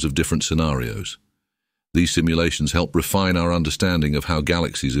outcomes of different scenarios. These simulations help refine our understanding of how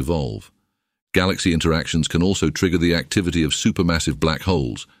galaxies evolve. Galaxy interactions can also trigger the activity of supermassive black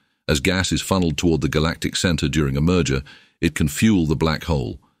holes. As gas is funneled toward the galactic center during a merger, it can fuel the black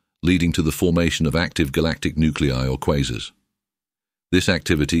hole, leading to the formation of active galactic nuclei or quasars. This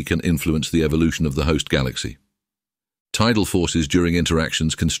activity can influence the evolution of the host galaxy. Tidal forces during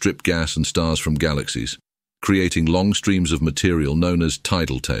interactions can strip gas and stars from galaxies, creating long streams of material known as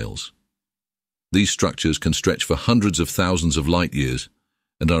tidal tails. These structures can stretch for hundreds of thousands of light years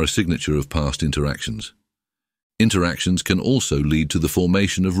and are a signature of past interactions. Interactions can also lead to the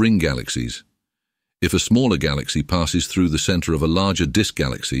formation of ring galaxies. If a smaller galaxy passes through the center of a larger disk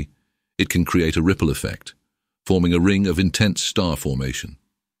galaxy, it can create a ripple effect, forming a ring of intense star formation.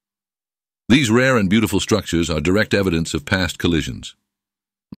 These rare and beautiful structures are direct evidence of past collisions.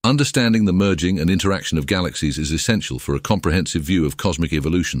 Understanding the merging and interaction of galaxies is essential for a comprehensive view of cosmic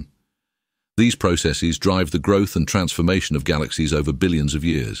evolution. These processes drive the growth and transformation of galaxies over billions of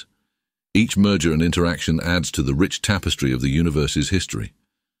years. Each merger and interaction adds to the rich tapestry of the universe's history.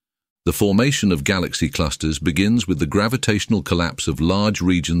 The formation of galaxy clusters begins with the gravitational collapse of large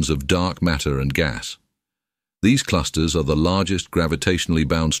regions of dark matter and gas. These clusters are the largest gravitationally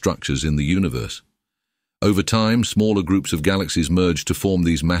bound structures in the universe. Over time, smaller groups of galaxies merge to form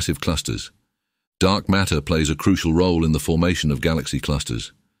these massive clusters. Dark matter plays a crucial role in the formation of galaxy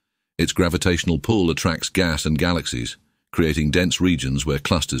clusters. Its gravitational pull attracts gas and galaxies, creating dense regions where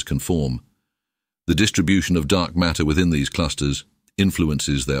clusters can form. The distribution of dark matter within these clusters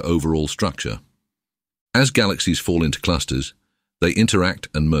influences their overall structure. As galaxies fall into clusters, they interact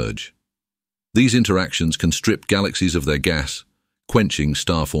and merge. These interactions can strip galaxies of their gas, quenching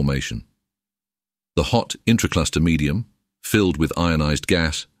star formation. The hot intracluster medium, filled with ionized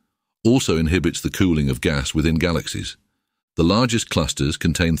gas, also inhibits the cooling of gas within galaxies. The largest clusters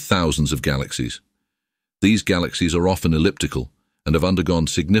contain thousands of galaxies. These galaxies are often elliptical and have undergone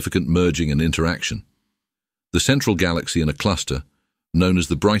significant merging and interaction. The central galaxy in a cluster, known as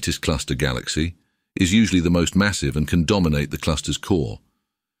the brightest cluster galaxy, is usually the most massive and can dominate the cluster's core.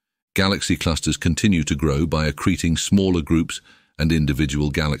 Galaxy clusters continue to grow by accreting smaller groups and individual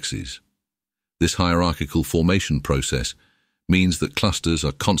galaxies. This hierarchical formation process means that clusters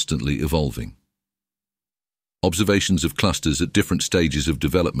are constantly evolving. Observations of clusters at different stages of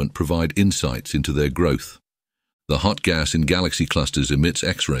development provide insights into their growth. The hot gas in galaxy clusters emits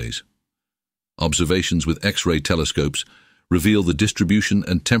X-rays. Observations with X-ray telescopes reveal the distribution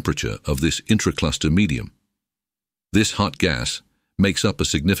and temperature of this intracluster medium. This hot gas makes up a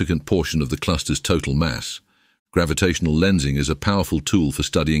significant portion of the cluster's total mass. Gravitational lensing is a powerful tool for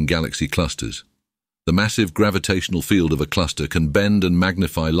studying galaxy clusters. The massive gravitational field of a cluster can bend and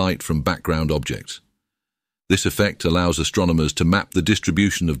magnify light from background objects. This effect allows astronomers to map the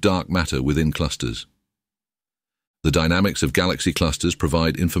distribution of dark matter within clusters. The dynamics of galaxy clusters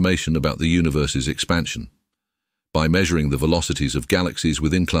provide information about the universe's expansion. By measuring the velocities of galaxies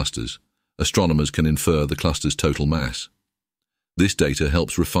within clusters, astronomers can infer the cluster's total mass. This data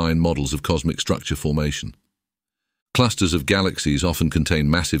helps refine models of cosmic structure formation. Clusters of galaxies often contain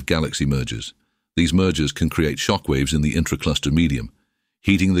massive galaxy mergers. These mergers can create shockwaves in the intracluster medium,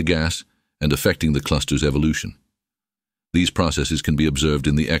 heating the gas and affecting the cluster's evolution. These processes can be observed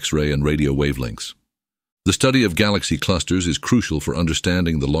in the X-ray and radio wavelengths. The study of galaxy clusters is crucial for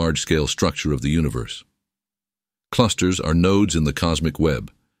understanding the large-scale structure of the universe. Clusters are nodes in the cosmic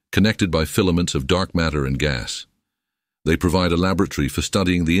web, connected by filaments of dark matter and gas. They provide a laboratory for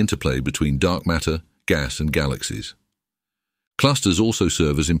studying the interplay between dark matter, gas, and galaxies. Clusters also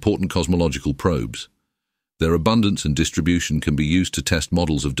serve as important cosmological probes. Their abundance and distribution can be used to test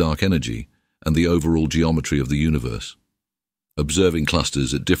models of dark energy and the overall geometry of the universe. Observing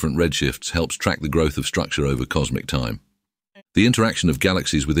clusters at different redshifts helps track the growth of structure over cosmic time. The interaction of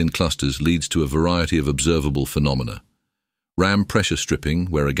galaxies within clusters leads to a variety of observable phenomena. Ram pressure stripping,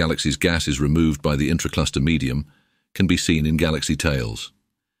 where a galaxy's gas is removed by the intracluster medium, can be seen in galaxy tails.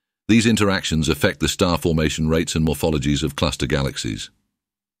 These interactions affect the star formation rates and morphologies of cluster galaxies.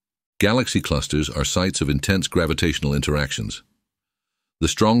 Galaxy clusters are sites of intense gravitational interactions. The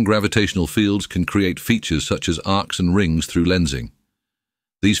strong gravitational fields can create features such as arcs and rings through lensing.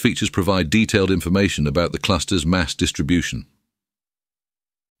 These features provide detailed information about the cluster's mass distribution.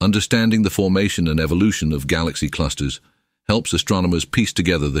 Understanding the formation and evolution of galaxy clusters helps astronomers piece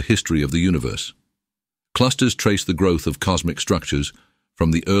together the history of the universe. Clusters trace the growth of cosmic structures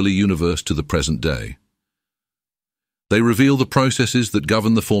from the early universe to the present day. They reveal the processes that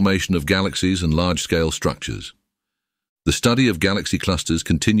govern the formation of galaxies and large-scale structures. The study of galaxy clusters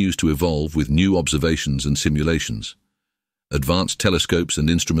continues to evolve with new observations and simulations. Advanced telescopes and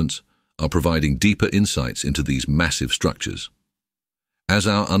instruments are providing deeper insights into these massive structures. As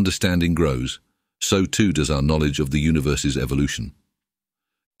our understanding grows, so too does our knowledge of the universe's evolution.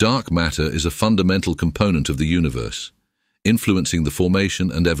 Dark matter is a fundamental component of the universe, influencing the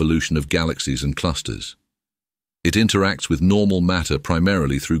formation and evolution of galaxies and clusters. It interacts with normal matter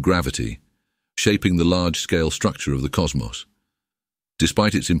primarily through gravity, shaping the large-scale structure of the cosmos.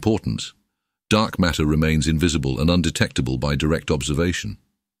 Despite its importance, dark matter remains invisible and undetectable by direct observation.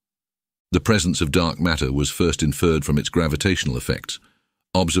 The presence of dark matter was first inferred from its gravitational effects.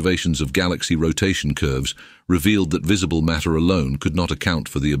 Observations of galaxy rotation curves revealed that visible matter alone could not account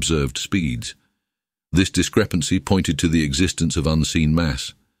for the observed speeds. This discrepancy pointed to the existence of unseen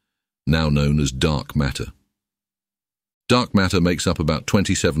mass, now known as dark matter. Dark matter makes up about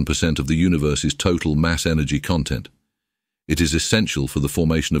 27% of the universe's total mass energy content. It is essential for the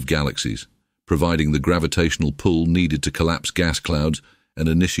formation of galaxies, providing the gravitational pull needed to collapse gas clouds and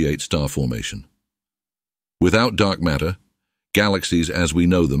initiate star formation. Without dark matter, galaxies as we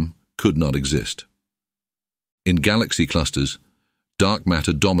know them could not exist. In galaxy clusters, dark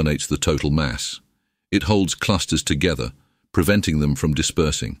matter dominates the total mass. It holds clusters together, preventing them from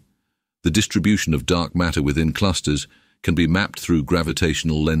dispersing. The distribution of dark matter within clusters can be mapped through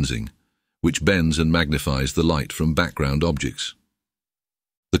gravitational lensing, which bends and magnifies the light from background objects.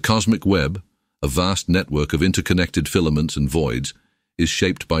 The cosmic web, a vast network of interconnected filaments and voids, is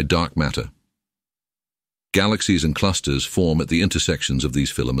shaped by dark matter. Galaxies and clusters form at the intersections of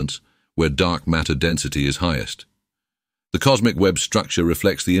these filaments, where dark matter density is highest. The cosmic web structure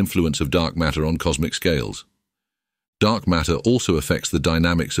reflects the influence of dark matter on cosmic scales. Dark matter also affects the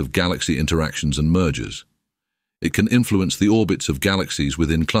dynamics of galaxy interactions and mergers. It can influence the orbits of galaxies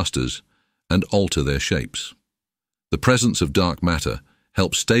within clusters and alter their shapes. The presence of dark matter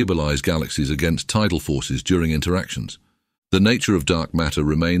helps stabilize galaxies against tidal forces during interactions. The nature of dark matter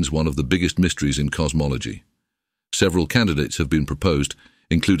remains one of the biggest mysteries in cosmology. Several candidates have been proposed,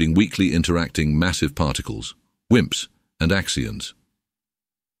 including weakly interacting massive particles, WIMPs, and axions.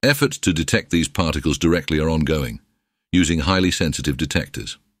 Efforts to detect these particles directly are ongoing, using highly sensitive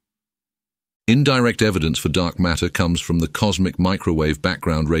detectors. Indirect evidence for dark matter comes from the cosmic microwave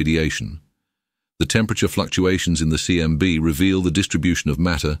background radiation. The temperature fluctuations in the CMB reveal the distribution of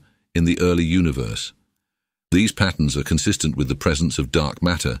matter in the early universe. These patterns are consistent with the presence of dark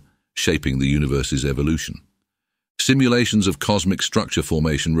matter, shaping the universe's evolution. Simulations of cosmic structure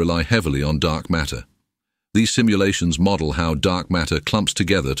formation rely heavily on dark matter. These simulations model how dark matter clumps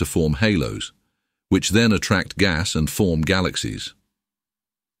together to form halos, which then attract gas and form galaxies.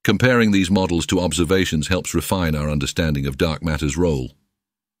 Comparing these models to observations helps refine our understanding of dark matter's role.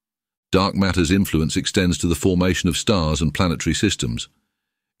 Dark matter's influence extends to the formation of stars and planetary systems.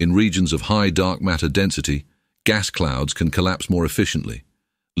 In regions of high dark matter density, gas clouds can collapse more efficiently,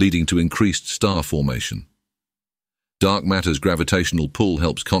 leading to increased star formation. Dark matter's gravitational pull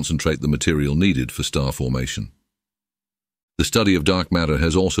helps concentrate the material needed for star formation. The study of dark matter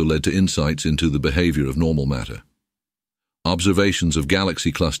has also led to insights into the behavior of normal matter. Observations of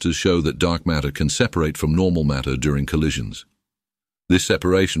galaxy clusters show that dark matter can separate from normal matter during collisions. This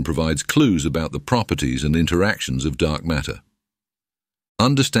separation provides clues about the properties and interactions of dark matter.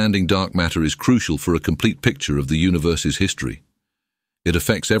 Understanding dark matter is crucial for a complete picture of the universe's history. It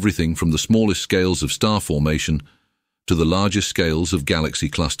affects everything from the smallest scales of star formation to the largest scales of galaxy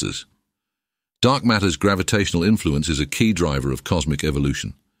clusters. Dark matter's gravitational influence is a key driver of cosmic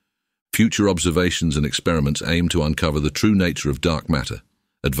evolution. Future observations and experiments aim to uncover the true nature of dark matter.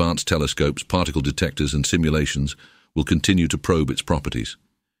 Advanced telescopes, particle detectors, and simulations will continue to probe its properties.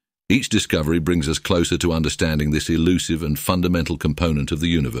 Each discovery brings us closer to understanding this elusive and fundamental component of the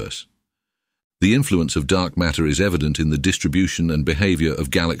universe. The influence of dark matter is evident in the distribution and behavior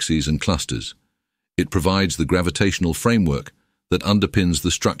of galaxies and clusters. It provides the gravitational framework that underpins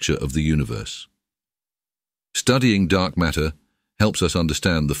the structure of the universe. Studying dark matter helps us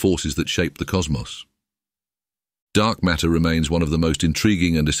understand the forces that shape the cosmos. Dark matter remains one of the most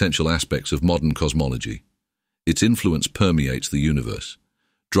intriguing and essential aspects of modern cosmology. Its influence permeates the universe,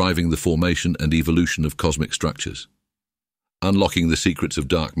 driving the formation and evolution of cosmic structures. Unlocking the secrets of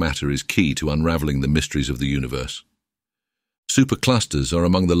dark matter is key to unraveling the mysteries of the universe. Superclusters are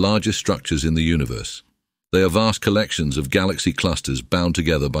among the largest structures in the universe. They are vast collections of galaxy clusters bound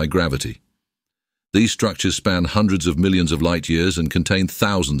together by gravity. These structures span hundreds of millions of light years and contain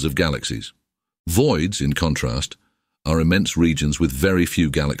thousands of galaxies. Voids, in contrast, are immense regions with very few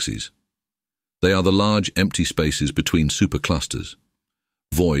galaxies. They are the large empty spaces between superclusters.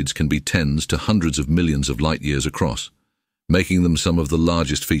 Voids can be tens to hundreds of millions of light years across, making them some of the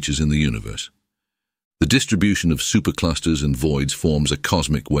largest features in the universe. The distribution of superclusters and voids forms a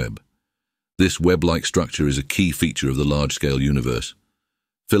cosmic web. This web-like structure is a key feature of the large-scale universe.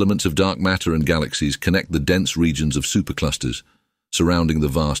 Filaments of dark matter and galaxies connect the dense regions of superclusters surrounding the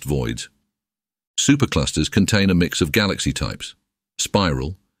vast voids. Superclusters contain a mix of galaxy types.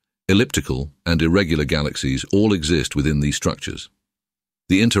 Spiral, elliptical, and irregular galaxies all exist within these structures.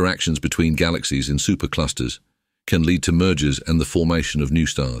 The interactions between galaxies in superclusters can lead to mergers and the formation of new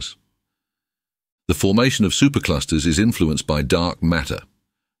stars. The formation of superclusters is influenced by dark matter.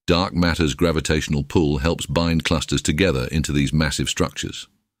 Dark matter's gravitational pull helps bind clusters together into these massive structures.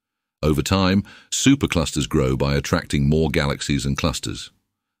 Over time, superclusters grow by attracting more galaxies and clusters.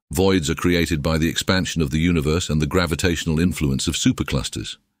 Voids are created by the expansion of the universe and the gravitational influence of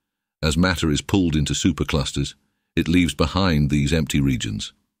superclusters. As matter is pulled into superclusters, it leaves behind these empty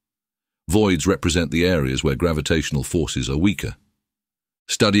regions. Voids represent the areas where gravitational forces are weaker.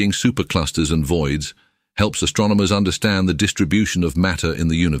 Studying superclusters and voids helps astronomers understand the distribution of matter in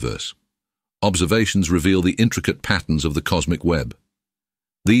the universe. Observations reveal the intricate patterns of the cosmic web.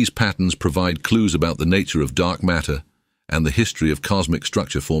 These patterns provide clues about the nature of dark matter and the history of cosmic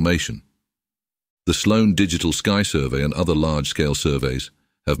structure formation. The Sloan Digital Sky Survey and other large-scale surveys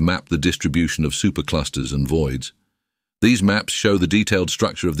have mapped the distribution of superclusters and voids. These maps show the detailed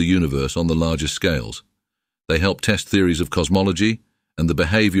structure of the universe on the largest scales. They help test theories of cosmology and the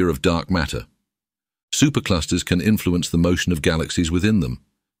behavior of dark matter. Superclusters can influence the motion of galaxies within them.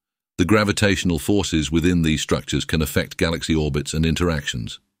 The gravitational forces within these structures can affect galaxy orbits and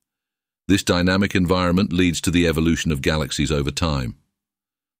interactions. This dynamic environment leads to the evolution of galaxies over time.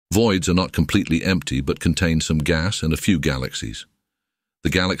 Voids are not completely empty but contain some gas and a few galaxies. The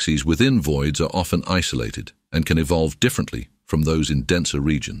galaxies within voids are often isolated and can evolve differently from those in denser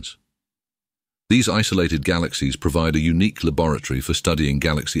regions. These isolated galaxies provide a unique laboratory for studying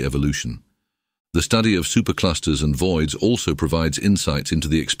galaxy evolution. The study of superclusters and voids also provides insights into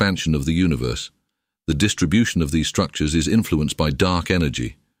the expansion of the universe. The distribution of these structures is influenced by dark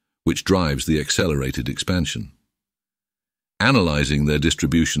energy, which drives the accelerated expansion. Analyzing their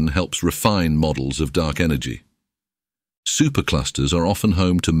distribution helps refine models of dark energy. Superclusters are often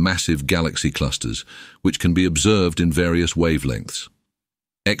home to massive galaxy clusters, which can be observed in various wavelengths.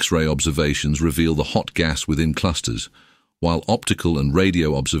 X-ray observations reveal the hot gas within clusters, while optical and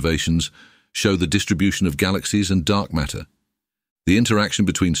radio observations show the distribution of galaxies and dark matter. The interaction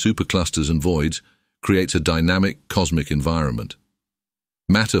between superclusters and voids creates a dynamic cosmic environment.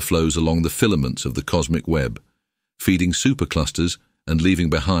 Matter flows along the filaments of the cosmic web, feeding superclusters and leaving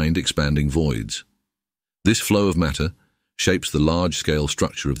behind expanding voids. This flow of matter shapes the large-scale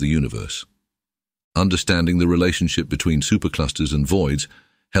structure of the universe. Understanding the relationship between superclusters and voids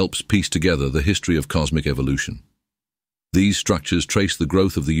helps piece together the history of cosmic evolution. These structures trace the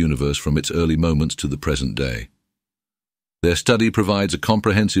growth of the universe from its early moments to the present day. Their study provides a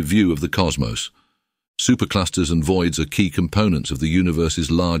comprehensive view of the cosmos. Superclusters and voids are key components of the universe's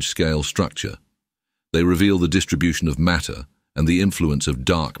large-scale structure. They reveal the distribution of matter and the influence of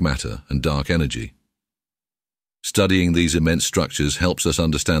dark matter and dark energy. Studying these immense structures helps us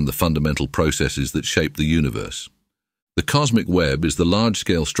understand the fundamental processes that shape the universe. The cosmic web is the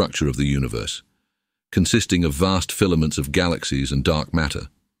large-scale structure of the universe, consisting of vast filaments of galaxies and dark matter.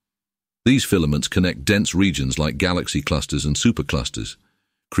 These filaments connect dense regions like galaxy clusters and superclusters,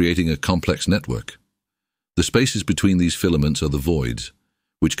 creating a complex network. The spaces between these filaments are the voids,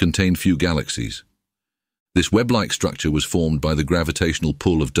 which contain few galaxies. This web-like structure was formed by the gravitational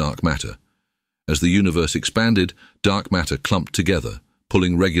pull of dark matter. As the universe expanded, dark matter clumped together,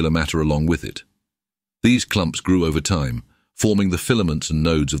 pulling regular matter along with it. These clumps grew over time, forming the filaments and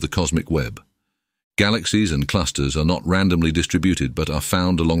nodes of the cosmic web. Galaxies and clusters are not randomly distributed but are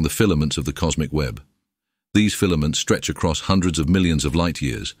found along the filaments of the cosmic web. These filaments stretch across hundreds of millions of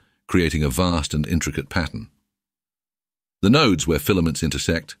light-years, creating a vast and intricate pattern. The nodes where filaments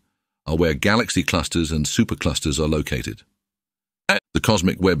intersect are where galaxy clusters and superclusters are located. The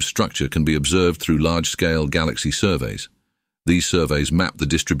cosmic web structure can be observed through large-scale galaxy surveys. These surveys map the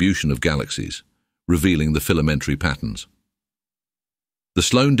distribution of galaxies, revealing the filamentary patterns. The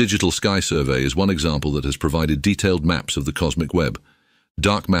Sloan Digital Sky Survey is one example that has provided detailed maps of the cosmic web.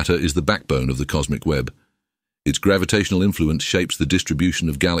 Dark matter is the backbone of the cosmic web. Its gravitational influence shapes the distribution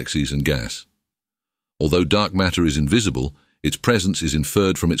of galaxies and gas. Although dark matter is invisible, its presence is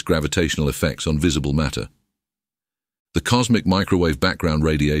inferred from its gravitational effects on visible matter. The cosmic microwave background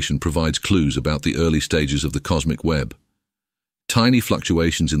radiation provides clues about the early stages of the cosmic web. Tiny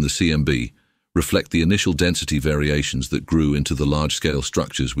fluctuations in the CMB reflect the initial density variations that grew into the large-scale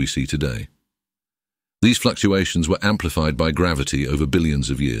structures we see today. These fluctuations were amplified by gravity over billions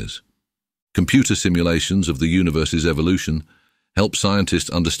of years. Computer simulations of the universe's evolution help scientists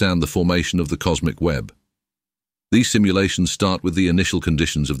understand the formation of the cosmic web. These simulations start with the initial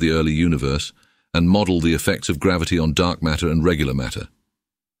conditions of the early universe and model the effects of gravity on dark matter and regular matter.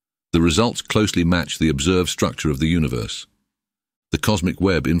 The results closely match the observed structure of the universe. The cosmic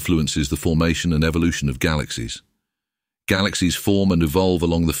web influences the formation and evolution of galaxies. Galaxies form and evolve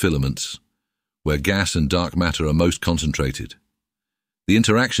along the filaments, where gas and dark matter are most concentrated. The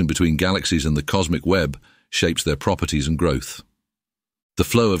interaction between galaxies and the cosmic web shapes their properties and growth. The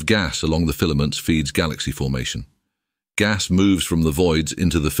flow of gas along the filaments feeds galaxy formation. Gas moves from the voids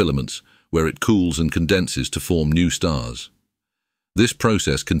into the filaments, where it cools and condenses to form new stars. This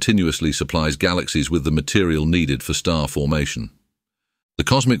process continuously supplies galaxies with the material needed for star formation. The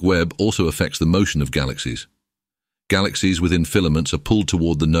cosmic web also affects the motion of galaxies. Galaxies within filaments are pulled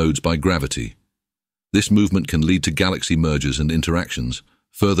toward the nodes by gravity. This movement can lead to galaxy mergers and interactions,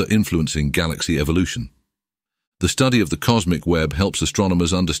 further influencing galaxy evolution. The study of the cosmic web helps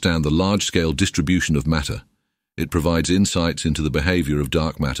astronomers understand the large-scale distribution of matter. It provides insights into the behavior of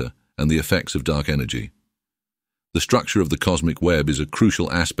dark matter and the effects of dark energy. The structure of the cosmic web is a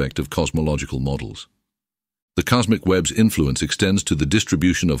crucial aspect of cosmological models. The cosmic web's influence extends to the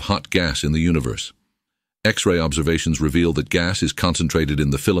distribution of hot gas in the universe. X-ray observations reveal that gas is concentrated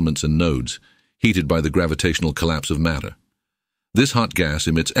in the filaments and nodes, heated by the gravitational collapse of matter. This hot gas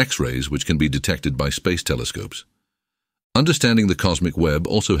emits X-rays which can be detected by space telescopes. Understanding the cosmic web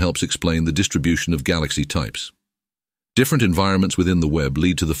also helps explain the distribution of galaxy types. Different environments within the web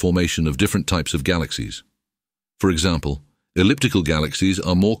lead to the formation of different types of galaxies. For example, elliptical galaxies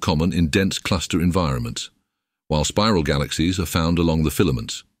are more common in dense cluster environments, while spiral galaxies are found along the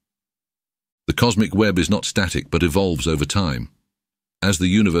filaments. The cosmic web is not static but evolves over time. As the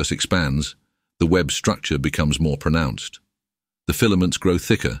universe expands, the web's structure becomes more pronounced. The filaments grow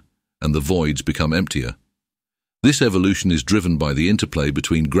thicker, and the voids become emptier. This evolution is driven by the interplay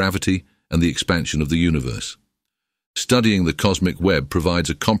between gravity and the expansion of the universe. Studying the cosmic web provides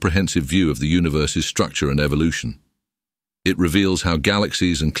a comprehensive view of the universe's structure and evolution. It reveals how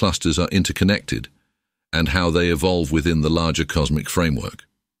galaxies and clusters are interconnected, and how they evolve within the larger cosmic framework.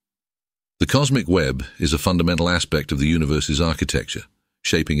 The cosmic web is a fundamental aspect of the universe's architecture,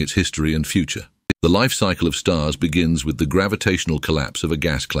 shaping its history and future. The life cycle of stars begins with the gravitational collapse of a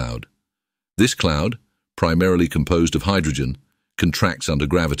gas cloud. This cloud, primarily composed of hydrogen, contracts under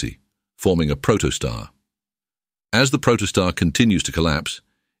gravity, forming a protostar. As the protostar continues to collapse,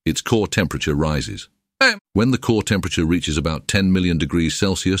 its core temperature rises. When the core temperature reaches about 10 million degrees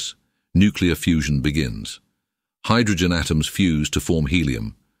Celsius, nuclear fusion begins. Hydrogen atoms fuse to form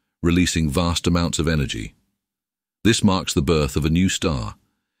helium, releasing vast amounts of energy. This marks the birth of a new star,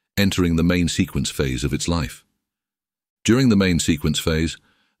 entering the main sequence phase of its life. During the main sequence phase,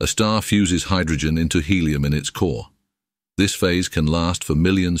 a star fuses hydrogen into helium in its core. This phase can last for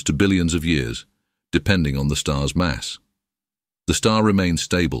millions to billions of years, depending on the star's mass. The star remains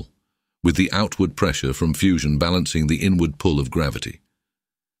stable, with the outward pressure from fusion balancing the inward pull of gravity.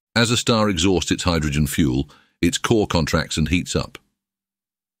 As a star exhausts its hydrogen fuel, its core contracts and heats up.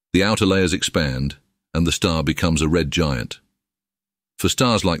 The outer layers expand, and the star becomes a red giant. For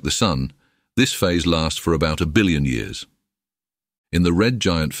stars like the Sun, this phase lasts for about 1 billion years. In the red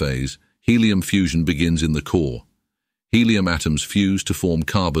giant phase, helium fusion begins in the core. Helium atoms fuse to form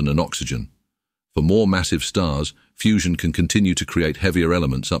carbon and oxygen. For more massive stars, fusion can continue to create heavier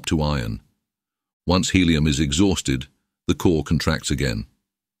elements up to iron. Once helium is exhausted, the core contracts again.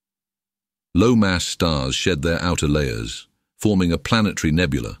 Low-mass stars shed their outer layers, forming a planetary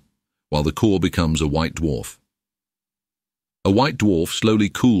nebula, while the core becomes a white dwarf. A white dwarf slowly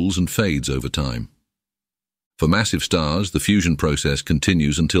cools and fades over time. For massive stars, the fusion process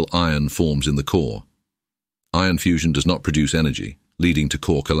continues until iron forms in the core. Iron fusion does not produce energy, leading to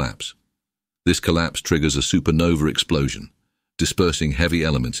core collapse. This collapse triggers a supernova explosion, dispersing heavy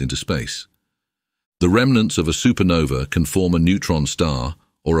elements into space. The remnants of a supernova can form a neutron star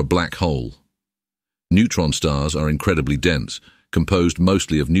or a black hole. Neutron stars are incredibly dense, composed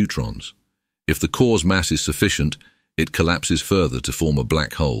mostly of neutrons. If the core's mass is sufficient, it collapses further to form a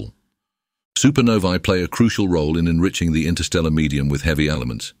black hole. Supernovae play a crucial role in enriching the interstellar medium with heavy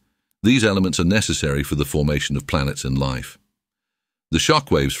elements. These elements are necessary for the formation of planets and life. The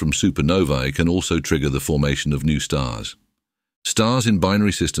shockwaves from supernovae can also trigger the formation of new stars. Stars in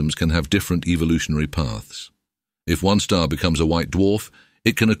binary systems can have different evolutionary paths. If one star becomes a white dwarf,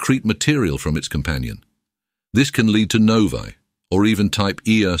 it can accrete material from its companion. This can lead to novae, or even type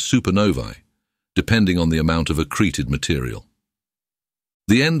Ia supernovae, depending on the amount of accreted material.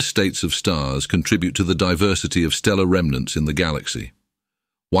 The end states of stars contribute to the diversity of stellar remnants in the galaxy.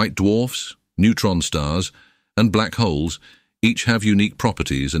 White dwarfs, neutron stars, and black holes each have unique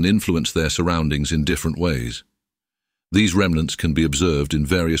properties and influence their surroundings in different ways. These remnants can be observed in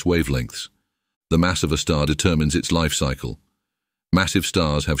various wavelengths. The mass of a star determines its life cycle. Massive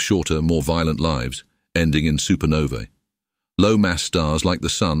stars have shorter, more violent lives, ending in supernovae. Low-mass stars like the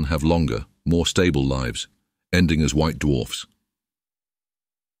Sun have longer, more stable lives, ending as white dwarfs.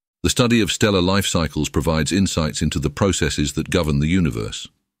 The study of stellar life cycles provides insights into the processes that govern the universe.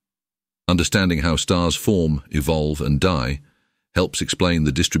 Understanding how stars form, evolve, and die helps explain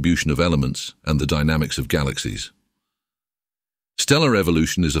the distribution of elements and the dynamics of galaxies. Stellar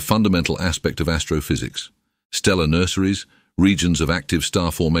evolution is a fundamental aspect of astrophysics. Stellar nurseries, regions of active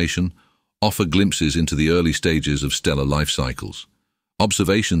star formation, offer glimpses into the early stages of stellar life cycles.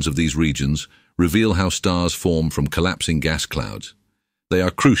 Observations of these regions reveal how stars form from collapsing gas clouds. They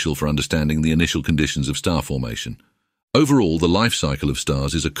are crucial for understanding the initial conditions of star formation. Overall, the life cycle of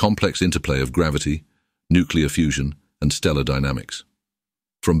stars is a complex interplay of gravity, nuclear fusion, and stellar dynamics.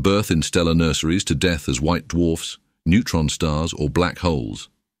 From birth in stellar nurseries to death as white dwarfs, neutron stars, or black holes,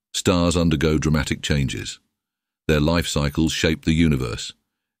 stars undergo dramatic changes. Their life cycles shape the universe,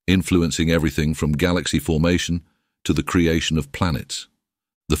 influencing everything from galaxy formation to the creation of planets.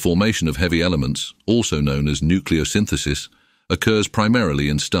 The formation of heavy elements, also known as nucleosynthesis, occurs primarily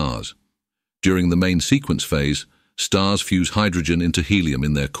in stars. During the main sequence phase, stars fuse hydrogen into helium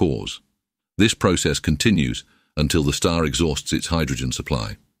in their cores. This process continues until the star exhausts its hydrogen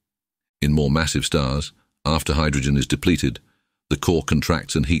supply. In more massive stars, after hydrogen is depleted, the core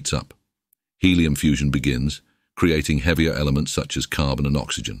contracts and heats up. Helium fusion begins, creating heavier elements such as carbon and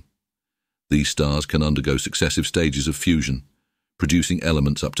oxygen. These stars can undergo successive stages of fusion, producing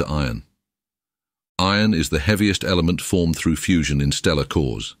elements up to iron. Iron is the heaviest element formed through fusion in stellar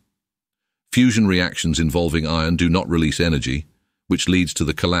cores. Fusion reactions involving iron do not release energy, which leads to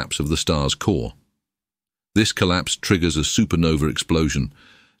the collapse of the star's core. This collapse triggers a supernova explosion,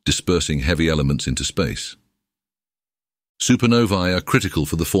 dispersing heavy elements into space. Supernovae are critical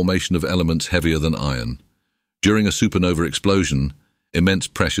for the formation of elements heavier than iron. During a supernova explosion, immense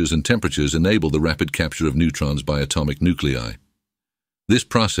pressures and temperatures enable the rapid capture of neutrons by atomic nuclei. This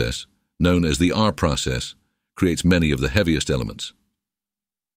process, known as the R process, creates many of the heaviest elements.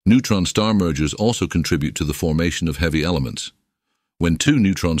 Neutron star mergers also contribute to the formation of heavy elements. When two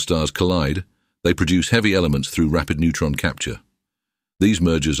neutron stars collide, they produce heavy elements through rapid neutron capture. These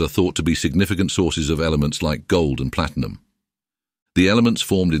mergers are thought to be significant sources of elements like gold and platinum. The elements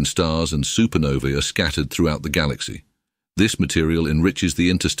formed in stars and supernovae are scattered throughout the galaxy. This material enriches the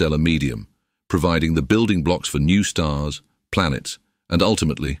interstellar medium, providing the building blocks for new stars, planets, and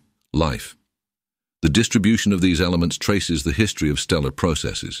ultimately, life. The distribution of these elements traces the history of stellar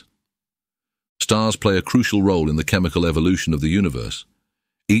processes. Stars play a crucial role in the chemical evolution of the universe.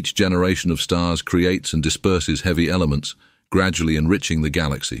 Each generation of stars creates and disperses heavy elements, gradually enriching the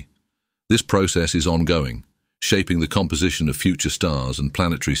galaxy. This process is ongoing, shaping the composition of future stars and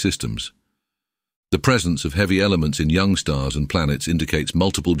planetary systems. The presence of heavy elements in young stars and planets indicates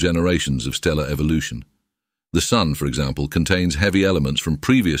multiple generations of stellar evolution. The Sun, for example, contains heavy elements from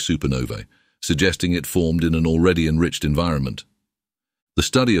previous supernovae, suggesting it formed in an already enriched environment. The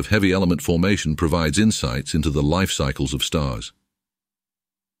study of heavy element formation provides insights into the life cycles of stars.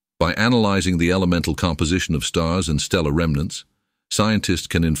 By analyzing the elemental composition of stars and stellar remnants, scientists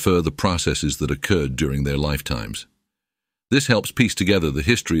can infer the processes that occurred during their lifetimes. This helps piece together the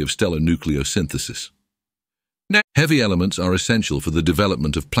history of stellar nucleosynthesis. Heavy elements are essential for the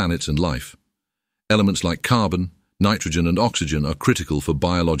development of planets and life. Elements like carbon, nitrogen, and oxygen are critical for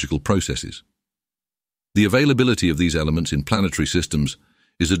biological processes. The availability of these elements in planetary systems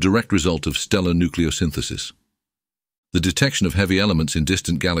is a direct result of stellar nucleosynthesis. The detection of heavy elements in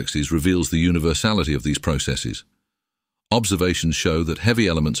distant galaxies reveals the universality of these processes. Observations show that heavy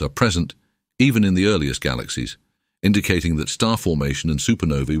elements are present even in the earliest galaxies, indicating that star formation and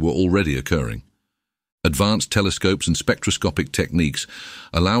supernovae were already occurring. Advanced telescopes and spectroscopic techniques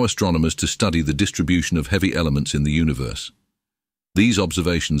allow astronomers to study the distribution of heavy elements in the universe. These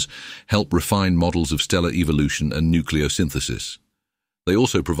observations help refine models of stellar evolution and nucleosynthesis. They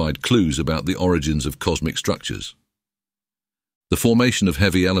also provide clues about the origins of cosmic structures. The formation of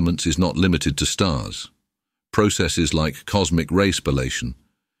heavy elements is not limited to stars. Processes like cosmic ray spallation,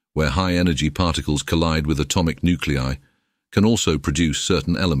 where high-energy particles collide with atomic nuclei, can also produce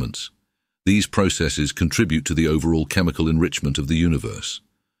certain elements. These processes contribute to the overall chemical enrichment of the universe.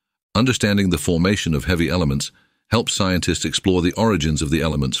 Understanding the formation of heavy elements helps scientists explore the origins of the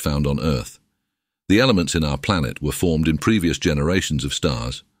elements found on Earth. The elements in our planet were formed in previous generations of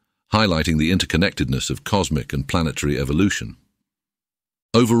stars, highlighting the interconnectedness of cosmic and planetary evolution.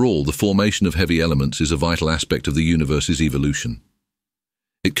 Overall, the formation of heavy elements is a vital aspect of the universe's evolution.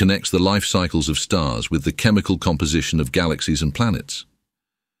 It connects the life cycles of stars with the chemical composition of galaxies and planets.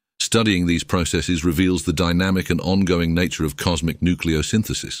 Studying these processes reveals the dynamic and ongoing nature of cosmic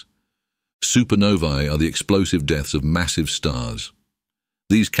nucleosynthesis. Supernovae are the explosive deaths of massive stars.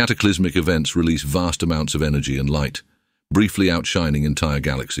 These cataclysmic events release vast amounts of energy and light, briefly outshining entire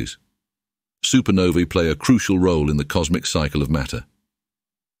galaxies. Supernovae play a crucial role in the cosmic cycle of matter.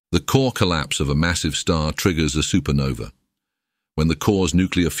 The core collapse of a massive star triggers a supernova. When the core's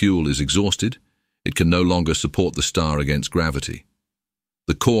nuclear fuel is exhausted, it can no longer support the star against gravity.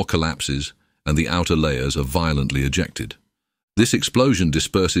 The core collapses, and the outer layers are violently ejected. This explosion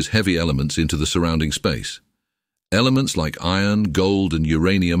disperses heavy elements into the surrounding space. Elements like iron, gold, and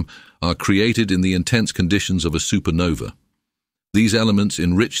uranium are created in the intense conditions of a supernova. These elements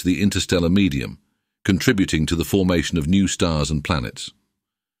enrich the interstellar medium, contributing to the formation of new stars and planets.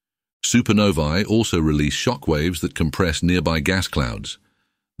 Supernovae also release shock waves that compress nearby gas clouds.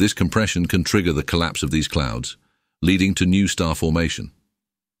 This compression can trigger the collapse of these clouds, leading to new star formation.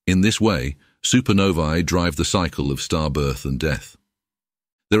 In this way, supernovae drive the cycle of star birth and death.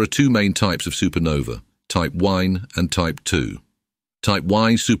 There are two main types of supernova, type 1 and type 2. Type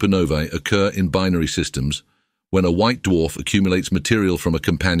 1 supernovae occur in binary systems when a white dwarf accumulates material from a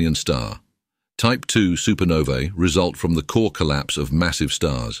companion star. Type 2 supernovae result from the core collapse of massive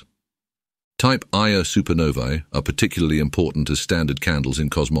stars. Type Ia supernovae are particularly important as standard candles in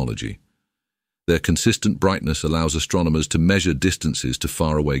cosmology. Their consistent brightness allows astronomers to measure distances to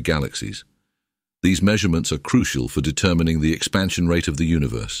faraway galaxies. These measurements are crucial for determining the expansion rate of the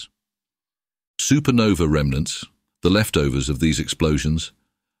universe. Supernova remnants, the leftovers of these explosions,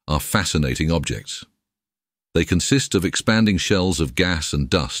 are fascinating objects. They consist of expanding shells of gas and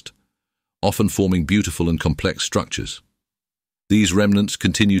dust, often forming beautiful and complex structures. These remnants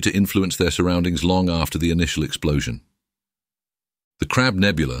continue to influence their surroundings long after the initial explosion. The Crab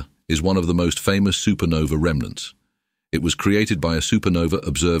Nebula is one of the most famous supernova remnants. It was created by a supernova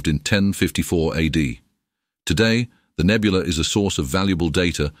observed in 1054 AD. Today, the nebula is a source of valuable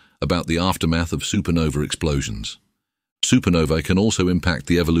data about the aftermath of supernova explosions. Supernovae can also impact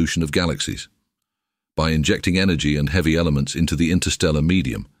the evolution of galaxies. By injecting energy and heavy elements into the interstellar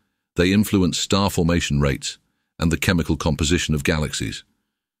medium, they influence star formation rates and the chemical composition of galaxies.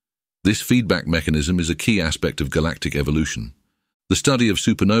 This feedback mechanism is a key aspect of galactic evolution. The study of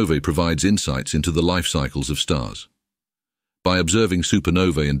supernovae provides insights into the life cycles of stars. By observing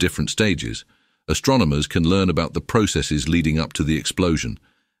supernovae in different stages, astronomers can learn about the processes leading up to the explosion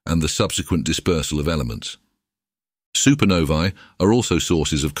and the subsequent dispersal of elements. Supernovae are also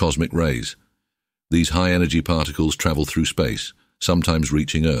sources of cosmic rays. These high-energy particles travel through space, sometimes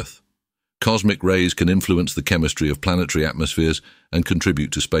reaching Earth. Cosmic rays can influence the chemistry of planetary atmospheres and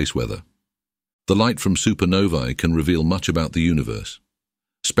contribute to space weather. The light from supernovae can reveal much about the universe.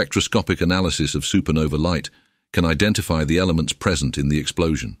 Spectroscopic analysis of supernova light can identify the elements present in the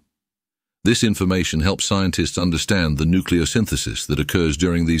explosion. This information helps scientists understand the nucleosynthesis that occurs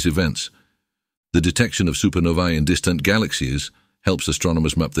during these events. The detection of supernovae in distant galaxies helps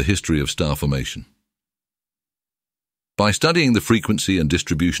astronomers map the history of star formation. By studying the frequency and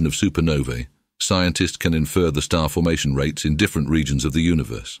distribution of supernovae, scientists can infer the star formation rates in different regions of the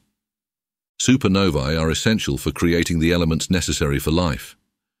universe. Supernovae are essential for creating the elements necessary for life.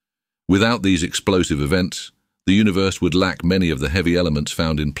 Without these explosive events, the universe would lack many of the heavy elements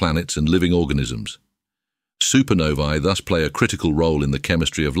found in planets and living organisms. Supernovae thus play a critical role in the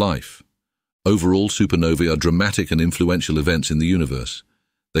chemistry of life. Overall, supernovae are dramatic and influential events in the universe.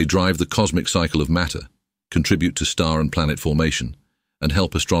 They drive the cosmic cycle of matter, contribute to star and planet formation, and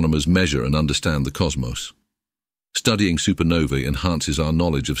help astronomers measure and understand the cosmos. Studying supernovae enhances our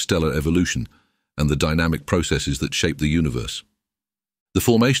knowledge of stellar evolution and the dynamic processes that shape the universe. The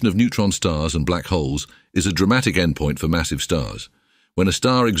formation of neutron stars and black holes is a dramatic endpoint for massive stars. When a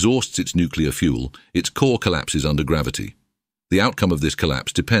star exhausts its nuclear fuel, its core collapses under gravity. The outcome of this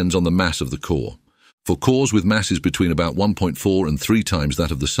collapse depends on the mass of the core. For cores with masses between about 1.4 and 3 times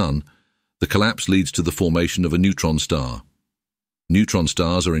that of the Sun, the collapse leads to the formation of a neutron star. Neutron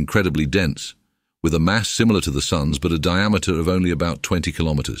stars are incredibly dense, with a mass similar to the Sun's but a diameter of only about 20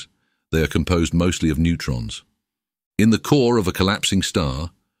 kilometers. They are composed mostly of neutrons. In the core of a collapsing star,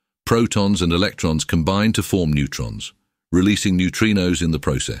 protons and electrons combine to form neutrons, releasing neutrinos in the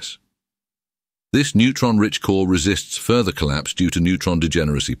process. This neutron-rich core resists further collapse due to neutron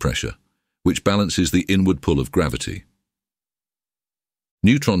degeneracy pressure, which balances the inward pull of gravity.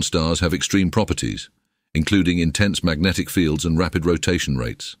 Neutron stars have extreme properties, including intense magnetic fields and rapid rotation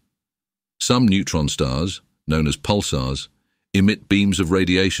rates. Some neutron stars, known as pulsars, emit beams of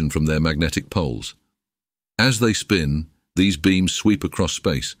radiation from their magnetic poles. As they spin, these beams sweep across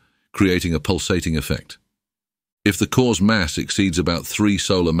space, creating a pulsating effect. If the core's mass exceeds about 3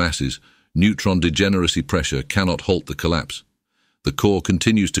 solar masses, neutron degeneracy pressure cannot halt the collapse. The core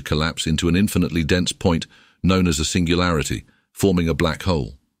continues to collapse into an infinitely dense point known as a singularity, forming a black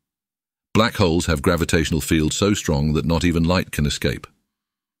hole. Black holes have gravitational fields so strong that not even light can escape.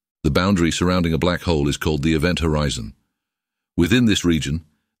 The boundary surrounding a black hole is called the event horizon. Within this region,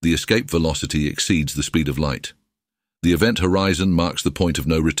 the escape velocity exceeds the speed of light. The event horizon marks the point of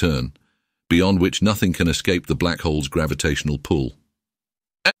no return, beyond which nothing can escape the black hole's gravitational pull.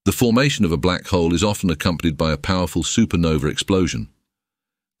 The formation of a black hole is often accompanied by a powerful supernova explosion.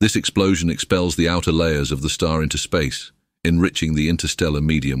 This explosion expels the outer layers of the star into space, enriching the interstellar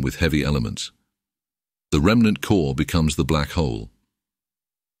medium with heavy elements. The remnant core becomes the black hole.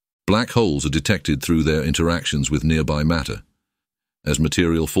 Black holes are detected through their interactions with nearby matter. As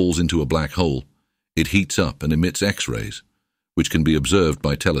material falls into a black hole, it heats up and emits X-rays, which can be observed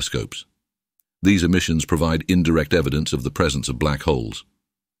by telescopes. These emissions provide indirect evidence of the presence of black holes.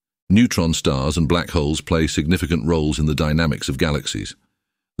 Neutron stars and black holes play significant roles in the dynamics of galaxies.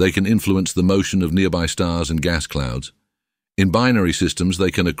 They can influence the motion of nearby stars and gas clouds. In binary systems,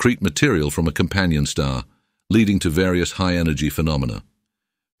 they can accrete material from a companion star, leading to various high-energy phenomena.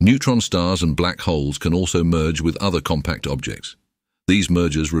 Neutron stars and black holes can also merge with other compact objects. These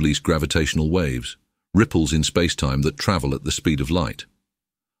mergers release gravitational waves, ripples in spacetime that travel at the speed of light.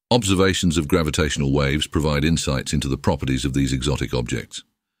 Observations of gravitational waves provide insights into the properties of these exotic objects.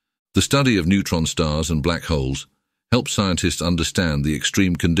 The study of neutron stars and black holes helps scientists understand the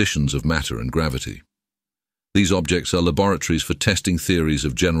extreme conditions of matter and gravity. These objects are laboratories for testing theories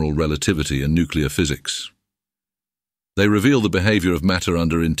of general relativity and nuclear physics. They reveal the behavior of matter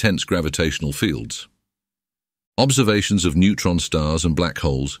under intense gravitational fields. Observations of neutron stars and black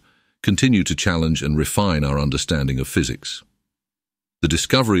holes continue to challenge and refine our understanding of physics. The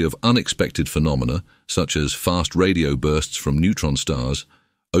discovery of unexpected phenomena, such as fast radio bursts from neutron stars,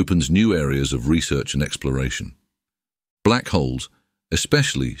 opens new areas of research and exploration. Black holes,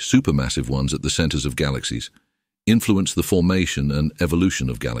 especially supermassive ones at the centers of galaxies, influence the formation and evolution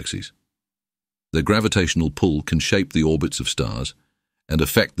of galaxies. Their gravitational pull can shape the orbits of stars and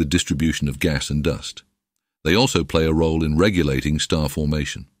affect the distribution of gas and dust. They also play a role in regulating star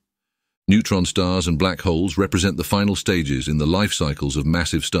formation. Neutron stars and black holes represent the final stages in the life cycles of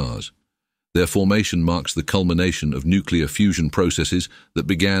massive stars. Their formation marks the culmination of nuclear fusion processes that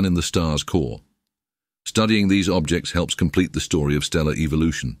began in the star's core. Studying these objects helps complete the story of stellar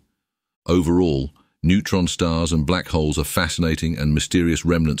evolution. Overall, neutron stars and black holes are fascinating and mysterious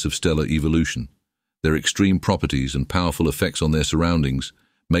remnants of stellar evolution. Their extreme properties and powerful effects on their surroundings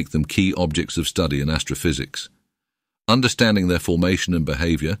make them key objects of study in astrophysics. Understanding their formation and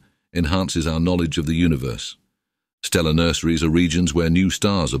behavior enhances our knowledge of the universe. Stellar nurseries are regions where new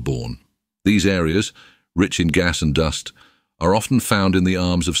stars are born. These areas, rich in gas and dust, are often found in the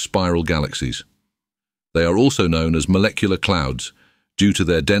arms of spiral galaxies. They are also known as molecular clouds due to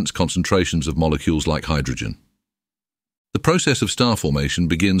their dense concentrations of molecules like hydrogen. The process of star formation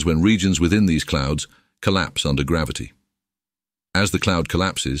begins when regions within these clouds collapse under gravity. As the cloud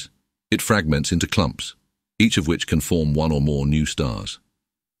collapses, it fragments into clumps, each of which can form one or more new stars.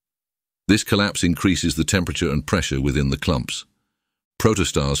 This collapse increases the temperature and pressure within the clumps.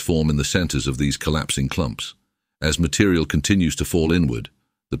 Protostars form in the centers of these collapsing clumps. As material continues to fall inward,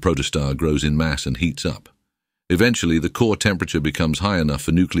 the protostar grows in mass and heats up. Eventually, the core temperature becomes high enough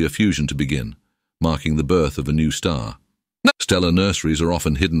for nuclear fusion to begin, marking the birth of a new star. Stellar nurseries are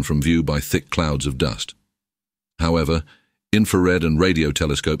often hidden from view by thick clouds of dust. However, infrared and radio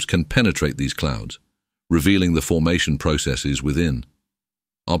telescopes can penetrate these clouds, revealing the formation processes within.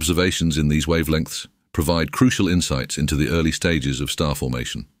 Observations in these wavelengths provide crucial insights into the early stages of star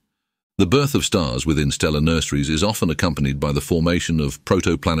formation. The birth of stars within stellar nurseries is often accompanied by the formation of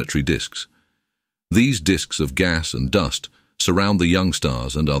protoplanetary disks. These disks of gas and dust surround the young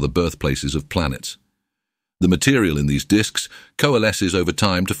stars and are the birthplaces of planets. The material in these disks coalesces over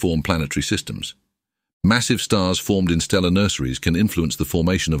time to form planetary systems. Massive stars formed in stellar nurseries can influence the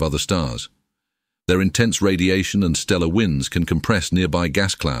formation of other stars. Their intense radiation and stellar winds can compress nearby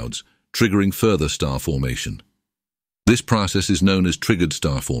gas clouds, triggering further star formation. This process is known as triggered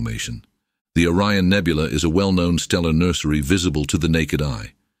star formation. The Orion Nebula is a well-known stellar nursery visible to the naked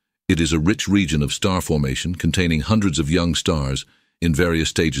eye. It is a rich region of star formation containing hundreds of young stars in various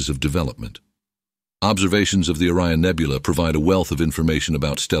stages of development. Observations of the Orion Nebula provide a wealth of information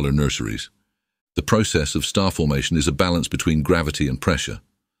about stellar nurseries. The process of star formation is a balance between gravity and pressure.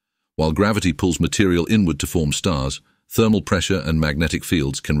 While gravity pulls material inward to form stars, thermal pressure and magnetic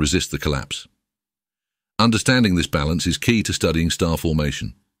fields can resist the collapse. Understanding this balance is key to studying star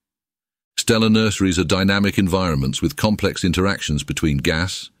formation. Stellar nurseries are dynamic environments with complex interactions between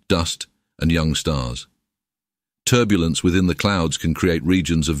gas, dust, and young stars. Turbulence within the clouds can create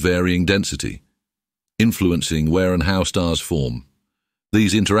regions of varying density, influencing where and how stars form.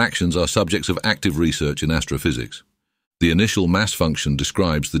 These interactions are subjects of active research in astrophysics. The initial mass function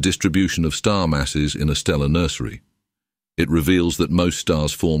describes the distribution of star masses in a stellar nursery. It reveals that most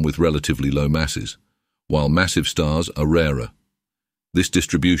stars form with relatively low masses, while massive stars are rarer. This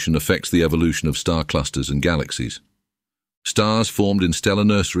distribution affects the evolution of star clusters and galaxies. Stars formed in stellar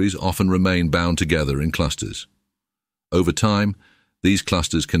nurseries often remain bound together in clusters. Over time, these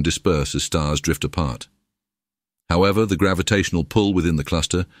clusters can disperse as stars drift apart. However, the gravitational pull within the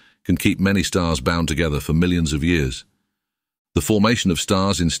cluster can keep many stars bound together for millions of years. The formation of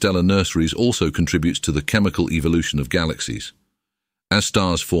stars in stellar nurseries also contributes to the chemical evolution of galaxies. As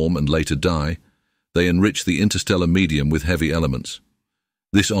stars form and later die, they enrich the interstellar medium with heavy elements.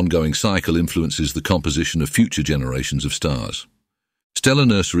 This ongoing cycle influences the composition of future generations of stars. Stellar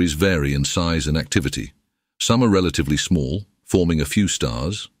nurseries vary in size and activity. Some are relatively small, forming a few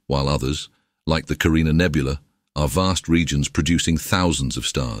stars, while others, like the Carina Nebula, are vast regions producing thousands of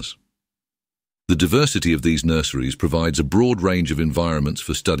stars. The diversity of these nurseries provides a broad range of environments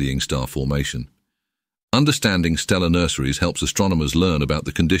for studying star formation. Understanding stellar nurseries helps astronomers learn about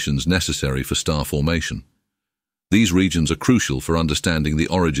the conditions necessary for star formation. These regions are crucial for understanding the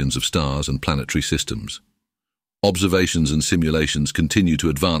origins of stars and planetary systems. Observations and simulations continue to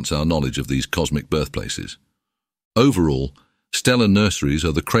advance our knowledge of these cosmic birthplaces. Overall, stellar nurseries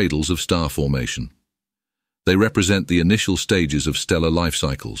are the cradles of star formation. They represent the initial stages of stellar life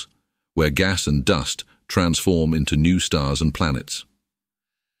cycles, where gas and dust transform into new stars and planets.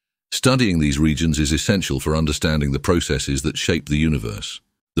 Studying these regions is essential for understanding the processes that shape the universe.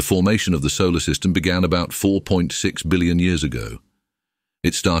 The formation of the solar system began about 4.6 billion years ago.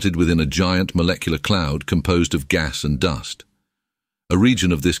 It started within a giant molecular cloud composed of gas and dust. A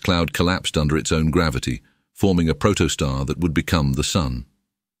region of this cloud collapsed under its own gravity, forming a protostar that would become the Sun.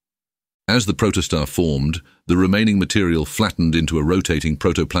 As the protostar formed, the remaining material flattened into a rotating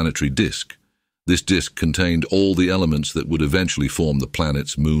protoplanetary disk. This disk contained all the elements that would eventually form the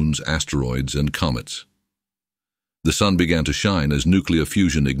planets, moons, asteroids, and comets. The Sun began to shine as nuclear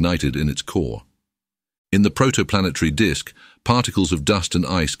fusion ignited in its core. In the protoplanetary disk, particles of dust and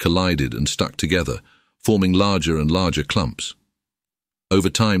ice collided and stuck together, forming larger and larger clumps. Over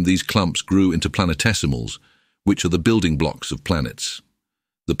time, these clumps grew into planetesimals, which are the building blocks of planets.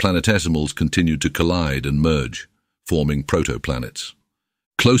 The planetesimals continued to collide and merge, forming protoplanets.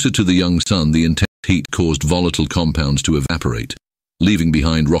 Closer to the young Sun, the intense heat caused volatile compounds to evaporate, leaving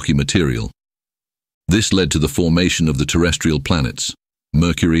behind rocky material. This led to the formation of the terrestrial planets,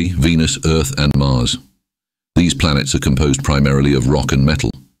 Mercury, Venus, Earth, and Mars. These planets are composed primarily of rock and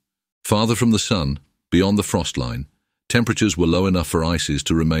metal. Farther from the Sun, beyond the frost line, temperatures were low enough for ices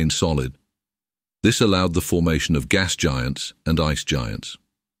to remain solid. This allowed the formation of gas giants and ice giants.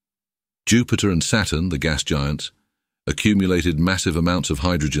 Jupiter and Saturn, the gas giants, accumulated massive amounts of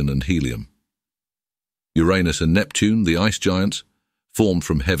hydrogen and helium. Uranus and Neptune, the ice giants, formed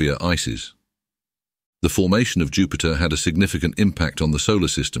from heavier ices. The formation of Jupiter had a significant impact on the solar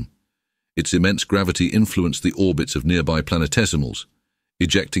system. Its immense gravity influenced the orbits of nearby planetesimals,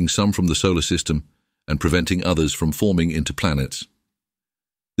 ejecting some from the solar system and preventing others from forming into planets.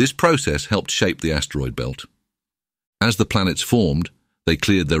 This process helped shape the asteroid belt. As the planets formed, they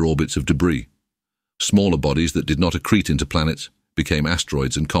cleared their orbits of debris. Smaller bodies that did not accrete into planets became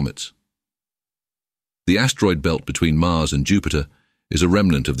asteroids and comets. The asteroid belt between Mars and Jupiter is a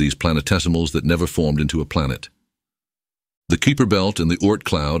remnant of these planetesimals that never formed into a planet. The Kuiper belt and the Oort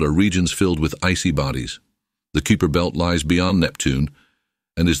cloud are regions filled with icy bodies. The Kuiper belt lies beyond Neptune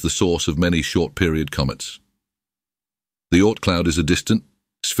and is the source of many short-period comets. The Oort cloud is a distant,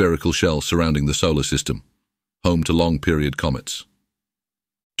 spherical shell surrounding the solar system, home to long-period comets.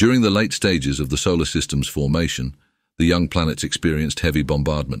 During the late stages of the solar system's formation, the young planets experienced heavy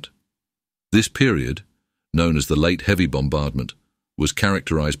bombardment. This period, known as the late heavy bombardment, was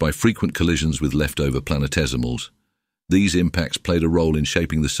characterized by frequent collisions with leftover planetesimals. These impacts played a role in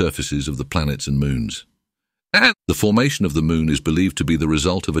shaping the surfaces of the planets and moons. And the formation of the Moon is believed to be the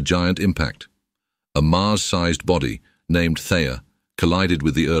result of a giant impact. A Mars-sized body, named Theia, collided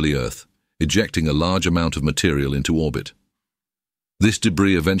with the early Earth, ejecting a large amount of material into orbit. This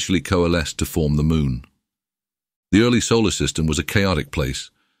debris eventually coalesced to form the Moon. The early solar system was a chaotic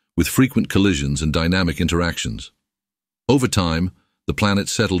place, with frequent collisions and dynamic interactions. Over time, the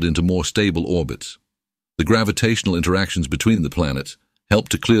planets settled into more stable orbits. The gravitational interactions between the planets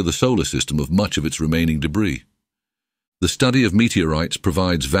helped to clear the solar system of much of its remaining debris. The study of meteorites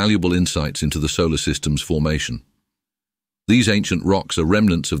provides valuable insights into the solar system's formation. These ancient rocks are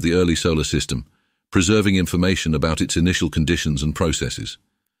remnants of the early solar system, preserving information about its initial conditions and processes.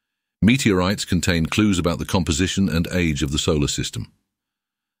 Meteorites contain clues about the composition and age of the solar system.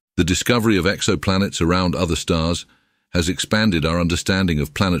 The discovery of exoplanets around other stars has expanded our understanding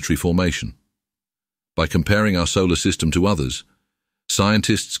of planetary formation. By comparing our solar system to others,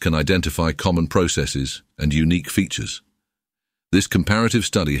 scientists can identify common processes and unique features. This comparative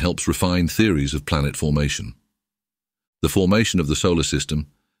study helps refine theories of planet formation. The formation of the solar system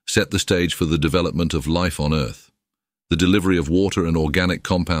set the stage for the development of life on Earth. The delivery of water and organic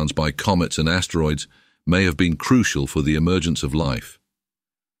compounds by comets and asteroids may have been crucial for the emergence of life.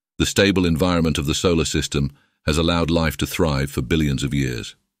 The stable environment of the solar system has allowed life to thrive for billions of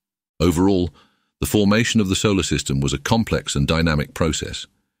years. Overall, the formation of the solar system was a complex and dynamic process.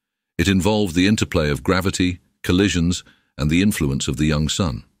 It involved the interplay of gravity, collisions, and the influence of the young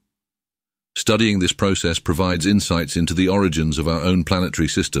Sun. Studying this process provides insights into the origins of our own planetary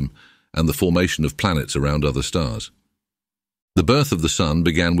system and the formation of planets around other stars. The birth of the Sun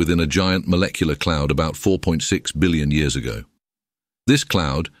began within a giant molecular cloud about 4.6 billion years ago. This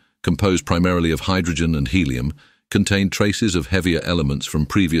cloud, composed primarily of hydrogen and helium, contained traces of heavier elements from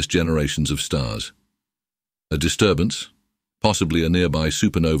previous generations of stars. A disturbance, possibly a nearby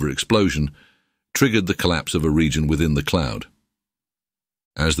supernova explosion, triggered the collapse of a region within the cloud.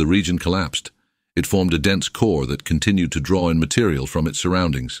 As the region collapsed, it formed a dense core that continued to draw in material from its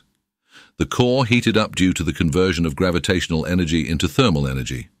surroundings. The core heated up due to the conversion of gravitational energy into thermal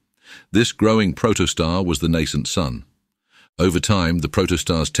energy. This growing protostar was the nascent Sun. Over time, the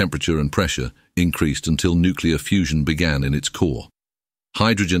protostar's temperature and pressure increased until nuclear fusion began in its core.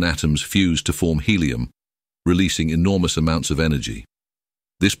 Hydrogen atoms fused to form helium, releasing enormous amounts of energy.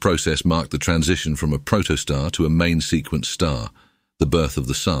 This process marked the transition from a protostar to a main sequence star, the birth of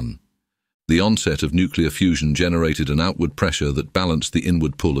the Sun. The onset of nuclear fusion generated an outward pressure that balanced the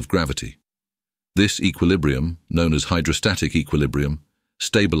inward pull of gravity. This equilibrium, known as hydrostatic equilibrium,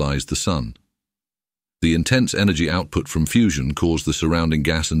 stabilized the Sun. The intense energy output from fusion caused the surrounding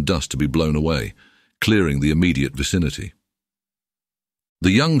gas and dust to be blown away, clearing the immediate vicinity.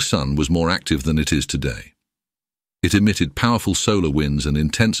 The young Sun was more active than it is today. It emitted powerful solar winds and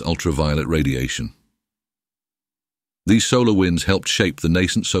intense ultraviolet radiation. These solar winds helped shape the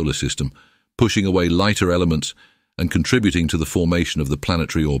nascent solar system, pushing away lighter elements and contributing to the formation of the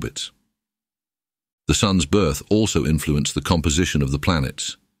planetary orbits. The Sun's birth also influenced the composition of the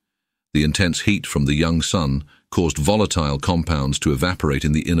planets. The intense heat from the young Sun caused volatile compounds to evaporate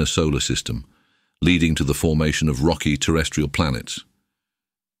in the inner solar system, leading to the formation of rocky terrestrial planets.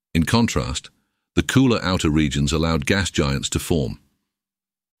 In contrast, the cooler outer regions allowed gas giants to form.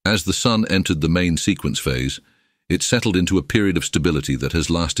 As the Sun entered the main sequence phase, it settled into a period of stability that has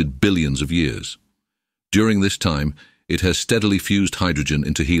lasted billions of years. During this time, it has steadily fused hydrogen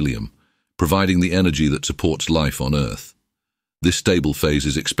into helium, providing the energy that supports life on Earth. This stable phase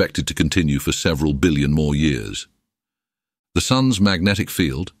is expected to continue for several billion more years. The Sun's magnetic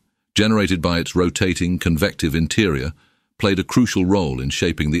field, generated by its rotating convective interior, played a crucial role in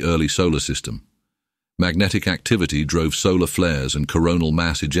shaping the early solar system. Magnetic activity drove solar flares and coronal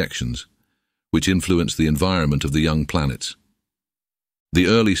mass ejections, which influenced the environment of the young planets. The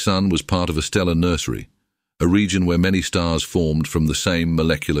early Sun was part of a stellar nursery, a region where many stars formed from the same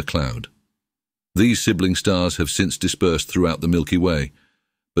molecular cloud. These sibling stars have since dispersed throughout the Milky Way,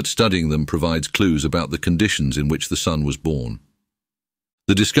 but studying them provides clues about the conditions in which the Sun was born.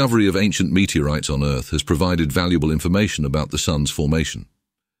 The discovery of ancient meteorites on Earth has provided valuable information about the Sun's formation.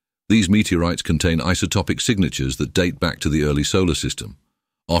 These meteorites contain isotopic signatures that date back to the early solar system,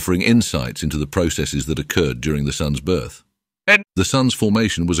 offering insights into the processes that occurred during the Sun's birth. The Sun's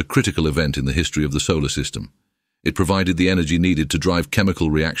formation was a critical event in the history of the solar system. It provided the energy needed to drive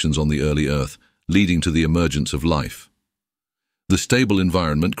chemical reactions on the early Earth, leading to the emergence of life. The stable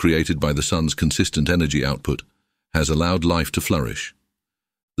environment created by the Sun's consistent energy output has allowed life to flourish.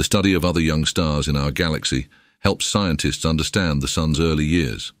 The study of other young stars in our galaxy helps scientists understand the Sun's early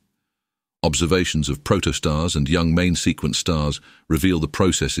years. Observations of protostars and young main-sequence stars reveal the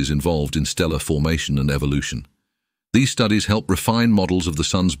processes involved in stellar formation and evolution. These studies help refine models of the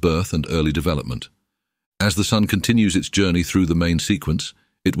Sun's birth and early development. As the Sun continues its journey through the main sequence,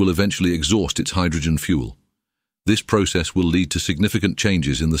 it will eventually exhaust its hydrogen fuel. This process will lead to significant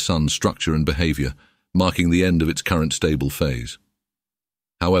changes in the Sun's structure and behavior, marking the end of its current stable phase.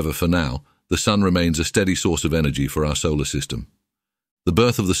 However, for now, the Sun remains a steady source of energy for our solar system. The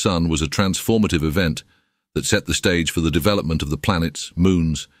birth of the Sun was a transformative event that set the stage for the development of the planets,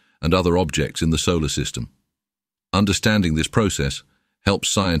 moons, and other objects in the solar system. Understanding this process helps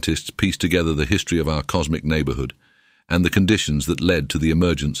scientists piece together the history of our cosmic neighborhood and the conditions that led to the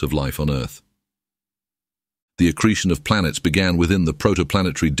emergence of life on Earth. The accretion of planets began within the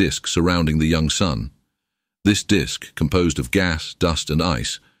protoplanetary disk surrounding the young Sun. This disk, composed of gas, dust, and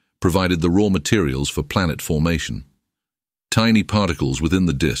ice, provided the raw materials for planet formation. Tiny particles within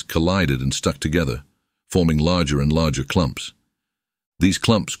the disk collided and stuck together, forming larger and larger clumps. These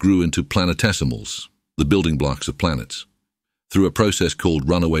clumps grew into planetesimals, the building blocks of planets. Through a process called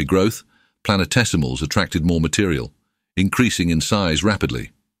runaway growth, planetesimals attracted more material, increasing in size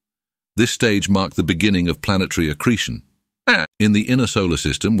rapidly. This stage marked the beginning of planetary accretion. In the inner solar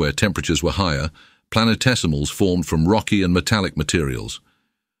system, where temperatures were higher, planetesimals formed from rocky and metallic materials.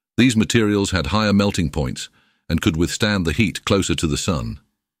 These materials had higher melting points and could withstand the heat closer to the Sun.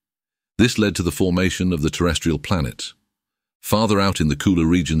 This led to the formation of the terrestrial planets. Farther out in the cooler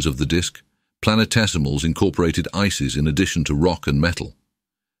regions of the disk, planetesimals incorporated ices in addition to rock and metal.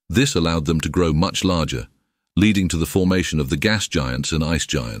 This allowed them to grow much larger, leading to the formation of the gas giants and ice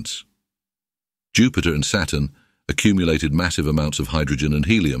giants. Jupiter and Saturn, accumulated massive amounts of hydrogen and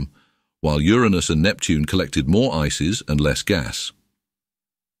helium, while Uranus and Neptune collected more ices and less gas.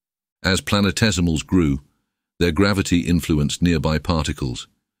 As planetesimals grew, their gravity influenced nearby particles.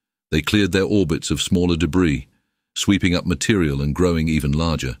 They cleared their orbits of smaller debris, sweeping up material and growing even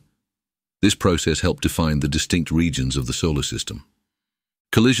larger. This process helped define the distinct regions of the solar system.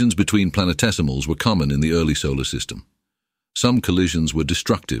 Collisions between planetesimals were common in the early solar system. Some collisions were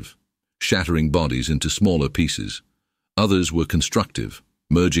destructive, shattering bodies into smaller pieces. Others were constructive,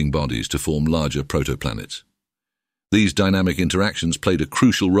 merging bodies to form larger protoplanets. These dynamic interactions played a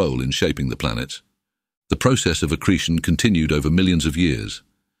crucial role in shaping the planets. The process of accretion continued over millions of years.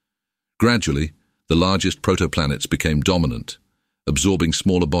 Gradually, the largest protoplanets became dominant, absorbing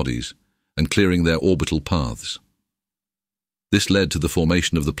smaller bodies and clearing their orbital paths. This led to the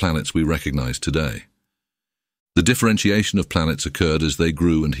formation of the planets we recognize today. The differentiation of planets occurred as they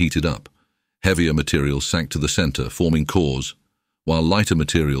grew and heated up. Heavier materials sank to the center, forming cores, while lighter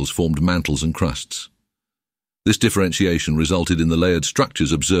materials formed mantles and crusts. This differentiation resulted in the layered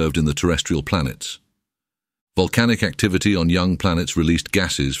structures observed in the terrestrial planets. Volcanic activity on young planets released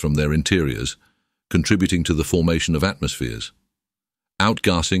gases from their interiors, contributing to the formation of atmospheres.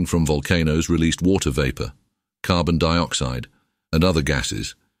 Outgassing from volcanoes released water vapor, carbon dioxide, and other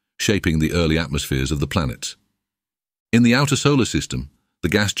gases, shaping the early atmospheres of the planets. In the outer solar system, the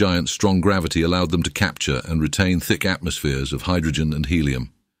gas giants' strong gravity allowed them to capture and retain thick atmospheres of hydrogen and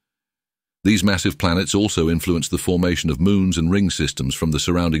helium. These massive planets also influenced the formation of moons and ring systems from the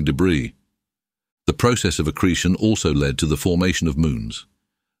surrounding debris. The process of accretion also led to the formation of moons.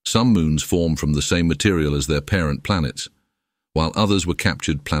 Some moons form from the same material as their parent planets, while others were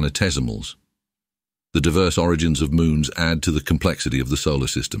captured planetesimals. The diverse origins of moons add to the complexity of the solar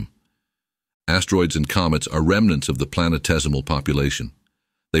system. Asteroids and comets are remnants of the planetesimal population.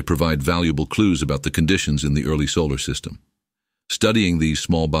 They provide valuable clues about the conditions in the early solar system. Studying these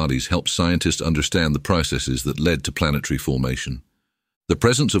small bodies helps scientists understand the processes that led to planetary formation. The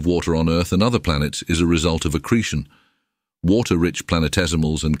presence of water on Earth and other planets is a result of accretion. Water-rich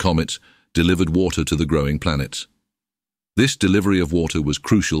planetesimals and comets delivered water to the growing planets. This delivery of water was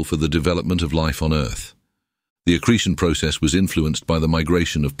crucial for the development of life on Earth. The accretion process was influenced by the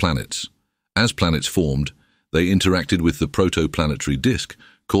migration of planets. As planets formed, they interacted with the protoplanetary disk,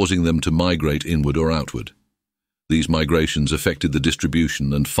 causing them to migrate inward or outward. These migrations affected the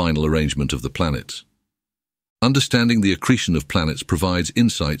distribution and final arrangement of the planets. Understanding the accretion of planets provides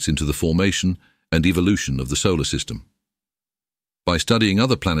insights into the formation and evolution of the solar system. By studying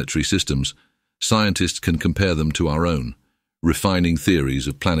other planetary systems, scientists can compare them to our own, refining theories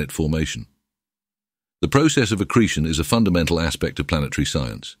of planet formation. The process of accretion is a fundamental aspect of planetary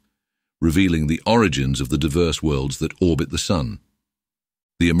science, revealing the origins of the diverse worlds that orbit the Sun.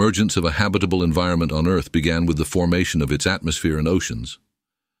 The emergence of a habitable environment on Earth began with the formation of its atmosphere and oceans.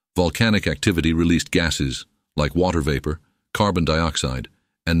 Volcanic activity released gases, like water vapor, carbon dioxide,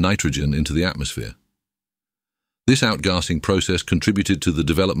 and nitrogen into the atmosphere. This outgassing process contributed to the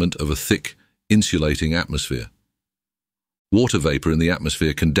development of a thick, insulating atmosphere. Water vapor in the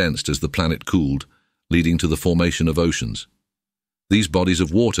atmosphere condensed as the planet cooled, leading to the formation of oceans. These bodies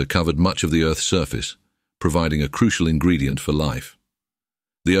of water covered much of the Earth's surface, providing a crucial ingredient for life.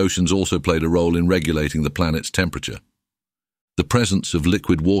 The oceans also played a role in regulating the planet's temperature. The presence of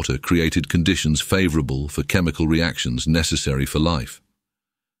liquid water created conditions favorable for chemical reactions necessary for life.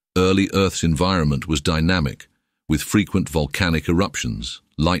 Early Earth's environment was dynamic, with frequent volcanic eruptions,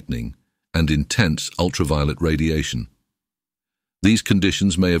 lightning, and intense ultraviolet radiation. These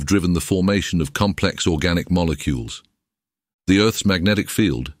conditions may have driven the formation of complex organic molecules. The Earth's magnetic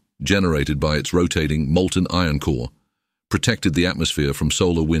field, generated by its rotating molten iron core, protected the atmosphere from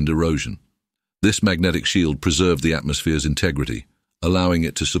solar wind erosion. This magnetic shield preserved the atmosphere's integrity, allowing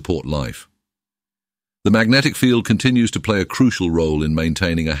it to support life. The magnetic field continues to play a crucial role in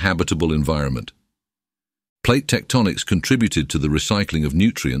maintaining a habitable environment. Plate tectonics contributed to the recycling of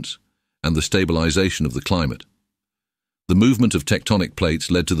nutrients and the stabilization of the climate. The movement of tectonic plates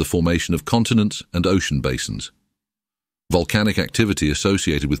led to the formation of continents and ocean basins. Volcanic activity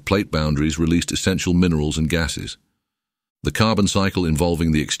associated with plate boundaries released essential minerals and gases. The carbon cycle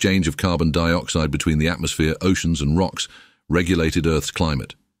involving the exchange of carbon dioxide between the atmosphere, oceans, and rocks regulated Earth's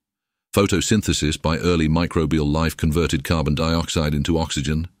climate. Photosynthesis by early microbial life converted carbon dioxide into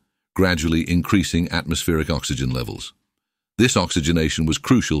oxygen, gradually increasing atmospheric oxygen levels. This oxygenation was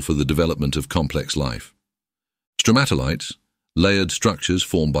crucial for the development of complex life. Stromatolites, layered structures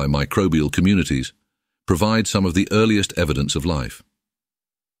formed by microbial communities, provide some of the earliest evidence of life.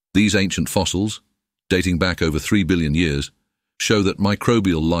 These ancient fossils, dating back over 3 billion years, show that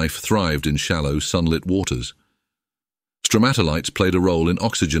microbial life thrived in shallow, sunlit waters. Stromatolites played a role in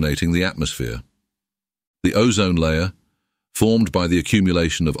oxygenating the atmosphere. The ozone layer, formed by the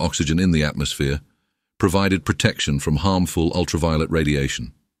accumulation of oxygen in the atmosphere, provided protection from harmful ultraviolet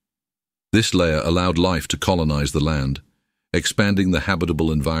radiation. This layer allowed life to colonize the land, expanding the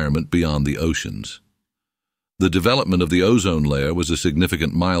habitable environment beyond the oceans. The development of the ozone layer was a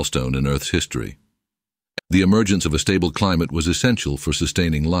significant milestone in Earth's history. The emergence of a stable climate was essential for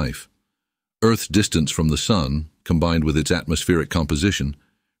sustaining life. Earth's distance from the Sun, combined with its atmospheric composition,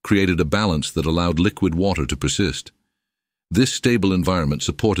 created a balance that allowed liquid water to persist. This stable environment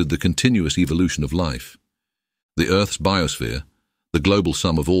supported the continuous evolution of life. The Earth's biosphere, the global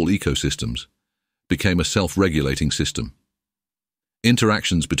sum of all ecosystems, became a self-regulating system.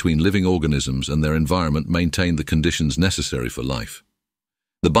 Interactions between living organisms and their environment maintained the conditions necessary for life.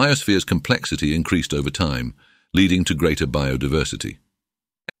 The biosphere's complexity increased over time, leading to greater biodiversity.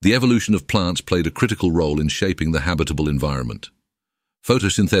 The evolution of plants played a critical role in shaping the habitable environment.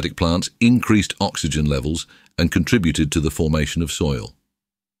 Photosynthetic plants increased oxygen levels and contributed to the formation of soil.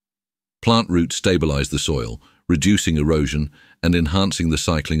 Plant roots stabilized the soil, reducing erosion and enhancing the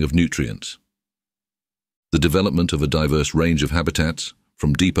cycling of nutrients. The development of a diverse range of habitats,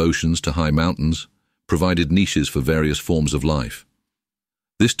 from deep oceans to high mountains, provided niches for various forms of life.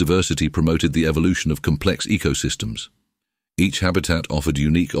 This diversity promoted the evolution of complex ecosystems. Each habitat offered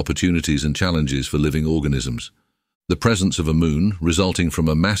unique opportunities and challenges for living organisms. The presence of a moon, resulting from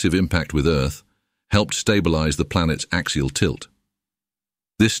a massive impact with Earth, helped stabilize the planet's axial tilt.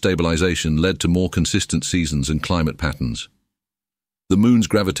 This stabilization led to more consistent seasons and climate patterns. The moon's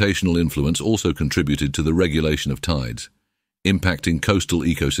gravitational influence also contributed to the regulation of tides, impacting coastal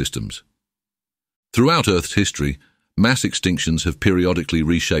ecosystems. Throughout Earth's history, mass extinctions have periodically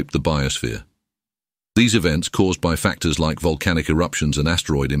reshaped the biosphere. These events, caused by factors like volcanic eruptions and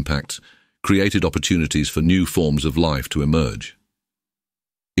asteroid impacts, created opportunities for new forms of life to emerge.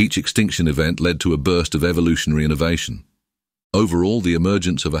 Each extinction event led to a burst of evolutionary innovation. Overall, the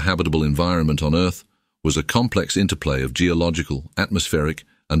emergence of a habitable environment on Earth was a complex interplay of geological, atmospheric,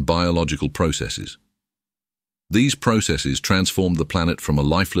 and biological processes. These processes transformed the planet from a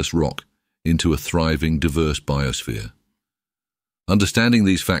lifeless rock into a thriving, diverse biosphere. Understanding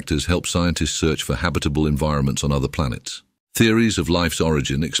these factors helps scientists search for habitable environments on other planets. Theories of life's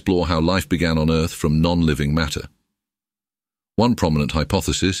origin explore how life began on Earth from non-living matter. One prominent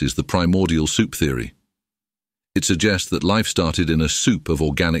hypothesis is the primordial soup theory. It suggests that life started in a soup of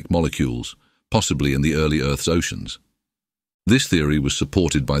organic molecules, possibly in the early Earth's oceans. This theory was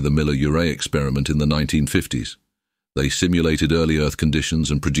supported by the Miller-Urey experiment in the 1950s. They simulated early Earth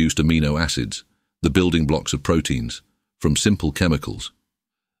conditions and produced amino acids, the building blocks of proteins, from simple chemicals.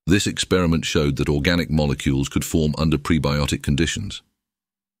 This experiment showed that organic molecules could form under prebiotic conditions.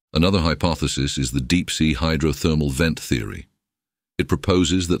 Another hypothesis is the deep-sea hydrothermal vent theory. It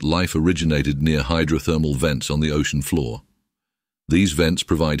proposes that life originated near hydrothermal vents on the ocean floor. These vents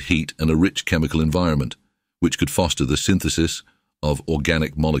provide heat and a rich chemical environment, which could foster the synthesis of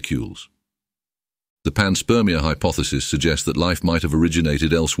organic molecules. The panspermia hypothesis suggests that life might have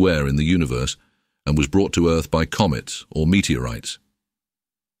originated elsewhere in the universe and was brought to Earth by comets or meteorites.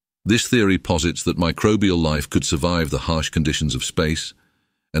 This theory posits that microbial life could survive the harsh conditions of space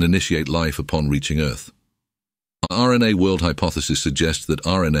and initiate life upon reaching Earth. The RNA world hypothesis suggests that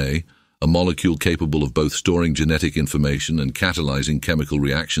RNA, a molecule capable of both storing genetic information and catalyzing chemical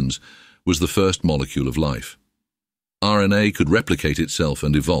reactions, was the first molecule of life. RNA could replicate itself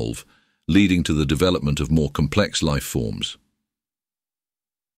and evolve, leading to the development of more complex life forms.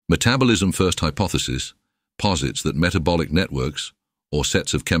 Metabolism first hypothesis posits that metabolic networks, or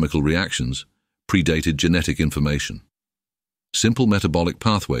sets of chemical reactions, predated genetic information. Simple metabolic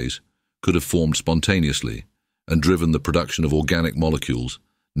pathways could have formed spontaneously and driven the production of organic molecules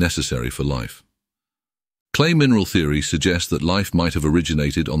necessary for life. Clay mineral theory suggests that life might have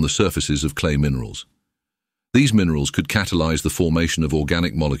originated on the surfaces of clay minerals. These minerals could catalyze the formation of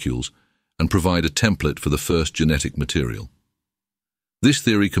organic molecules and provide a template for the first genetic material. This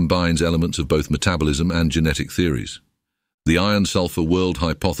theory combines elements of both metabolism and genetic theories. The iron-sulfur world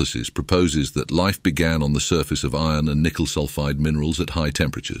hypothesis proposes that life began on the surface of iron and nickel sulfide minerals at high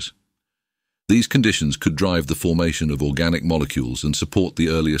temperatures. These conditions could drive the formation of organic molecules and support the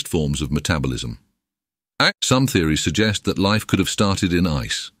earliest forms of metabolism. Some theories suggest that life could have started in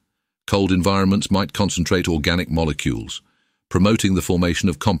ice. Cold environments might concentrate organic molecules, promoting the formation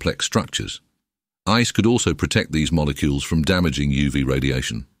of complex structures. Ice could also protect these molecules from damaging UV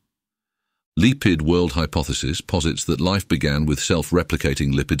radiation. Lipid world hypothesis posits that life began with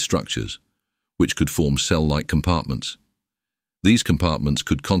self-replicating lipid structures, which could form cell-like compartments. These compartments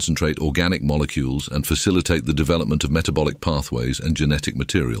could concentrate organic molecules and facilitate the development of metabolic pathways and genetic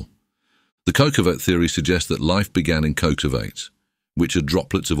material. The cocovate theory suggests that life began in cocovates, which are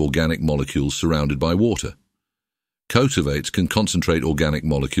droplets of organic molecules surrounded by water. Cocovates can concentrate organic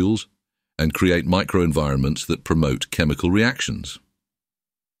molecules and create microenvironments that promote chemical reactions.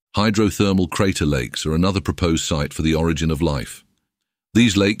 Hydrothermal crater lakes are another proposed site for the origin of life.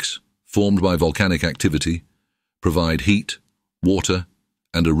 These lakes, formed by volcanic activity, provide heat, water,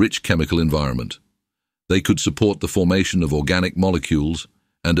 and a rich chemical environment. They could support the formation of organic molecules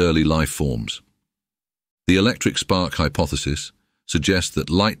and early life forms. The electric spark hypothesis suggests that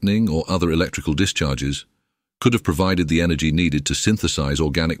lightning or other electrical discharges could have provided the energy needed to synthesize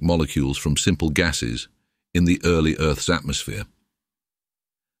organic molecules from simple gases in the early Earth's atmosphere.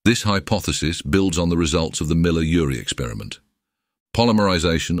 This hypothesis builds on the results of the Miller-Urey experiment.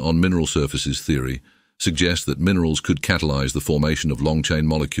 Polymerization on mineral surfaces theory suggests that minerals could catalyze the formation of long-chain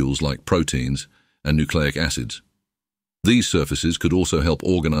molecules like proteins and nucleic acids. These surfaces could also help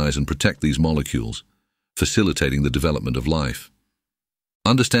organize and protect these molecules, facilitating the development of life.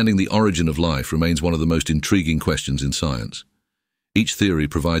 Understanding the origin of life remains one of the most intriguing questions in science. Each theory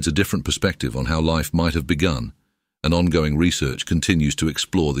provides a different perspective on how life might have begun, and ongoing research continues to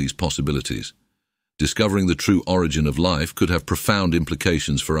explore these possibilities. Discovering the true origin of life could have profound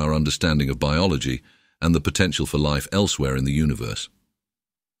implications for our understanding of biology and the potential for life elsewhere in the universe.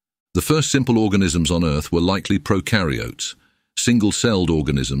 The first simple organisms on Earth were likely prokaryotes, single-celled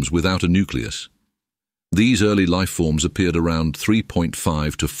organisms without a nucleus. These early life forms appeared around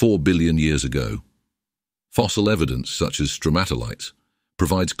 3.5 to 4 billion years ago. Fossil evidence, such as stromatolites,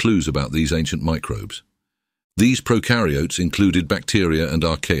 provides clues about these ancient microbes. These prokaryotes included bacteria and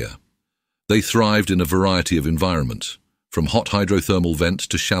archaea. They thrived in a variety of environments, from hot hydrothermal vents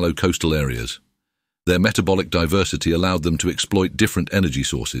to shallow coastal areas. Their metabolic diversity allowed them to exploit different energy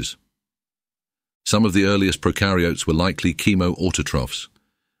sources. Some of the earliest prokaryotes were likely chemoautotrophs.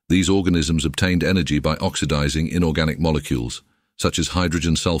 These organisms obtained energy by oxidizing inorganic molecules, such as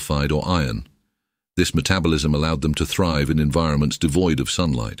hydrogen sulfide or iron. This metabolism allowed them to thrive in environments devoid of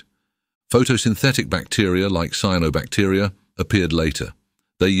sunlight. Photosynthetic bacteria like cyanobacteria appeared later.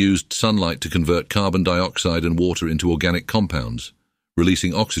 They used sunlight to convert carbon dioxide and water into organic compounds,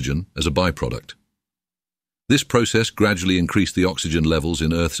 releasing oxygen as a byproduct. This process gradually increased the oxygen levels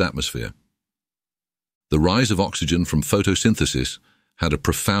in Earth's atmosphere. The rise of oxygen from photosynthesis had a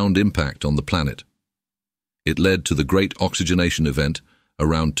profound impact on the planet. It led to the Great Oxygenation Event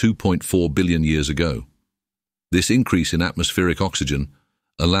around 2.4 billion years ago. This increase in atmospheric oxygen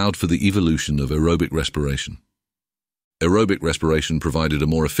allowed for the evolution of aerobic respiration. Aerobic respiration provided a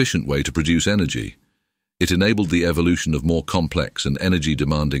more efficient way to produce energy. It enabled the evolution of more complex and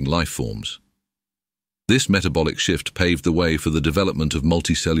energy-demanding life forms. This metabolic shift paved the way for the development of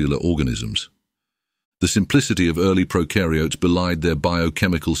multicellular organisms. The simplicity of early prokaryotes belied their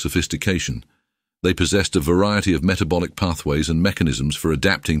biochemical sophistication. They possessed a variety of metabolic pathways and mechanisms for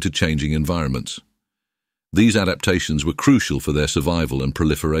adapting to changing environments. These adaptations were crucial for their survival and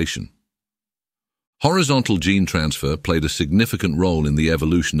proliferation. Horizontal gene transfer played a significant role in the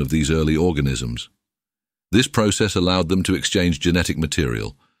evolution of these early organisms. This process allowed them to exchange genetic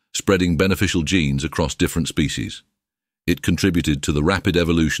material, spreading beneficial genes across different species. It contributed to the rapid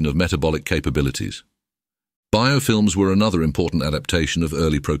evolution of metabolic capabilities. Biofilms were another important adaptation of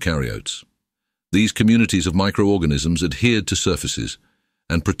early prokaryotes. These communities of microorganisms adhered to surfaces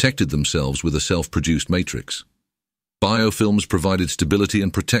and protected themselves with a self-produced matrix. Biofilms provided stability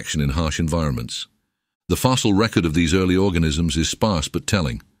and protection in harsh environments. The fossil record of these early organisms is sparse but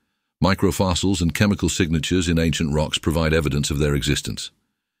telling. Microfossils and chemical signatures in ancient rocks provide evidence of their existence.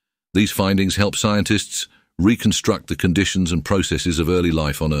 These findings help scientists reconstruct the conditions and processes of early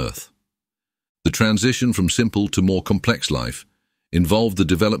life on Earth. The transition from simple to more complex life involved the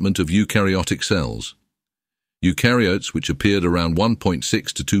development of eukaryotic cells. Eukaryotes, which appeared around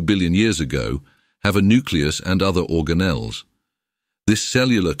 1.6 to 2 billion years ago, have a nucleus and other organelles. This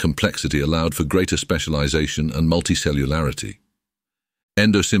cellular complexity allowed for greater specialization and multicellularity.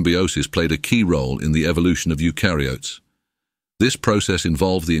 Endosymbiosis played a key role in the evolution of eukaryotes. This process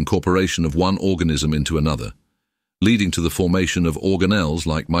involved the incorporation of one organism into another, leading to the formation of organelles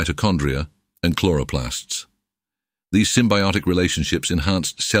like mitochondria and chloroplasts. These symbiotic relationships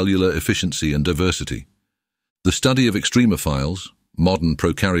enhanced cellular efficiency and diversity. The study of extremophiles, modern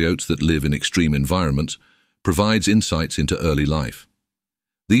prokaryotes that live in extreme environments, provides insights into early life.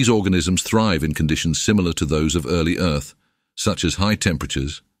 These organisms thrive in conditions similar to those of early Earth, such as high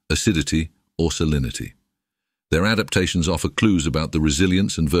temperatures, acidity, or salinity. Their adaptations offer clues about the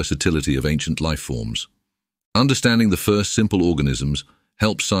resilience and versatility of ancient life forms. Understanding the first simple organisms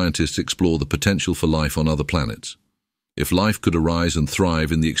helps scientists explore the potential for life on other planets. If life could arise and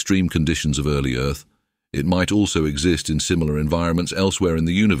thrive in the extreme conditions of early Earth, it might also exist in similar environments elsewhere in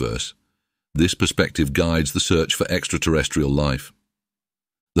the universe. This perspective guides the search for extraterrestrial life.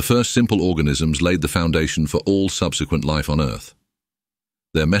 The first simple organisms laid the foundation for all subsequent life on Earth.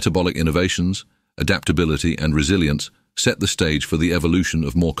 Their metabolic innovations, adaptability, and resilience set the stage for the evolution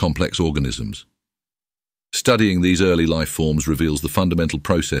of more complex organisms. Studying these early life forms reveals the fundamental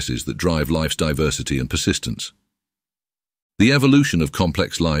processes that drive life's diversity and persistence. The evolution of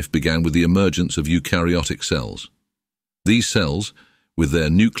complex life began with the emergence of eukaryotic cells. These cells, with their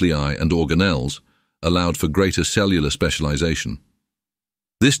nuclei and organelles, allowed for greater cellular specialization.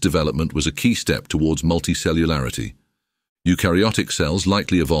 This development was a key step towards multicellularity. Eukaryotic cells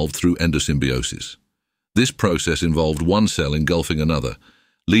likely evolved through endosymbiosis. This process involved one cell engulfing another,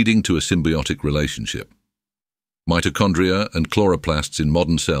 leading to a symbiotic relationship. Mitochondria and chloroplasts in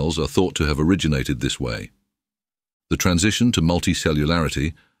modern cells are thought to have originated this way. The transition to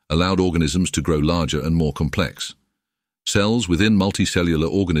multicellularity allowed organisms to grow larger and more complex. Cells within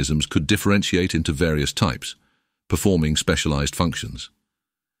multicellular organisms could differentiate into various types, performing specialized functions.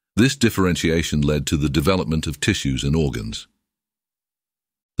 This differentiation led to the development of tissues and organs.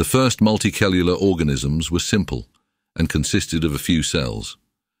 The first multicellular organisms were simple and consisted of a few cells.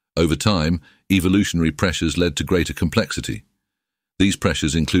 Over time, evolutionary pressures led to greater complexity. These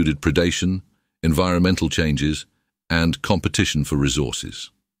pressures included predation, environmental changes, and competition for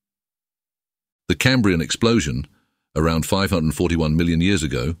resources. The Cambrian explosion, around 541 million years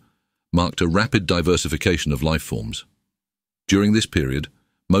ago, marked a rapid diversification of life forms. During this period,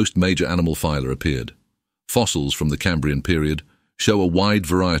 most major animal phyla appeared. Fossils from the Cambrian period show a wide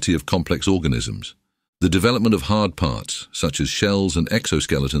variety of complex organisms. The development of hard parts, such as shells and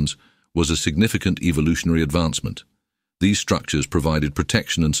exoskeletons, was a significant evolutionary advancement. These structures provided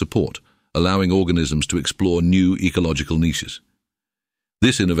protection and support, allowing organisms to explore new ecological niches.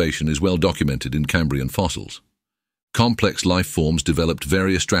 This innovation is well documented in Cambrian fossils. Complex life forms developed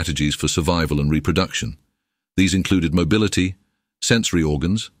various strategies for survival and reproduction. These included mobility, sensory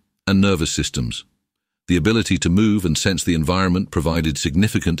organs, and nervous systems. The ability to move and sense the environment provided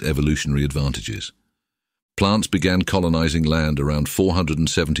significant evolutionary advantages. Plants began colonizing land around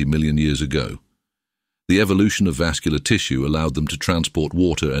 470 million years ago. The evolution of vascular tissue allowed them to transport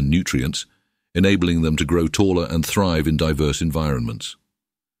water and nutrients, enabling them to grow taller and thrive in diverse environments.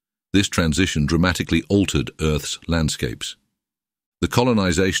 This transition dramatically altered Earth's landscapes. The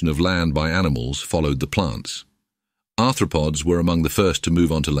colonization of land by animals followed the plants. Arthropods were among the first to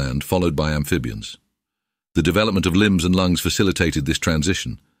move onto land, followed by amphibians. The development of limbs and lungs facilitated this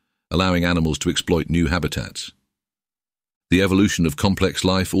transition, allowing animals to exploit new habitats. The evolution of complex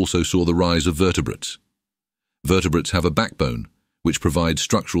life also saw the rise of vertebrates. Vertebrates have a backbone, which provides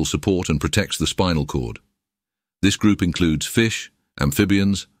structural support and protects the spinal cord. This group includes fish,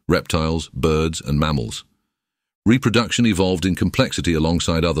 amphibians, reptiles, birds, and mammals. Reproduction evolved in complexity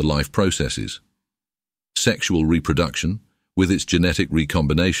alongside other life processes. Sexual reproduction, with its genetic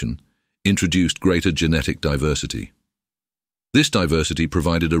recombination, introduced greater genetic diversity. This diversity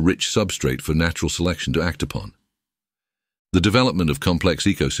provided a rich substrate for natural selection to act upon. The development of complex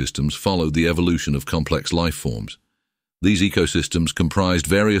ecosystems followed the evolution of complex life forms. These ecosystems comprised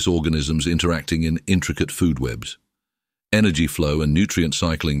various organisms interacting in intricate food webs. Energy flow and nutrient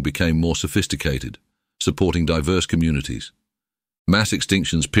cycling became more sophisticated, supporting diverse communities. Mass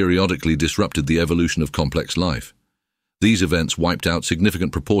extinctions periodically disrupted the evolution of complex life. These events wiped out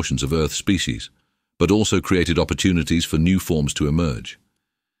significant proportions of Earth's species, but also created opportunities for new forms to emerge.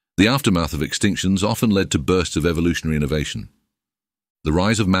 The aftermath of extinctions often led to bursts of evolutionary innovation. The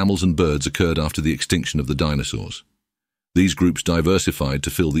rise of mammals and birds occurred after the extinction of the dinosaurs. These groups diversified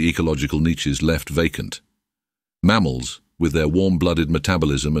to fill the ecological niches left vacant. Mammals, with their warm-blooded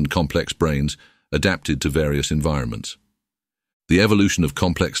metabolism and complex brains, adapted to various environments. The evolution of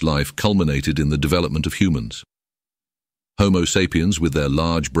complex life culminated in the development of humans. Homo sapiens, with their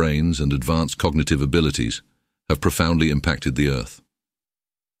large brains and advanced cognitive abilities, have profoundly impacted the Earth.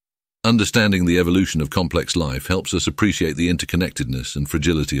 Understanding the evolution of complex life helps us appreciate the interconnectedness and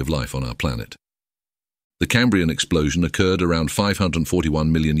fragility of life on our planet. The Cambrian explosion occurred around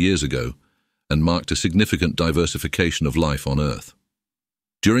 541 million years ago and marked a significant diversification of life on Earth.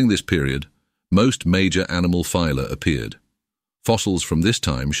 During this period, most major animal phyla appeared. Fossils from this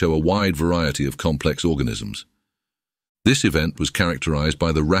time show a wide variety of complex organisms. This event was characterized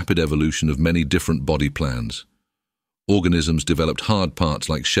by the rapid evolution of many different body plans. Organisms developed hard parts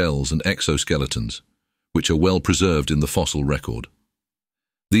like shells and exoskeletons, which are well preserved in the fossil record.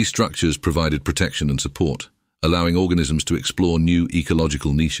 These structures provided protection and support, allowing organisms to explore new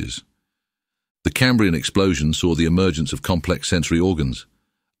ecological niches. The Cambrian explosion saw the emergence of complex sensory organs.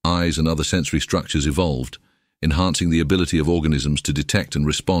 Eyes and other sensory structures evolved, enhancing the ability of organisms to detect and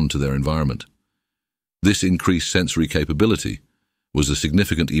respond to their environment. This increased sensory capability was a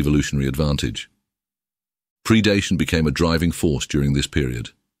significant evolutionary advantage. Predation became a driving force during this period.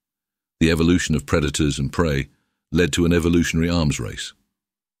 The evolution of predators and prey led to an evolutionary arms race.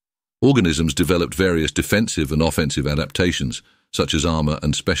 Organisms developed various defensive and offensive adaptations, such as armor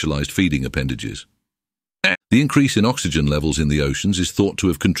and specialized feeding appendages. The increase in oxygen levels in the oceans is thought to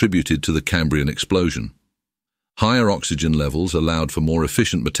have contributed to the Cambrian explosion. Higher oxygen levels allowed for more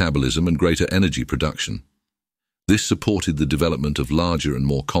efficient metabolism and greater energy production. This supported the development of larger and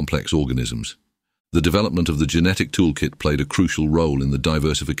more complex organisms. The development of the genetic toolkit played a crucial role in the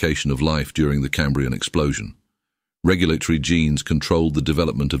diversification of life during the Cambrian explosion. Regulatory genes controlled the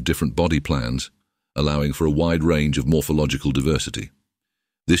development of different body plans, allowing for a wide range of morphological diversity.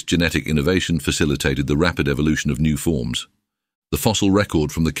 This genetic innovation facilitated the rapid evolution of new forms. The fossil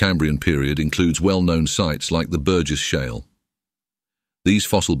record from the Cambrian period includes well-known sites like the Burgess Shale. These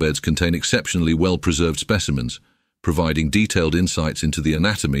fossil beds contain exceptionally well-preserved specimens, providing detailed insights into the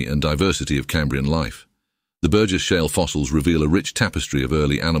anatomy and diversity of Cambrian life. The Burgess Shale fossils reveal a rich tapestry of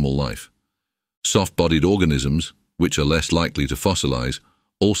early animal life. Soft-bodied organisms, which are less likely to fossilize,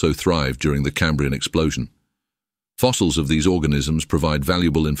 also thrived during the Cambrian explosion. Fossils of these organisms provide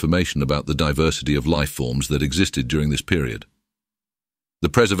valuable information about the diversity of life forms that existed during this period. The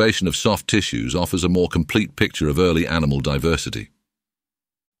preservation of soft tissues offers a more complete picture of early animal diversity.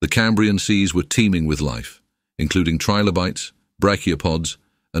 The Cambrian seas were teeming with life, including trilobites, brachiopods,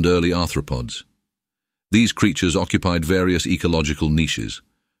 and early arthropods. These creatures occupied various ecological niches,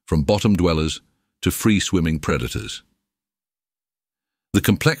 from bottom dwellers to free-swimming predators. The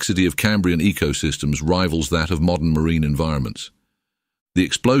complexity of Cambrian ecosystems rivals that of modern marine environments. The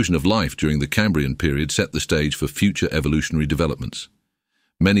explosion of life during the Cambrian period set the stage for future evolutionary developments.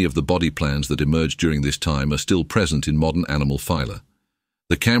 Many of the body plans that emerged during this time are still present in modern animal phyla.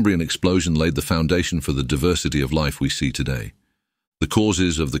 The Cambrian explosion laid the foundation for the diversity of life we see today. The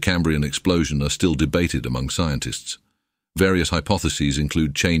causes of the Cambrian explosion are still debated among scientists. Various hypotheses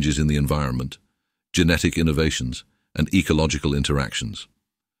include changes in the environment, genetic innovations, and ecological interactions.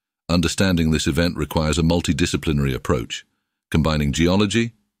 Understanding this event requires a multidisciplinary approach, combining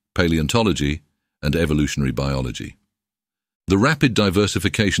geology, paleontology, and evolutionary biology. The rapid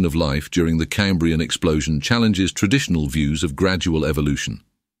diversification of life during the Cambrian explosion challenges traditional views of gradual evolution.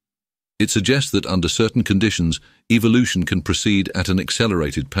 It suggests that under certain conditions, evolution can proceed at an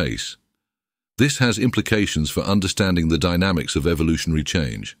accelerated pace. This has implications for understanding the dynamics of evolutionary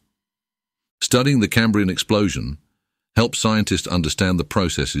change. Studying the Cambrian explosion helps scientists understand the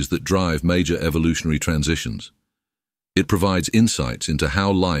processes that drive major evolutionary transitions. It provides insights into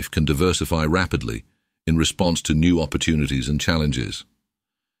how life can diversify rapidly in response to new opportunities and challenges.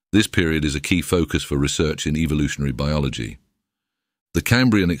 This period is a key focus for research in evolutionary biology. The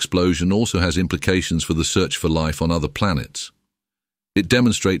Cambrian explosion also has implications for the search for life on other planets. It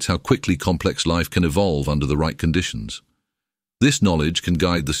demonstrates how quickly complex life can evolve under the right conditions. This knowledge can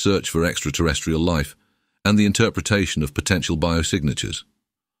guide the search for extraterrestrial life and the interpretation of potential biosignatures.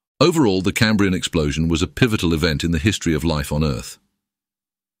 Overall, the Cambrian explosion was a pivotal event in the history of life on Earth.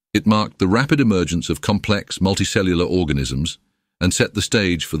 It marked the rapid emergence of complex multicellular organisms and set the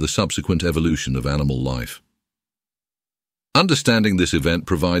stage for the subsequent evolution of animal life. Understanding this event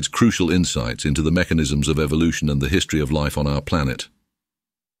provides crucial insights into the mechanisms of evolution and the history of life on our planet.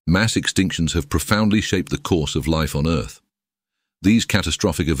 Mass extinctions have profoundly shaped the course of life on Earth. These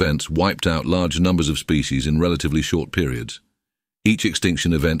catastrophic events wiped out large numbers of species in relatively short periods. Each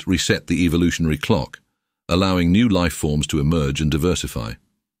extinction event reset the evolutionary clock, allowing new life forms to emerge and diversify.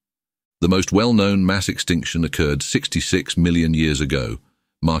 The most well-known mass extinction occurred 66 million years ago,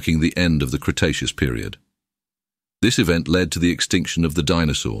 marking the end of the Cretaceous period. This event led to the extinction of the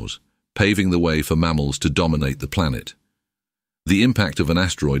dinosaurs, paving the way for mammals to dominate the planet. The impact of an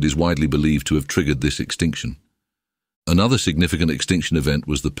asteroid is widely believed to have triggered this extinction. Another significant extinction event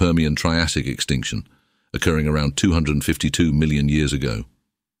was the Permian-Triassic extinction, occurring around 252 million years ago.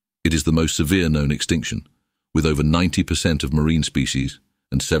 It is the most severe known extinction, with over 90% of marine species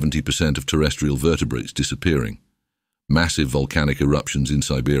and 70% of terrestrial vertebrates disappearing. Massive volcanic eruptions in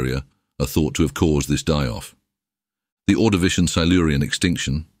Siberia are thought to have caused this die-off. The Ordovician-Silurian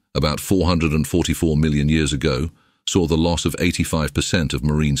extinction, about 444 million years ago, saw the loss of 85% of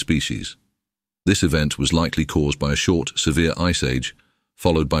marine species. This event was likely caused by a short, severe ice age,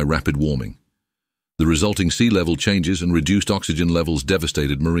 followed by rapid warming. The resulting sea level changes and reduced oxygen levels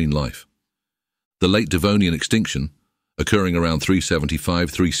devastated marine life. The late Devonian extinction, occurring around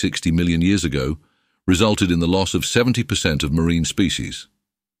 375–360 million years ago, resulted in the loss of 70% of marine species.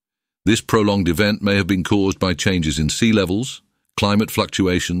 This prolonged event may have been caused by changes in sea levels, climate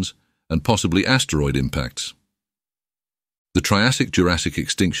fluctuations, and possibly asteroid impacts. The Triassic-Jurassic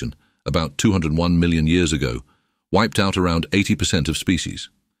extinction, about 201 million years ago, wiped out around 80% of species.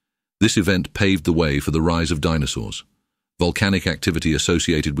 This event paved the way for the rise of dinosaurs. Volcanic activity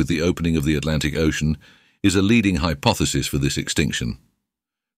associated with the opening of the Atlantic Ocean is a leading hypothesis for this extinction.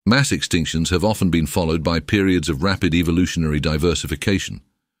 Mass extinctions have often been followed by periods of rapid evolutionary diversification.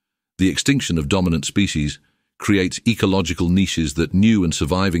 The extinction of dominant species creates ecological niches that new and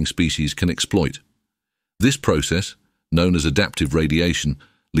surviving species can exploit. This process, known as adaptive radiation,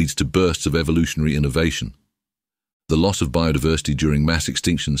 leads to bursts of evolutionary innovation. The loss of biodiversity during mass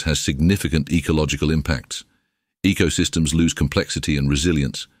extinctions has significant ecological impacts. Ecosystems lose complexity and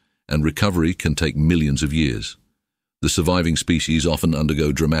resilience, and recovery can take millions of years. The surviving species often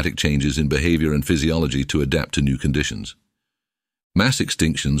undergo dramatic changes in behavior and physiology to adapt to new conditions. Mass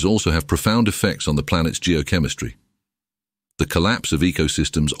extinctions also have profound effects on the planet's geochemistry. The collapse of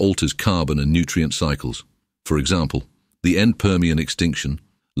ecosystems alters carbon and nutrient cycles. For example, the end Permian extinction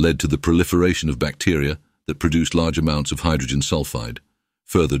led to the proliferation of bacteria that produced large amounts of hydrogen sulfide,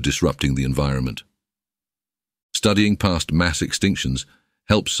 further disrupting the environment. Studying past mass extinctions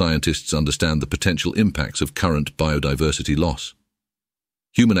helps scientists understand the potential impacts of current biodiversity loss.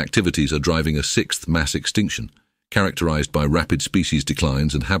 Human activities are driving a sixth mass extinction, characterized by rapid species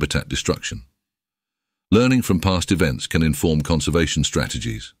declines and habitat destruction. Learning from past events can inform conservation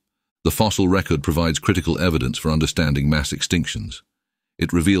strategies. The fossil record provides critical evidence for understanding mass extinctions.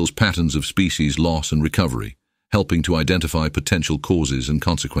 It reveals patterns of species loss and recovery, helping to identify potential causes and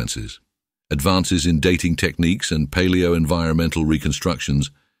consequences. Advances in dating techniques and paleo-environmental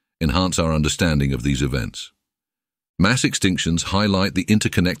reconstructions enhance our understanding of these events. Mass extinctions highlight the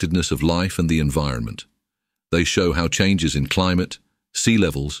interconnectedness of life and the environment. They show how changes in climate, sea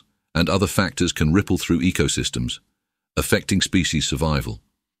levels, and other factors can ripple through ecosystems, affecting species survival.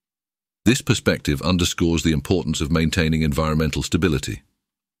 This perspective underscores the importance of maintaining environmental stability.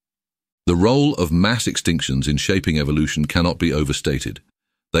 The role of mass extinctions in shaping evolution cannot be overstated.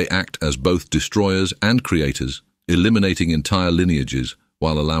 They act as both destroyers and creators, eliminating entire lineages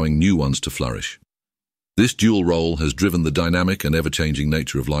while allowing new ones to flourish. This dual role has driven the dynamic and ever-changing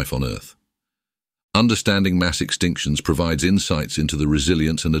nature of life on Earth. Understanding mass extinctions provides insights into the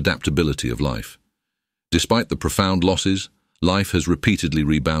resilience and adaptability of life. Despite the profound losses, life has repeatedly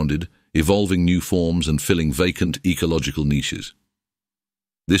rebounded, evolving new forms and filling vacant ecological niches.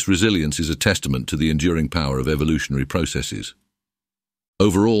 This resilience is a testament to the enduring power of evolutionary processes.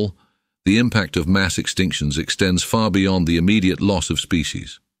 Overall, the impact of mass extinctions extends far beyond the immediate loss of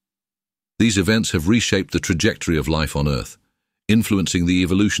species. These events have reshaped the trajectory of life on Earth, influencing the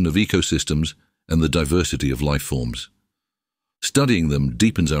evolution of ecosystems and the diversity of life forms. Studying them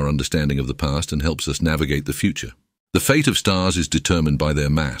deepens our understanding of the past and helps us navigate the future. The fate of stars is determined by their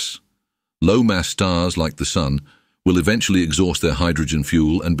mass. Low-mass stars, like the Sun, will eventually exhaust their hydrogen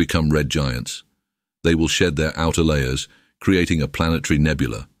fuel and become red giants. They will shed their outer layers, creating a planetary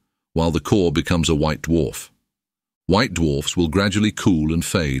nebula, while the core becomes a white dwarf. White dwarfs will gradually cool and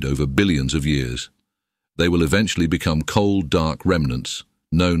fade over billions of years. They will eventually become cold, dark remnants,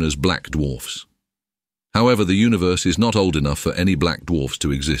 known as black dwarfs. However, the universe is not old enough for any black dwarfs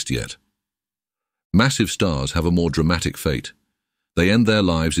to exist yet. Massive stars have a more dramatic fate. They end their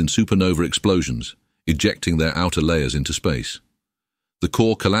lives in supernova explosions, ejecting their outer layers into space. The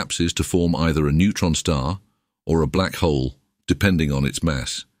core collapses to form either a neutron star or a black hole, depending on its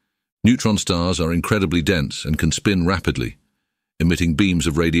mass. Neutron stars are incredibly dense and can spin rapidly, emitting beams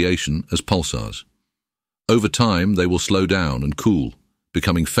of radiation as pulsars. Over time, they will slow down and cool,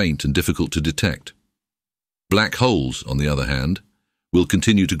 becoming faint and difficult to detect. Black holes, on the other hand, will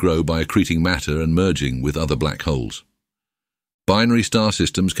continue to grow by accreting matter and merging with other black holes. Binary star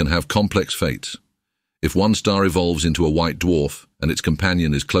systems can have complex fates. If one star evolves into a white dwarf and its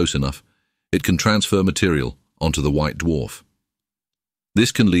companion is close enough, it can transfer material onto the white dwarf.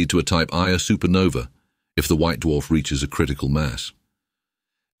 This can lead to a type Ia supernova if the white dwarf reaches a critical mass.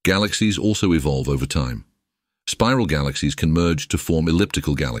 Galaxies also evolve over time. Spiral galaxies can merge to form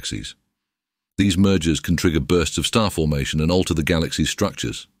elliptical galaxies. These mergers can trigger bursts of star formation and alter the galaxy's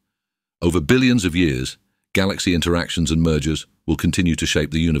structures. Over billions of years, galaxy interactions and mergers will continue to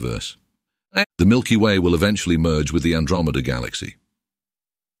shape the universe. The Milky Way will eventually merge with the Andromeda galaxy.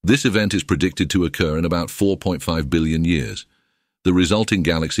 This event is predicted to occur in about 4.5 billion years. The resulting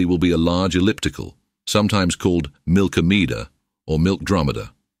galaxy will be a large elliptical, sometimes called Milkomeda or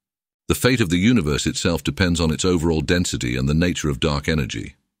Milkdromeda. The fate of the universe itself depends on its overall density and the nature of dark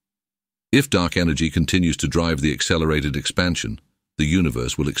energy. If dark energy continues to drive the accelerated expansion, the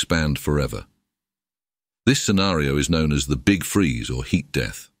universe will expand forever. This scenario is known as the Big Freeze or heat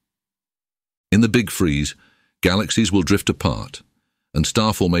death. In the Big Freeze, galaxies will drift apart, and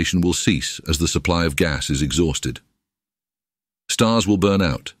star formation will cease as the supply of gas is exhausted. Stars will burn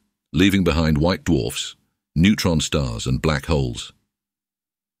out, leaving behind white dwarfs, neutron stars, and black holes.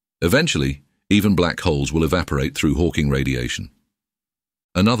 Eventually, even black holes will evaporate through Hawking radiation.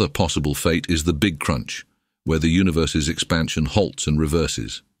 Another possible fate is the Big Crunch, where the universe's expansion halts and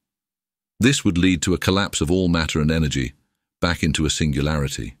reverses. This would lead to a collapse of all matter and energy, back into a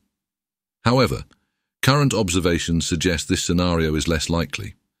singularity. However, current observations suggest this scenario is less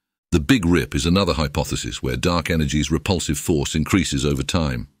likely. The Big Rip is another hypothesis where dark energy's repulsive force increases over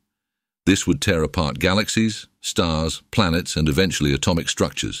time. This would tear apart galaxies, stars, planets, and eventually atomic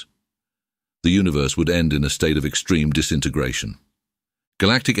structures. The universe would end in a state of extreme disintegration.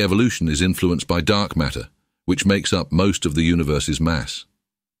 Galactic evolution is influenced by dark matter, which makes up most of the universe's mass.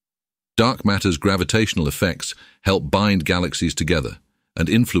 Dark matter's gravitational effects help bind galaxies together and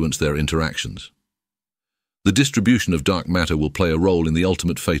influence their interactions. The distribution of dark matter will play a role in the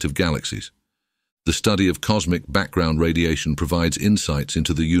ultimate fate of galaxies. The study of cosmic background radiation provides insights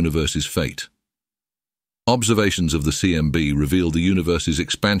into the universe's fate. Observations of the CMB reveal the universe's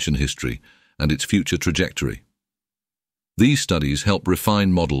expansion history and its future trajectory. These studies help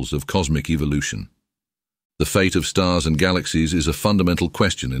refine models of cosmic evolution. The fate of stars and galaxies is a fundamental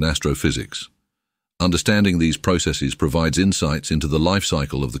question in astrophysics. Understanding these processes provides insights into the life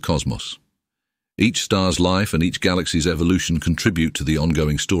cycle of the cosmos. Each star's life and each galaxy's evolution contribute to the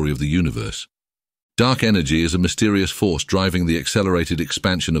ongoing story of the universe. Dark energy is a mysterious force driving the accelerated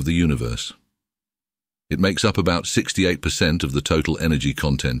expansion of the universe. It makes up about 68% of the total energy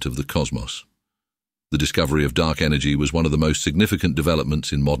content of the cosmos. The discovery of dark energy was one of the most significant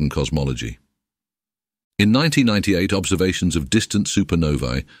developments in modern cosmology. In 1998, observations of distant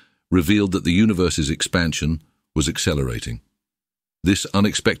supernovae revealed that the universe's expansion was accelerating. This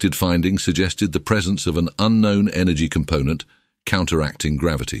unexpected finding suggested the presence of an unknown energy component counteracting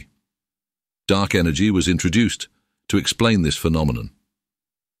gravity. Dark energy was introduced to explain this phenomenon.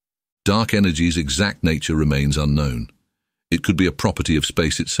 Dark energy's exact nature remains unknown. It could be a property of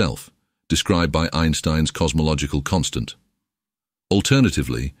space itself, described by Einstein's cosmological constant.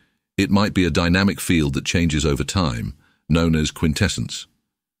 Alternatively, it might be a dynamic field that changes over time, known as quintessence.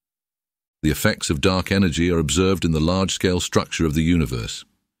 The effects of dark energy are observed in the large-scale structure of the universe.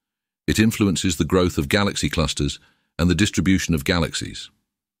 It influences the growth of galaxy clusters and the distribution of galaxies.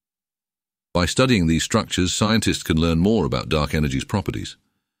 By studying these structures, scientists can learn more about dark energy's properties.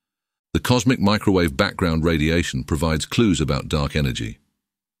 The cosmic microwave background radiation provides clues about dark energy.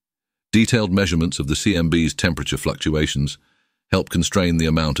 Detailed measurements of the CMB's temperature fluctuations help constrain the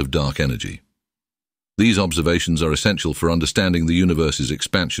amount of dark energy. These observations are essential for understanding the universe's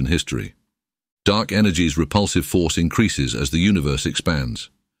expansion history. Dark energy's repulsive force increases as the universe expands.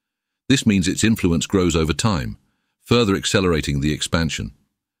 This means its influence grows over time, further accelerating the expansion.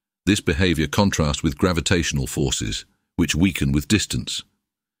 This behavior contrasts with gravitational forces, which weaken with distance.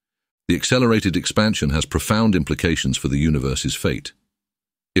 The accelerated expansion has profound implications for the universe's fate.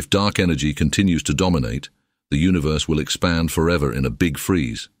 If dark energy continues to dominate, the universe will expand forever in a big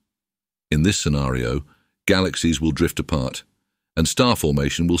freeze. In this scenario, galaxies will drift apart, and star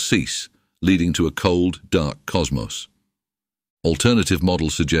formation will cease, leading to a cold, dark cosmos. Alternative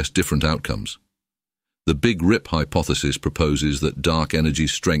models suggest different outcomes. The Big Rip hypothesis proposes that dark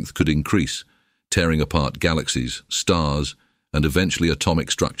energy's strength could increase, tearing apart galaxies, stars, and eventually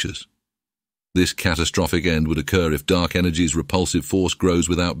atomic structures. This catastrophic end would occur if dark energy's repulsive force grows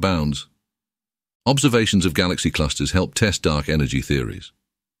without bounds. Observations of galaxy clusters help test dark energy theories.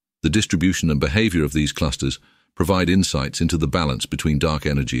 The distribution and behavior of these clusters provide insights into the balance between dark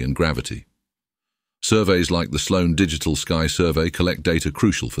energy and gravity. Surveys like the Sloan Digital Sky Survey collect data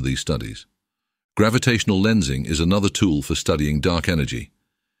crucial for these studies. Gravitational lensing is another tool for studying dark energy.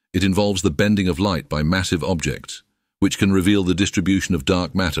 It involves the bending of light by massive objects, which can reveal the distribution of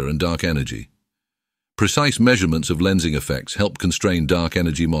dark matter and dark energy. Precise measurements of lensing effects help constrain dark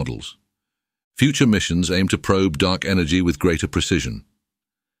energy models. Future missions aim to probe dark energy with greater precision.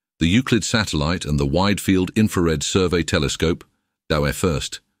 The Euclid satellite and the Wide-Field Infrared Survey Telescope,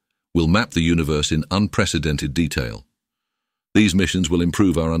 DAO-First, will map the universe in unprecedented detail. These missions will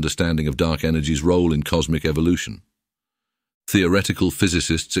improve our understanding of dark energy's role in cosmic evolution. Theoretical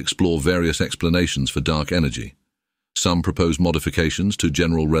physicists explore various explanations for dark energy. Some propose modifications to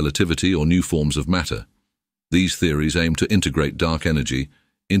general relativity or new forms of matter. These theories aim to integrate dark energy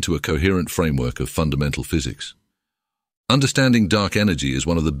into a coherent framework of fundamental physics. Understanding dark energy is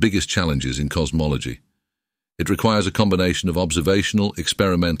one of the biggest challenges in cosmology. It requires a combination of observational,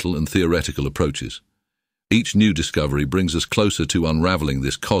 experimental, and theoretical approaches. Each new discovery brings us closer to unraveling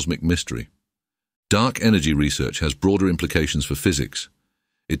this cosmic mystery. Dark energy research has broader implications for physics.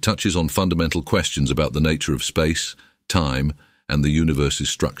 It touches on fundamental questions about the nature of space, time, and the universe's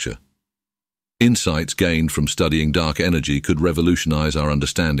structure. Insights gained from studying dark energy could revolutionize our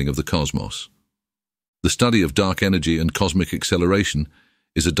understanding of the cosmos. The study of dark energy and cosmic acceleration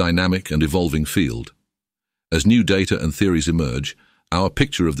is a dynamic and evolving field. As new data and theories emerge, our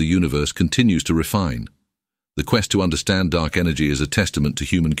picture of the universe continues to refine. The quest to understand dark energy is a testament to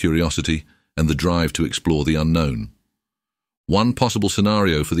human curiosity and the drive to explore the unknown. One possible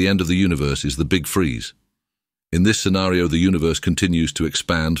scenario for the end of the universe is the Big Freeze. In this scenario, the universe continues to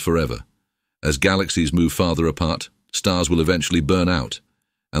expand forever. As galaxies move farther apart, stars will eventually burn out,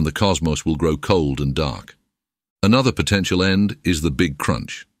 and the cosmos will grow cold and dark. Another potential end is the Big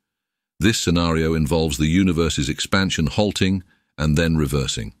Crunch. This scenario involves the universe's expansion halting and then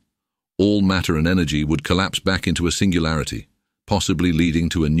reversing. All matter and energy would collapse back into a singularity, possibly leading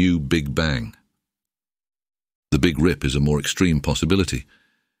to a new Big Bang. The Big Rip is a more extreme possibility.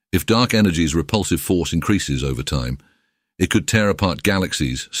 If dark energy's repulsive force increases over time, it could tear apart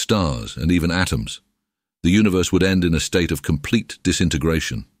galaxies, stars, and even atoms. The universe would end in a state of complete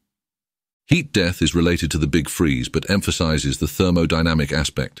disintegration. Heat death is related to the Big Freeze but emphasizes the thermodynamic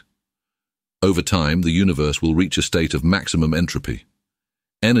aspect. Over time, the universe will reach a state of maximum entropy.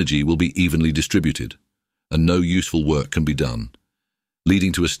 Energy will be evenly distributed, and no useful work can be done,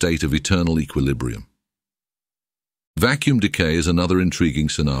 leading to a state of eternal equilibrium. Vacuum decay is another intriguing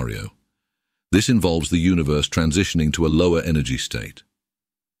scenario. This involves the universe transitioning to a lower energy state.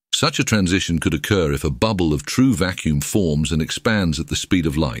 Such a transition could occur if a bubble of true vacuum forms and expands at the speed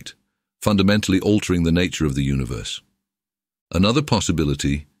of light, fundamentally altering the nature of the universe. Another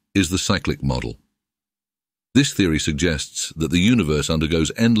possibility is the cyclic model. This theory suggests that the universe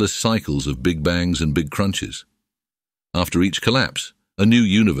undergoes endless cycles of big bangs and big crunches. After each collapse, a new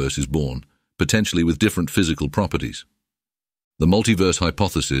universe is born, potentially with different physical properties. The multiverse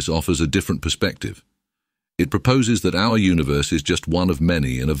hypothesis offers a different perspective. It proposes that our universe is just one of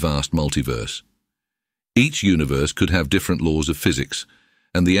many in a vast multiverse. Each universe could have different laws of physics,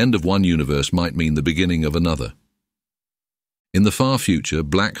 and the end of one universe might mean the beginning of another. In the far future,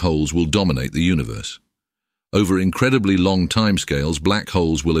 black holes will dominate the universe. Over incredibly long timescales, black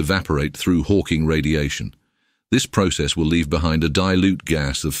holes will evaporate through Hawking radiation. This process will leave behind a dilute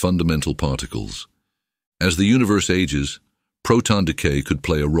gas of fundamental particles. As the universe ages, proton decay could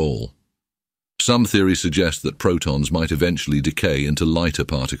play a role. Some theories suggest that protons might eventually decay into lighter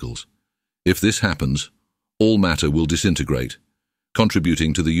particles. If this happens, all matter will disintegrate,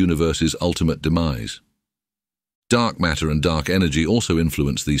 contributing to the universe's ultimate demise. Dark matter and dark energy also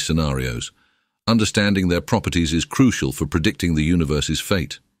influence these scenarios. Understanding their properties is crucial for predicting the universe's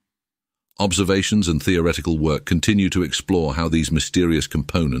fate. Observations and theoretical work continue to explore how these mysterious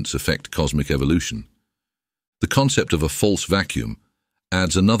components affect cosmic evolution. The concept of a false vacuum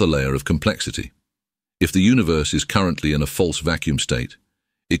adds another layer of complexity. If the universe is currently in a false vacuum state,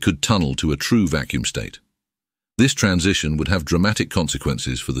 it could tunnel to a true vacuum state. This transition would have dramatic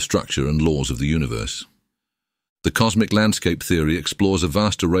consequences for the structure and laws of the universe. The cosmic landscape theory explores a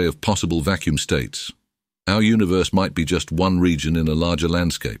vast array of possible vacuum states. Our universe might be just one region in a larger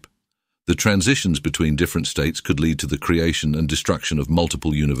landscape. The transitions between different states could lead to the creation and destruction of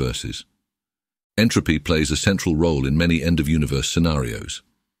multiple universes. Entropy plays a central role in many end-of-universe scenarios.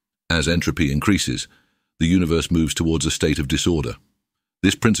 As entropy increases, the universe moves towards a state of disorder.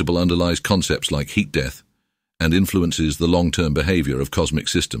 This principle underlies concepts like heat death and influences the long-term behavior of cosmic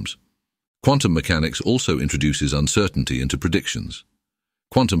systems. Quantum mechanics also introduces uncertainty into predictions.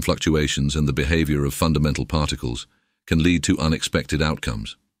 Quantum fluctuations and the behavior of fundamental particles can lead to unexpected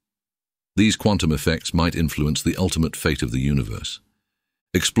outcomes. These quantum effects might influence the ultimate fate of the universe.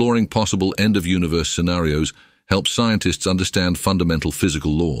 Exploring possible end-of-universe scenarios helps scientists understand fundamental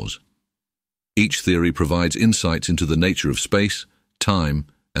physical laws. Each theory provides insights into the nature of space, time,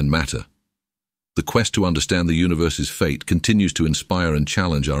 and matter. The quest to understand the universe's fate continues to inspire and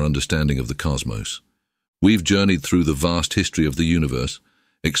challenge our understanding of the cosmos. We've journeyed through the vast history of the universe,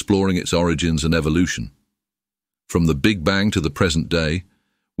 exploring its origins and evolution. From the Big Bang to the present day,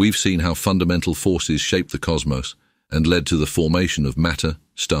 we've seen how fundamental forces shaped the cosmos and led to the formation of matter,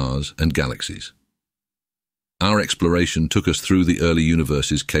 stars, and galaxies. Our exploration took us through the early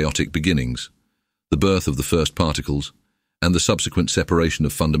universe's chaotic beginnings, the birth of the first particles, and the subsequent separation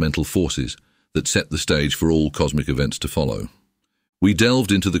of fundamental forces that set the stage for all cosmic events to follow. We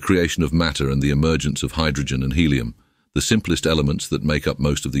delved into the creation of matter and the emergence of hydrogen and helium, the simplest elements that make up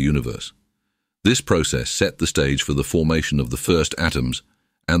most of the universe. This process set the stage for the formation of the first atoms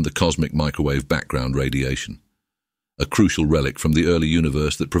and the cosmic microwave background radiation, a crucial relic from the early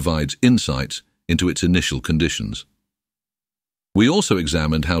universe that provides insights into its initial conditions. We also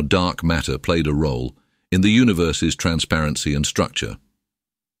examined how dark matter played a role in the universe's transparency and structure.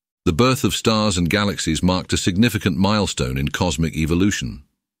 The birth of stars and galaxies marked a significant milestone in cosmic evolution.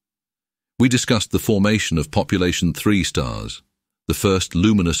 We discussed the formation of population 3 stars, the first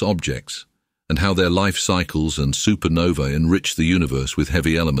luminous objects, and how their life cycles and supernova enriched the universe with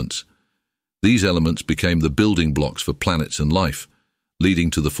heavy elements. These elements became the building blocks for planets and life,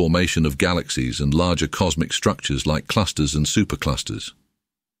 leading to the formation of galaxies and larger cosmic structures like clusters and superclusters.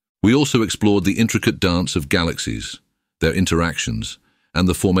 We also explored the intricate dance of galaxies, their interactions, and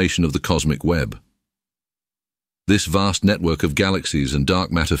the formation of the cosmic web. This vast network of galaxies and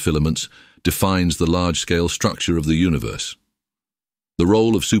dark matter filaments defines the large-scale structure of the universe. The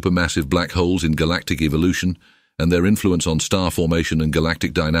role of supermassive black holes in galactic evolution and their influence on star formation and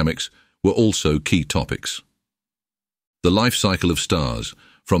galactic dynamics were also key topics. The life cycle of stars,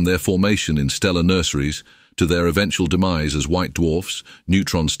 from their formation in stellar nurseries to their eventual demise as white dwarfs,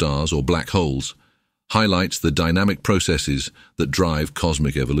 neutron stars, or black holes, highlights the dynamic processes that drive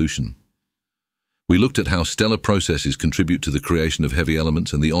cosmic evolution. We looked at how stellar processes contribute to the creation of heavy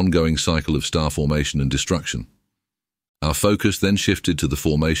elements and the ongoing cycle of star formation and destruction. Our focus then shifted to the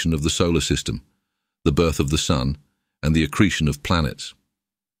formation of the solar system, the birth of the sun, and the accretion of planets.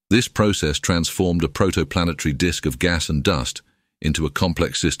 This process transformed a protoplanetary disk of gas and dust into a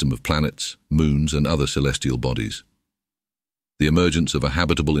complex system of planets, moons, and other celestial bodies. The emergence of a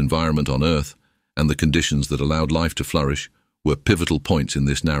habitable environment on Earth and the conditions that allowed life to flourish were pivotal points in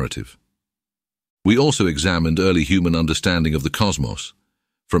this narrative. We also examined early human understanding of the cosmos,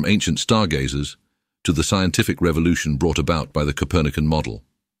 from ancient stargazers to the scientific revolution brought about by the Copernican model.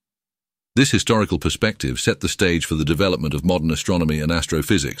 This historical perspective set the stage for the development of modern astronomy and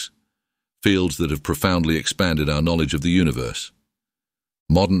astrophysics, fields that have profoundly expanded our knowledge of the universe.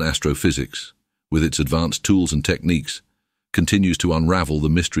 Modern astrophysics, with its advanced tools and techniques, continues to unravel the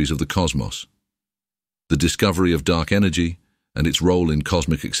mysteries of the cosmos. The discovery of dark energy and its role in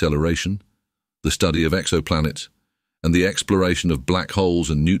cosmic acceleration, the study of exoplanets, and the exploration of black holes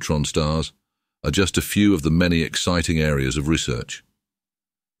and neutron stars are just a few of the many exciting areas of research.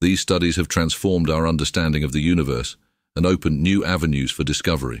 These studies have transformed our understanding of the universe and opened new avenues for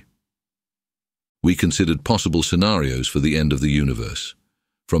discovery. We considered possible scenarios for the end of the universe,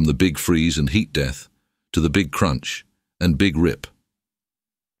 from the Big Freeze and heat death to the Big Crunch and Big Rip.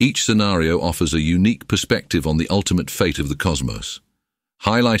 Each scenario offers a unique perspective on the ultimate fate of the cosmos,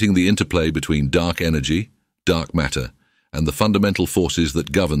 highlighting the interplay between dark energy, dark matter, and the fundamental forces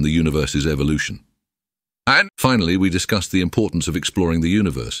that govern the universe's evolution. And finally, we discussed the importance of exploring the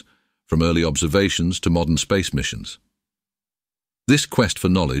universe, from early observations to modern space missions. This quest for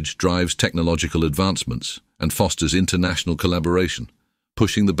knowledge drives technological advancements and fosters international collaboration,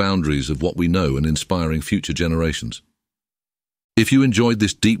 pushing the boundaries of what we know and inspiring future generations. If you enjoyed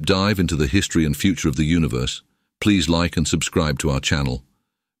this deep dive into the history and future of the universe, please like and subscribe to our channel.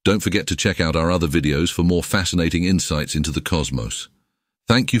 Don't forget to check out our other videos for more fascinating insights into the cosmos.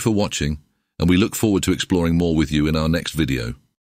 Thank you for watching, and we look forward to exploring more with you in our next video.